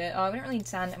just moved it. Oh, we don't really need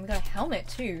sand, and we got a helmet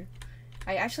too.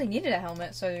 I actually needed a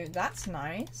helmet, so that's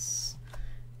nice.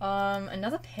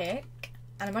 Another pick,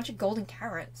 and a bunch of golden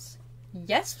carrots.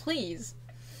 Yes, please.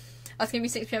 That's gonna be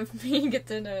 6 PM for me to get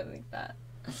dinner like that.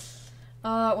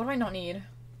 What do I not need?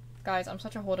 Guys, I'm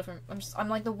such a hoarder I'm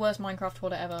like the worst Minecraft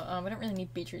hoarder ever. We don't really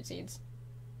need beetroot seeds.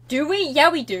 Do we? Yeah,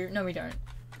 we do. No, we don't.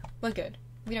 We're good.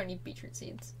 We don't need beetroot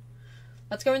seeds.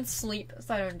 Let's go and sleep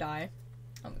so I don't die.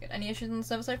 Oh my god. Any issues on the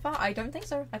server so far? I don't think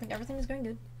so. I think everything is going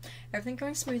good. Everything's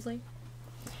going smoothly.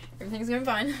 Everything's going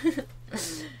fine.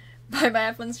 Bye bye,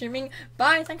 have fun streaming.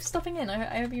 Bye, thanks for stopping in.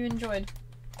 I hope you enjoyed.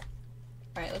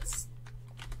 Alright, let's...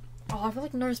 Oh, I feel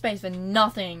like no space for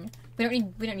nothing. We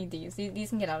don't need these. These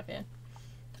can get out of here.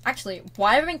 Actually,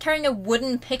 why have I been carrying a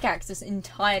wooden pickaxe this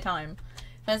entire time?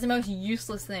 That's the most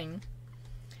useless thing.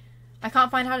 I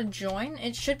can't find how to join.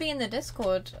 It should be in the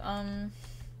Discord.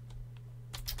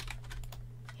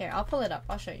 Here, I'll pull it up.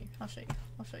 I'll show you. I'll show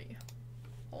you.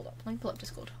 Hold up. Let me pull up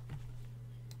Discord.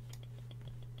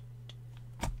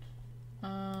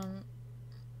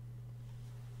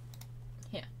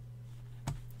 Here.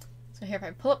 So here, if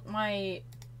I pull up my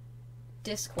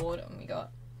Discord, and we got...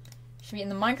 Should be in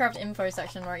the Minecraft info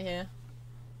section right here.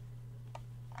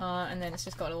 And then it's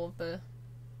just got all of the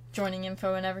joining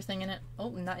info and everything in it.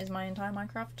 Oh, and that is my entire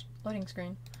Minecraft loading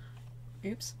screen.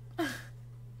 Oops.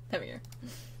 There we go.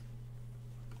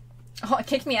 Oh, it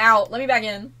kicked me out. Let me back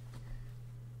in.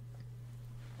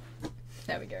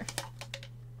 There we go.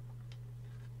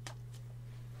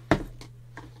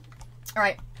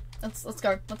 Alright. Let's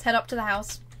go. Let's head up to the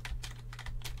house.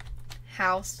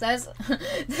 There's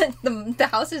the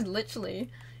house is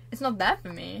literally, it's not bad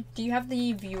for me. Do you have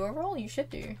the viewer role? You should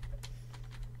do.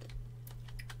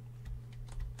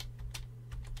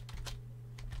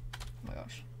 Oh my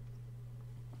gosh.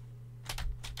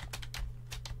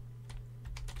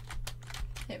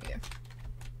 There we go.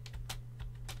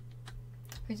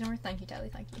 Please don't worry. Thank you, Tally.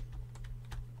 Thank you.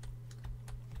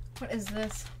 What is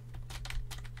this?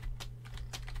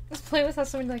 This playlist has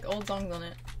so many like old songs on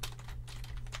it.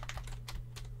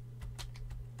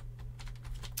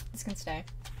 This can stay.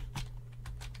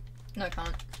 No, it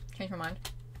can't. Change my mind.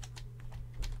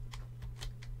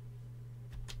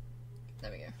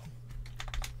 There we go.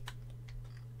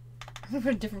 I'm gonna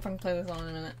put a different fucking playlist on in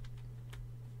a minute.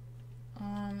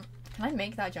 Can I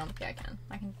make that jump? Yeah, I can.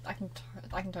 I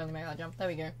can totally make that jump. There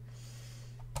we go.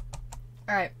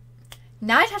 Alright.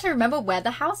 Now I just have to remember where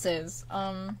the house is.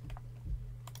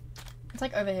 It's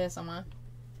like over here somewhere.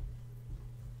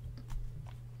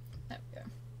 There we go.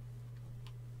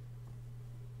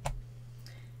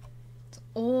 It's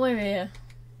all over here.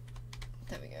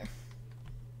 There we go.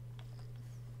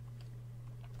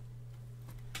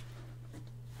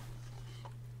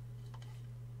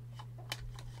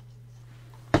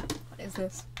 What is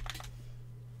this?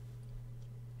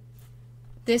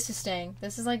 This is staying.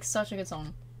 This is like such a good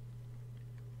song.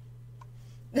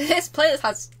 This playlist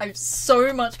has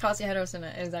so much Cassia Headrest in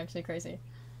it. It is actually crazy.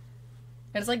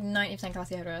 It's like 90%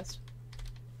 Cassia Headrest.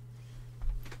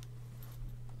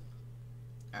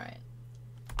 Alright.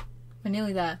 We're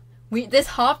nearly there. This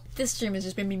stream has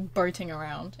just been me boating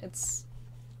around. It's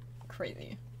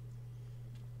crazy.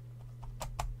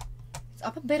 It's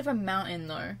up a bit of a mountain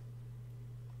though. I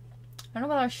don't know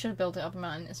whether I should build it up a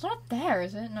mountain. It's not up there,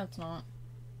 is it? No, it's not.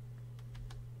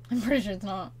 I'm pretty sure it's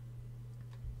not.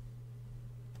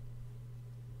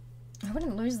 I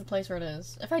wouldn't lose the place where it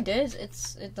is. If I did,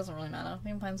 it doesn't really matter. We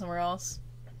can find somewhere else.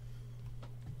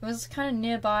 It was kind of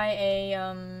nearby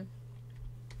a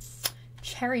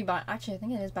cherry vine. Actually, I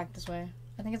think it is back this way.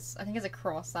 I think it's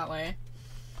across that way.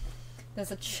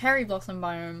 There's a cherry blossom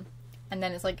biome, and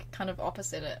then it's like kind of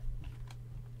opposite it.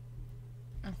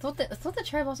 I thought the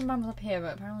cherry blossom biome was up here,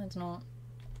 but apparently it's not.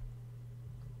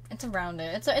 It's around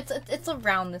it. It's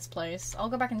around this place. I'll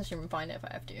go back in the stream and find it if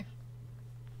I have to.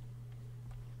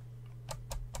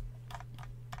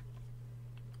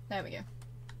 There we go.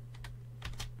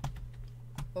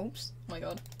 Oops. Oh my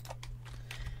god.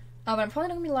 But I'm probably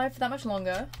not gonna be live for that much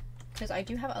longer, because I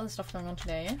do have other stuff going on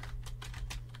today.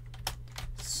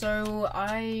 So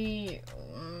we're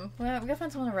gonna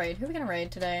find someone to raid. Who are we gonna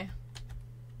raid today?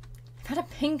 I've had a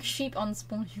pink sheep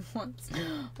unspawn you once.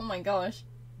 Oh my gosh.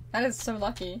 That is so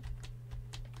lucky.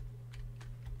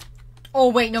 Oh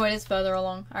wait, no, it is further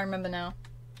along. I remember now.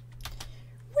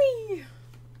 Whee!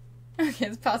 Okay,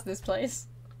 it's past this place.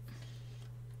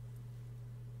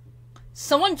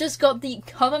 Someone just got the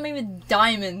Cover Me With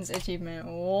Diamonds achievement.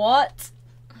 What?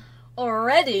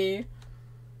 Already?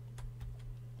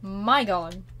 My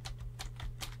god.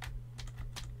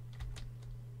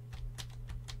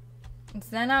 It's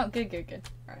there now? Good, good, good.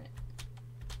 Alright.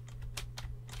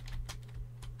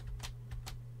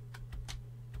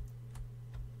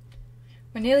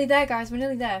 We're nearly there, guys. We're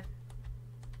nearly there.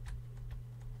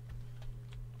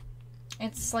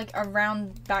 It's like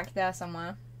around back there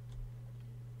somewhere.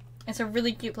 It's a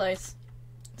really cute place.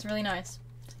 It's really nice.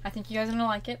 I think you guys are gonna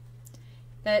like it.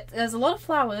 There's a lot of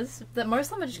flowers.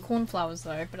 Most of them are just cornflowers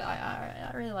though, but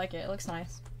I really like it. It looks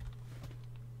nice.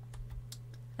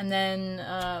 And then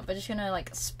we're just gonna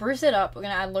like spruce it up. We're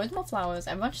gonna add loads more flowers.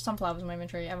 I have a bunch of sunflowers in my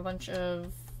inventory. I have a bunch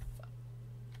of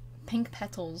pink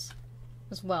petals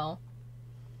as well.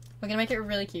 We're gonna make it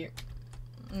really cute.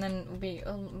 And then it'll be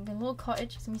a little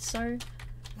cottage. It's gonna be so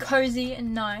cozy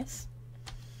and nice.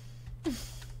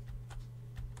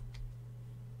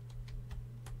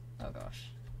 Oh gosh.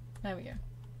 There we go.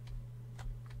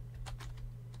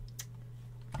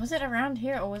 Was it around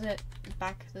here or was it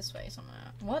back this way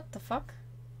somewhere? What the fuck?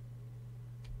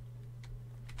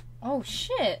 Oh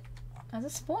shit! There's a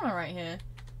spawner right here.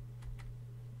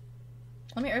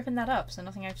 Let me open that up so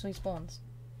nothing actually spawns.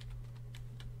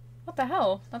 What the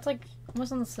hell? That's like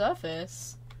almost on the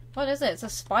surface. What is it? It's a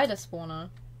spider spawner.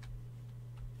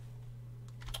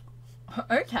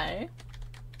 Okay.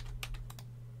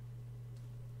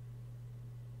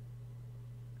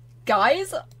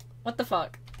 Guys? What the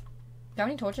fuck? Do you have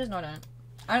any torches? No, I don't.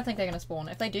 I don't think they're gonna spawn.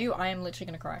 If they do, I am literally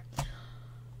gonna cry.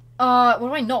 What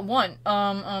do I not want?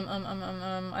 I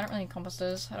don't really need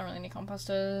composters. I don't really need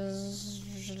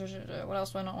composters. What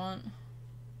else do I not want?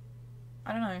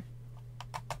 I don't know.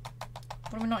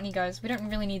 What do we not need, guys? We don't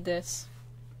really need this.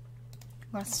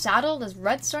 We got a saddle. There's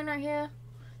redstone right here.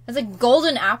 There's a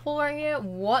golden apple right here.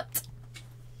 What?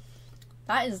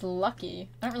 That is lucky.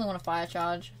 I don't really want a fire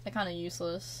charge. They're kind of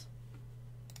useless.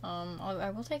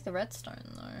 I will take the redstone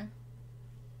though.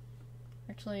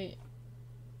 Actually,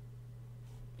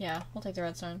 yeah, we'll take the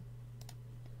redstone.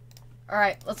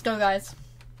 Alright, let's go, guys.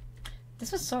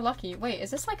 This was so lucky. Wait, is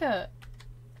this like a...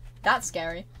 That's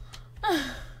scary.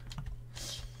 I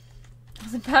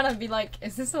was about to be like,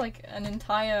 is this like an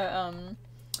entire,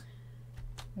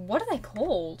 what are they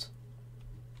called?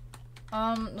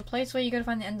 The place where you go to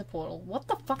find the ender portal. What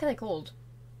the fuck are they called?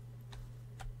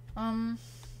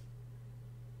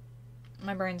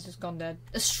 My brain's just gone dead.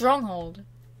 A stronghold!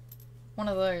 One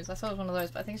of those. I thought it was one of those,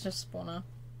 but I think it's just a spawner.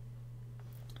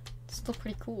 It's still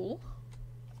pretty cool.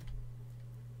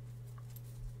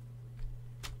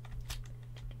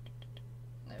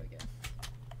 There we go.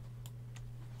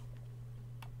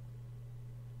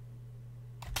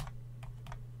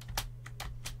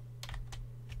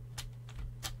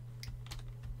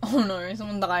 Oh no,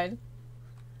 someone died.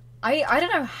 I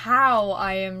don't know how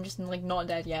I am just like not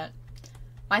dead yet.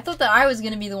 I thought that I was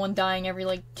gonna be the one dying every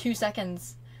like 2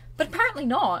 seconds. But apparently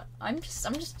not. I'm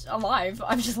just alive.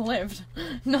 I've just lived.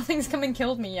 Nothing's come and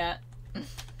killed me yet. I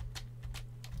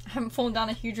haven't fallen down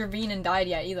a huge ravine and died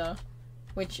yet either.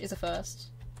 Which is a first.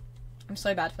 I'm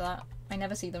so bad for that. I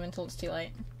never see them until it's too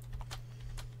late.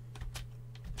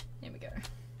 Here we go.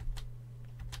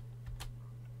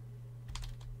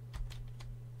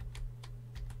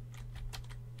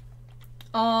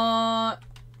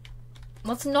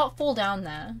 Let's not fall down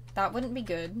there. That wouldn't be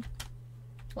good.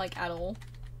 Like, at all.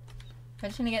 We're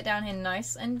just gonna get down here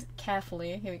nice and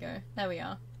carefully. Here we go. There we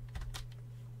are.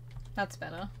 That's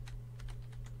better.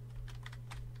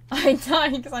 I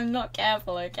died because I'm not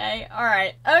careful, okay?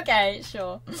 Alright. Okay,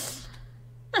 sure.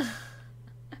 What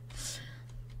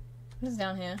is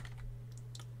down here?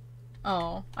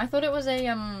 Oh. I thought it was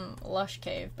a, lush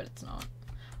cave, but it's not.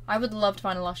 I would love to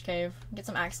find a lush cave. Get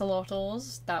some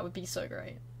axolotls. That would be so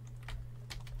great.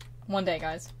 One day,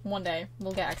 guys. One day.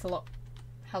 We'll get axolotl.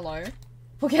 Hello?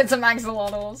 We'll get some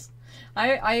axolotls.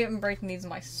 I am breaking these with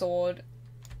my sword.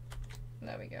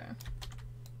 There we go.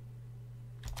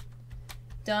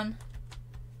 Done.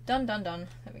 Done, done, done.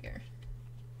 There we go.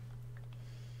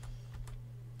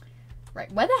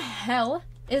 Right, where the hell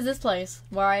is this place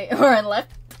where I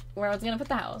left, where I was gonna put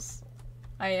the house?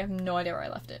 I have no idea where I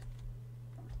left it.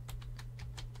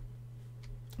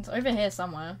 It's over here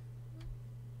somewhere.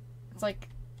 It's like...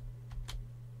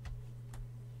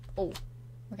 Oh.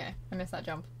 Okay, I missed that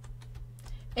jump.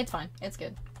 It's fine. It's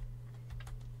good.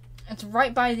 It's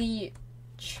right by the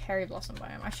cherry blossom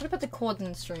biome. I should have put the cords in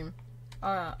the stream.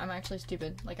 I'm actually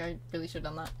stupid. Like, I really should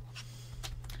have done that.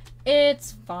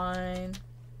 It's fine.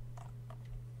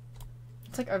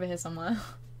 It's like over here somewhere.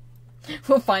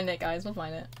 We'll find it, guys. We'll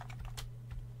find it.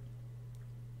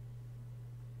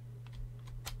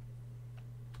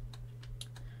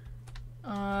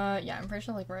 Yeah, I'm pretty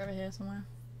sure like right over here somewhere.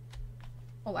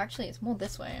 Oh, actually, it's more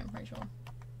this way, I'm pretty sure.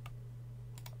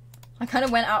 I kind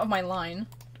of went out of my line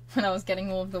when I was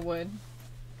getting all of the wood.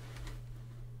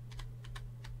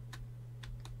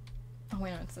 Oh,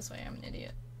 wait, no, it's this way. I'm an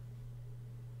idiot.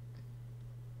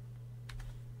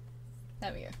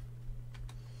 There we go.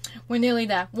 We're nearly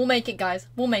there. We'll make it, guys.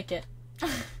 We'll make it.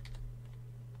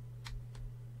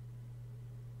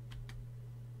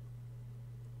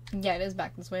 Yeah, it is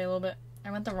back this way a little bit.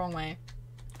 I went the wrong way.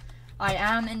 I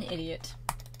am an idiot.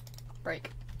 Break.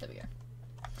 There we go.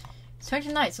 It's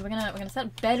turning night, so we're gonna set a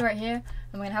bed right here,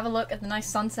 and we're gonna have a look at the nice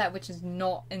sunset, which is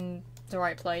not in the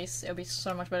right place. It'll be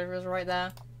so much better if it was right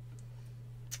there.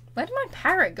 Where did my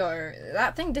parrot go?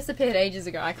 That thing disappeared ages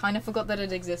ago. I kind of forgot that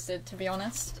it existed, to be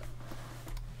honest.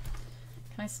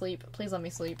 Can I sleep? Please let me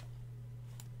sleep.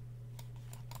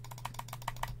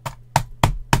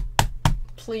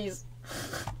 Please.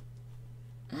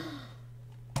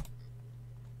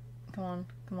 Come on,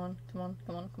 come on, come on,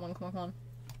 come on, come on, come on, come on.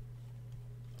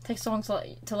 It takes so long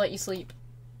to let you sleep.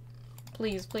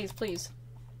 Please, please, please.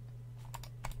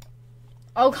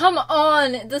 Oh, come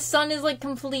on! The sun is, like,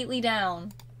 completely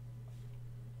down.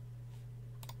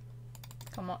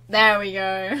 Come on. There we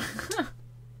go.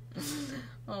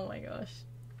 Oh my gosh.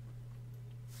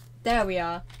 There we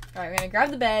are. Alright, we're gonna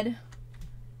grab the bed.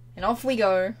 And off we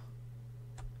go.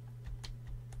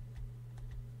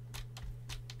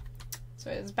 So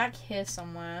it's back here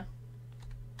somewhere.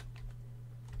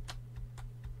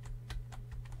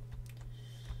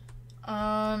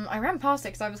 I ran past it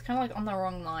because I was kind of like on the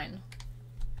wrong line.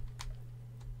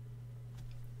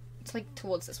 It's like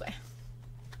towards this way.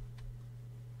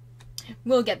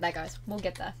 We'll get there, guys. We'll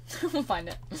get there. We'll find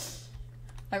it.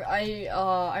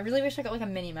 I really wish I got like a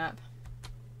mini map.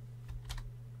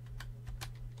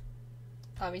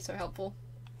 That'd be so helpful.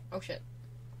 Oh shit.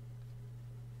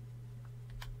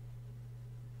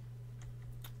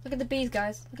 Look at the bees,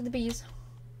 guys. Look at the bees.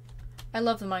 I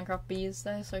love the Minecraft bees.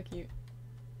 They're so cute.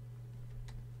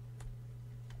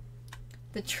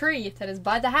 The tree that is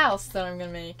by the house that I'm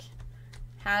gonna make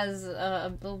has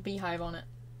a little beehive on it.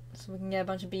 So we can get a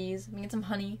bunch of bees. We can get some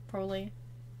honey, probably.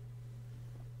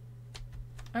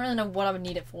 I don't really know what I would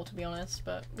need it for, to be honest,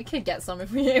 but we could get some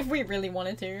if we really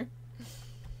wanted to. Here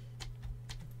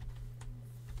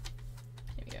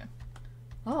we go.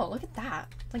 Oh, look at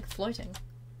that. It's like floating.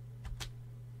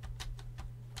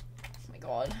 Oh my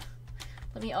god.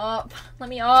 Let me up. Let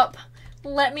me up.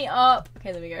 Let me up.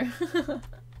 Okay, there we go.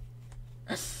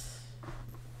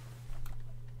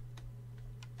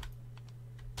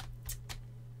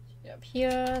 Up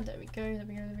here. There we go. There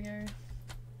we go. There we go.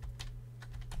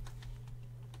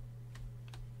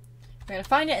 I'm gonna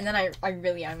find it, and then I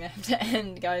really am gonna have to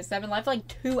end, guys. I've been live for like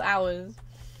 2 hours.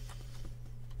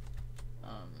 There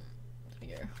we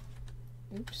go.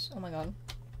 Oops. Oh my god.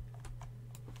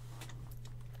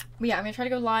 But yeah, I'm gonna try to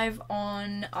go live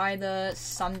on either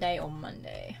Sunday or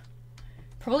Monday.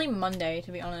 Probably Monday,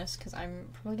 to be honest, because I'm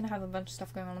probably gonna have a bunch of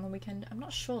stuff going on the weekend. I'm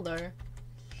not sure though.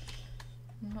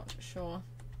 I'm not sure.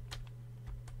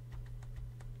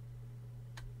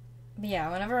 But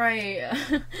yeah, whenever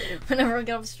I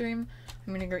get off stream,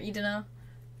 I'm gonna go eat dinner.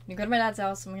 I'm gonna go to my dad's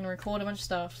house. I'm gonna record a bunch of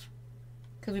stuff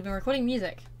because we've been recording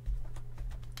music.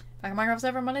 Back on Minecraft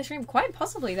server on Monday stream, quite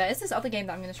possibly. There is this other game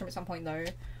that I'm gonna stream at some point though,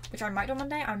 which I might do on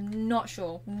Monday. I'm not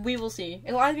sure. We will see.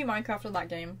 It'll either be Minecraft or that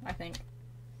game, I think.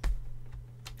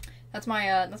 That's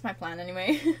my plan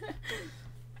anyway.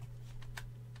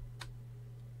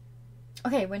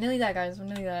 Okay, we're nearly there, guys. We're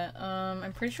nearly there.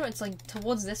 I'm pretty sure it's like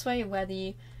towards this way where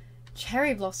the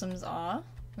cherry blossoms are.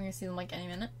 We're gonna see them like any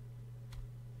minute.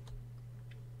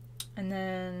 And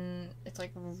then it's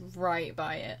like right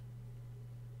by it.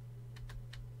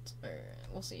 So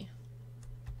we'll see.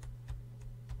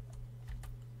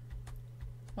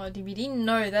 Oh, DVD?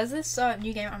 No, there's this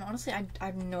new game. Honestly, I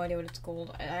have no idea what it's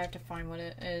called. I have to find what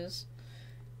it is.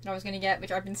 That I was gonna get,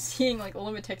 which I've been seeing like all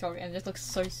over TikTok, and it just looks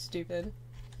so stupid.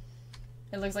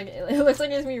 It looks like it's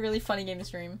gonna be a really funny game to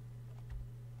stream.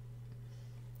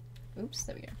 Oops,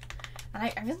 there we go. And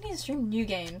I really need to stream new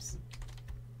games.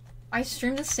 I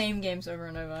stream the same games over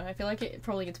and over. I feel like it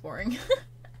probably gets boring.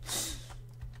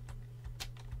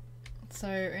 So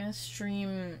we're gonna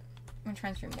try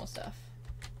and stream more stuff.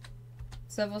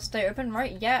 So we'll stay open,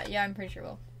 right? Yeah, I'm pretty sure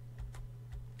we'll.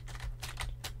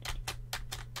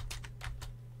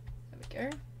 There we go.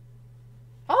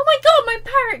 Oh my god, my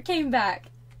parrot came back!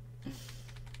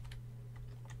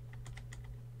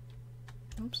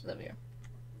 Oops, there we go.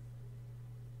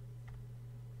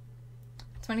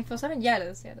 24/7? Yeah, it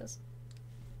is. Yeah, it is.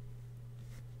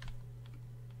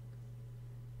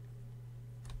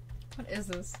 What is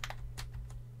this?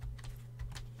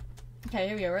 Okay,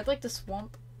 here we go. We're at like the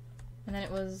swamp. And then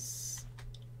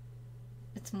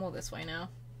it's more this way now.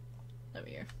 There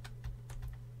we go.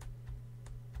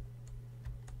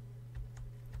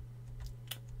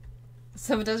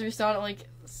 So it does restart at like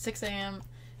 6 AM.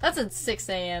 That's at 6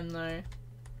 AM though.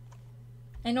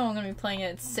 I know I'm gonna be playing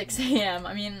it at 6 AM.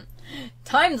 I mean,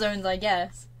 time zones, I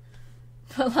guess.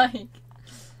 But like,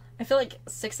 I feel like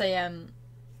 6 AM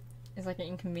is like an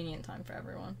inconvenient time for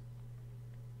everyone.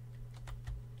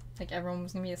 Like everyone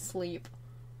was gonna be asleep.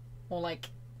 Or like,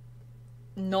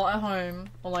 not at home.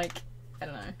 Or like, I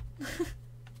don't know. I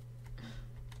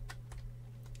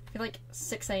feel like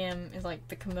 6 AM is like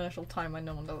the commercial time when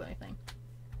no one does anything.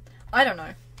 I don't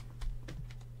know.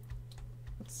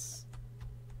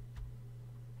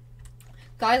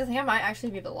 Guys, I think I might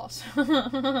actually be a bit lost.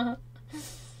 Oh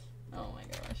my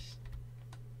gosh.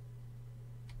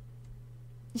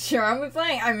 Sure, I'm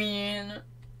playing. I mean...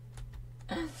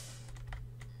 Oh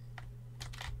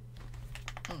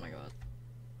my god.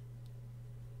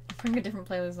 I'm putting a different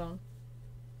playlist on.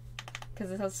 Because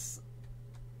this has...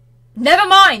 Never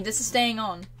mind! This is staying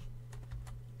on.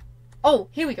 Oh,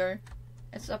 here we go.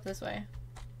 It's up this way.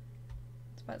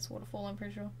 It's by this waterfall, I'm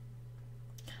pretty sure.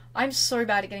 I'm so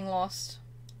bad at getting lost.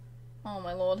 Oh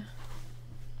my lord.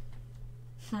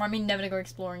 Remind me never to go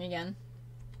exploring again.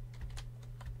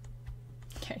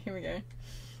 Okay, here we go.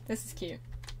 This is cute.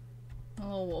 A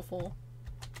little waterfall.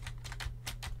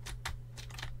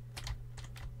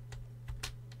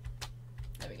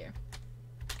 There we go.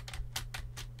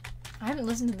 I haven't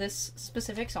listened to this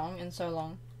specific song in so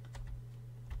long.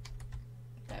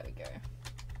 There we go.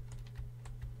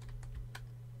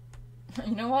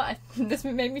 You know what? This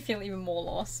made me feel even more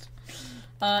lost.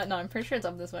 No, I'm pretty sure it's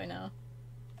up this way now.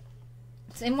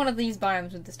 It's in one of these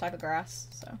biomes with this type of grass,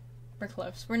 so we're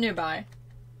close. We're nearby.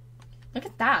 Look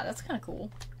at that. That's kind of cool.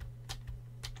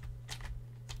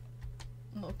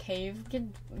 A little cave. We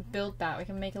can build that. We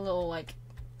can make a little, like,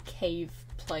 cave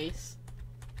place.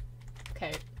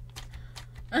 Okay.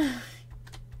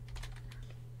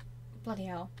 Bloody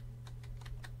hell.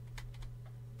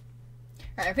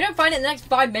 Alright, if we don't find it in the next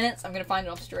 5 minutes, I'm gonna find it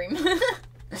off stream.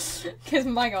 Because,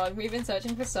 my god, we've been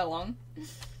searching for so long.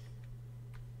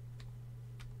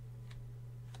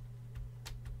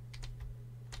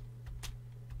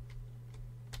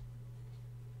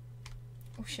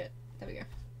 Oh shit, there we go.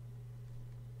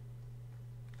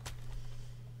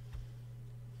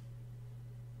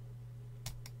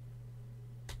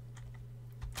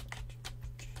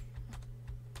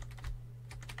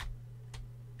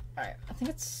 Alright, I think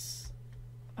it's...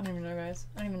 I don't even know, guys.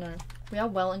 I don't even know. We are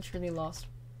well and truly lost.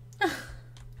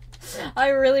 I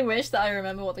really wish that I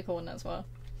remember what the coordinates were.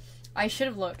 I should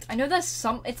have looked. I know there's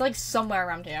some... It's like somewhere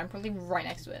around here. I'm probably right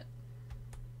next to it.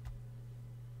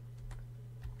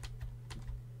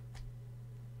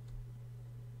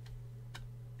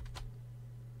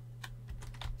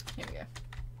 Here we go.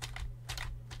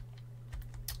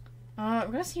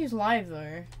 We're gonna see who's live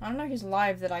though. I don't know who's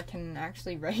live that I can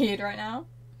actually raid right now.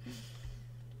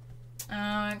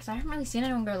 Because I haven't really seen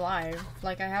anyone go live.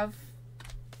 Like, I have...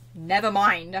 Never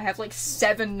mind. I have, like,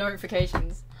 7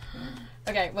 notifications.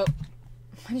 Okay, well...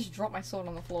 I just dropped my sword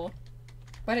on the floor.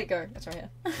 Where'd it go? It's right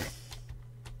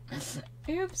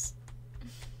here. Oops.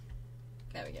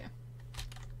 There we go.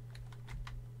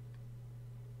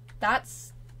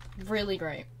 That's really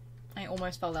great. I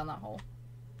almost fell down that hole.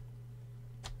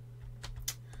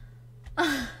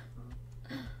 Oh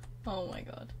my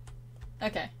god.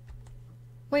 Okay.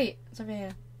 Wait, it's over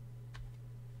here.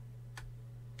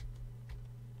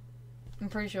 I'm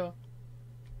pretty sure.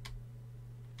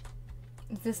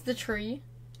 Is this the tree?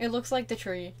 It looks like the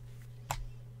tree.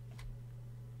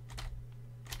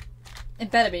 It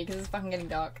better be, because it's fucking getting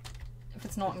dark. If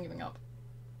it's not, I'm giving up.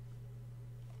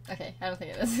 Okay, I don't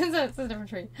think it is. It's a different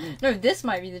tree. No, this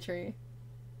might be the tree.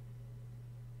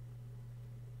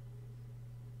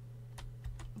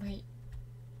 Wait.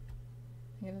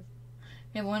 You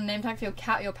have one name tag for your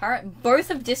cat, your parrot. Both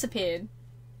have disappeared.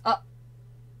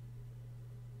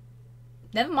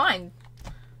 Never mind.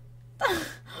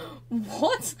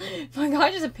 What? My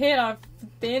guy just appeared out of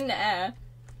thin air.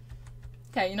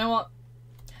 Okay, you know what?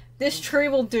 This tree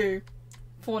will do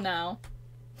for now.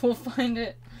 We'll find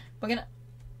it. We're gonna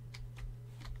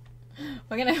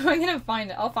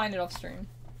find it. I'll find it off stream.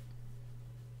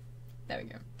 There we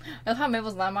go. I love how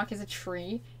Mabel's landmark is a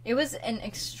tree. It was an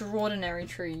extraordinary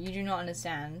tree. You do not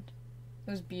understand.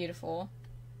 It was beautiful.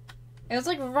 It was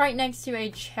like right next to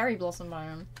a cherry blossom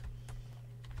biome.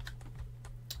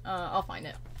 I'll find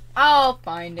it. I'll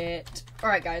find it.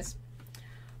 Alright, guys.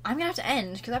 I'm gonna have to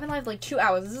end because I've been live like 2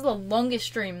 hours. This is the longest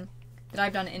stream that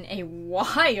I've done in a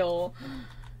while.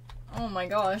 Oh my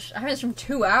gosh. I haven't streamed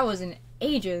 2 hours in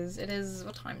ages. It is,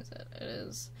 what time is it? It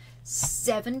is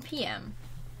 7 p.m.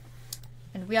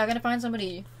 And we are gonna find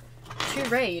somebody to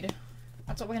raid.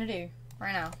 That's what we're gonna do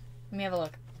right now. Let me have a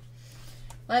look.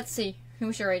 Let's see who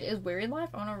we should raid. Is Weary live?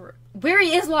 I wanna Weary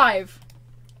is live!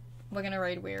 We're gonna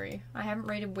raid Weary. I haven't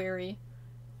raided Weary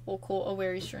or caught a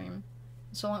Weary stream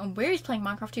so long. And Weary's playing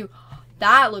Minecraft too.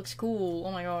 That looks cool.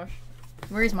 Oh my gosh.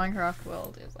 Weary's Minecraft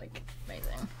world is like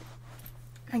amazing.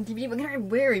 We're gonna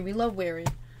raid Weary. We love Weary.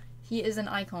 He is an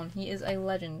icon. He is a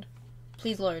legend.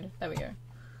 Please load. There we go.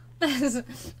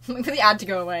 Wait for the ad to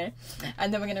go away.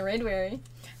 And then we're gonna raid Weary.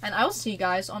 And I will see you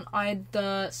guys on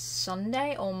either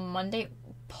Sunday or Monday.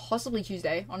 Possibly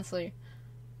Tuesday, honestly.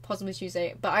 Possibly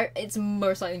Tuesday. But it's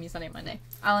most likely me Sunday or Monday.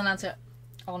 I'll announce it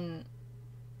on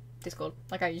Discord,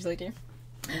 like I usually do.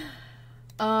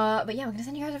 But yeah, we're gonna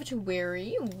send you guys over to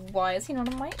Weary. Why is he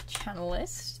not on my channel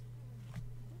list?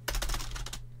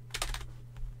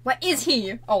 Where is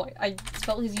he? Oh, I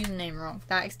spelled his username wrong.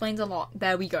 That explains a lot.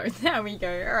 There we go. There we go.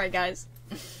 Alright, guys.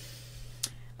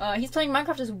 He's playing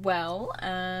Minecraft as well.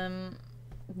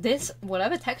 This,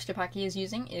 whatever texture pack he is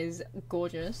using is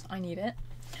gorgeous. I need it.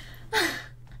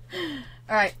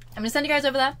 Alright, I'm gonna send you guys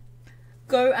over there.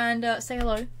 Go and say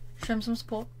hello. Show him some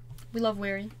support. We love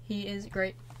Weary. He is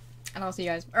great. And I'll see you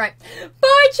guys. Alright.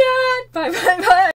 Bye, chat! Bye, bye, bye!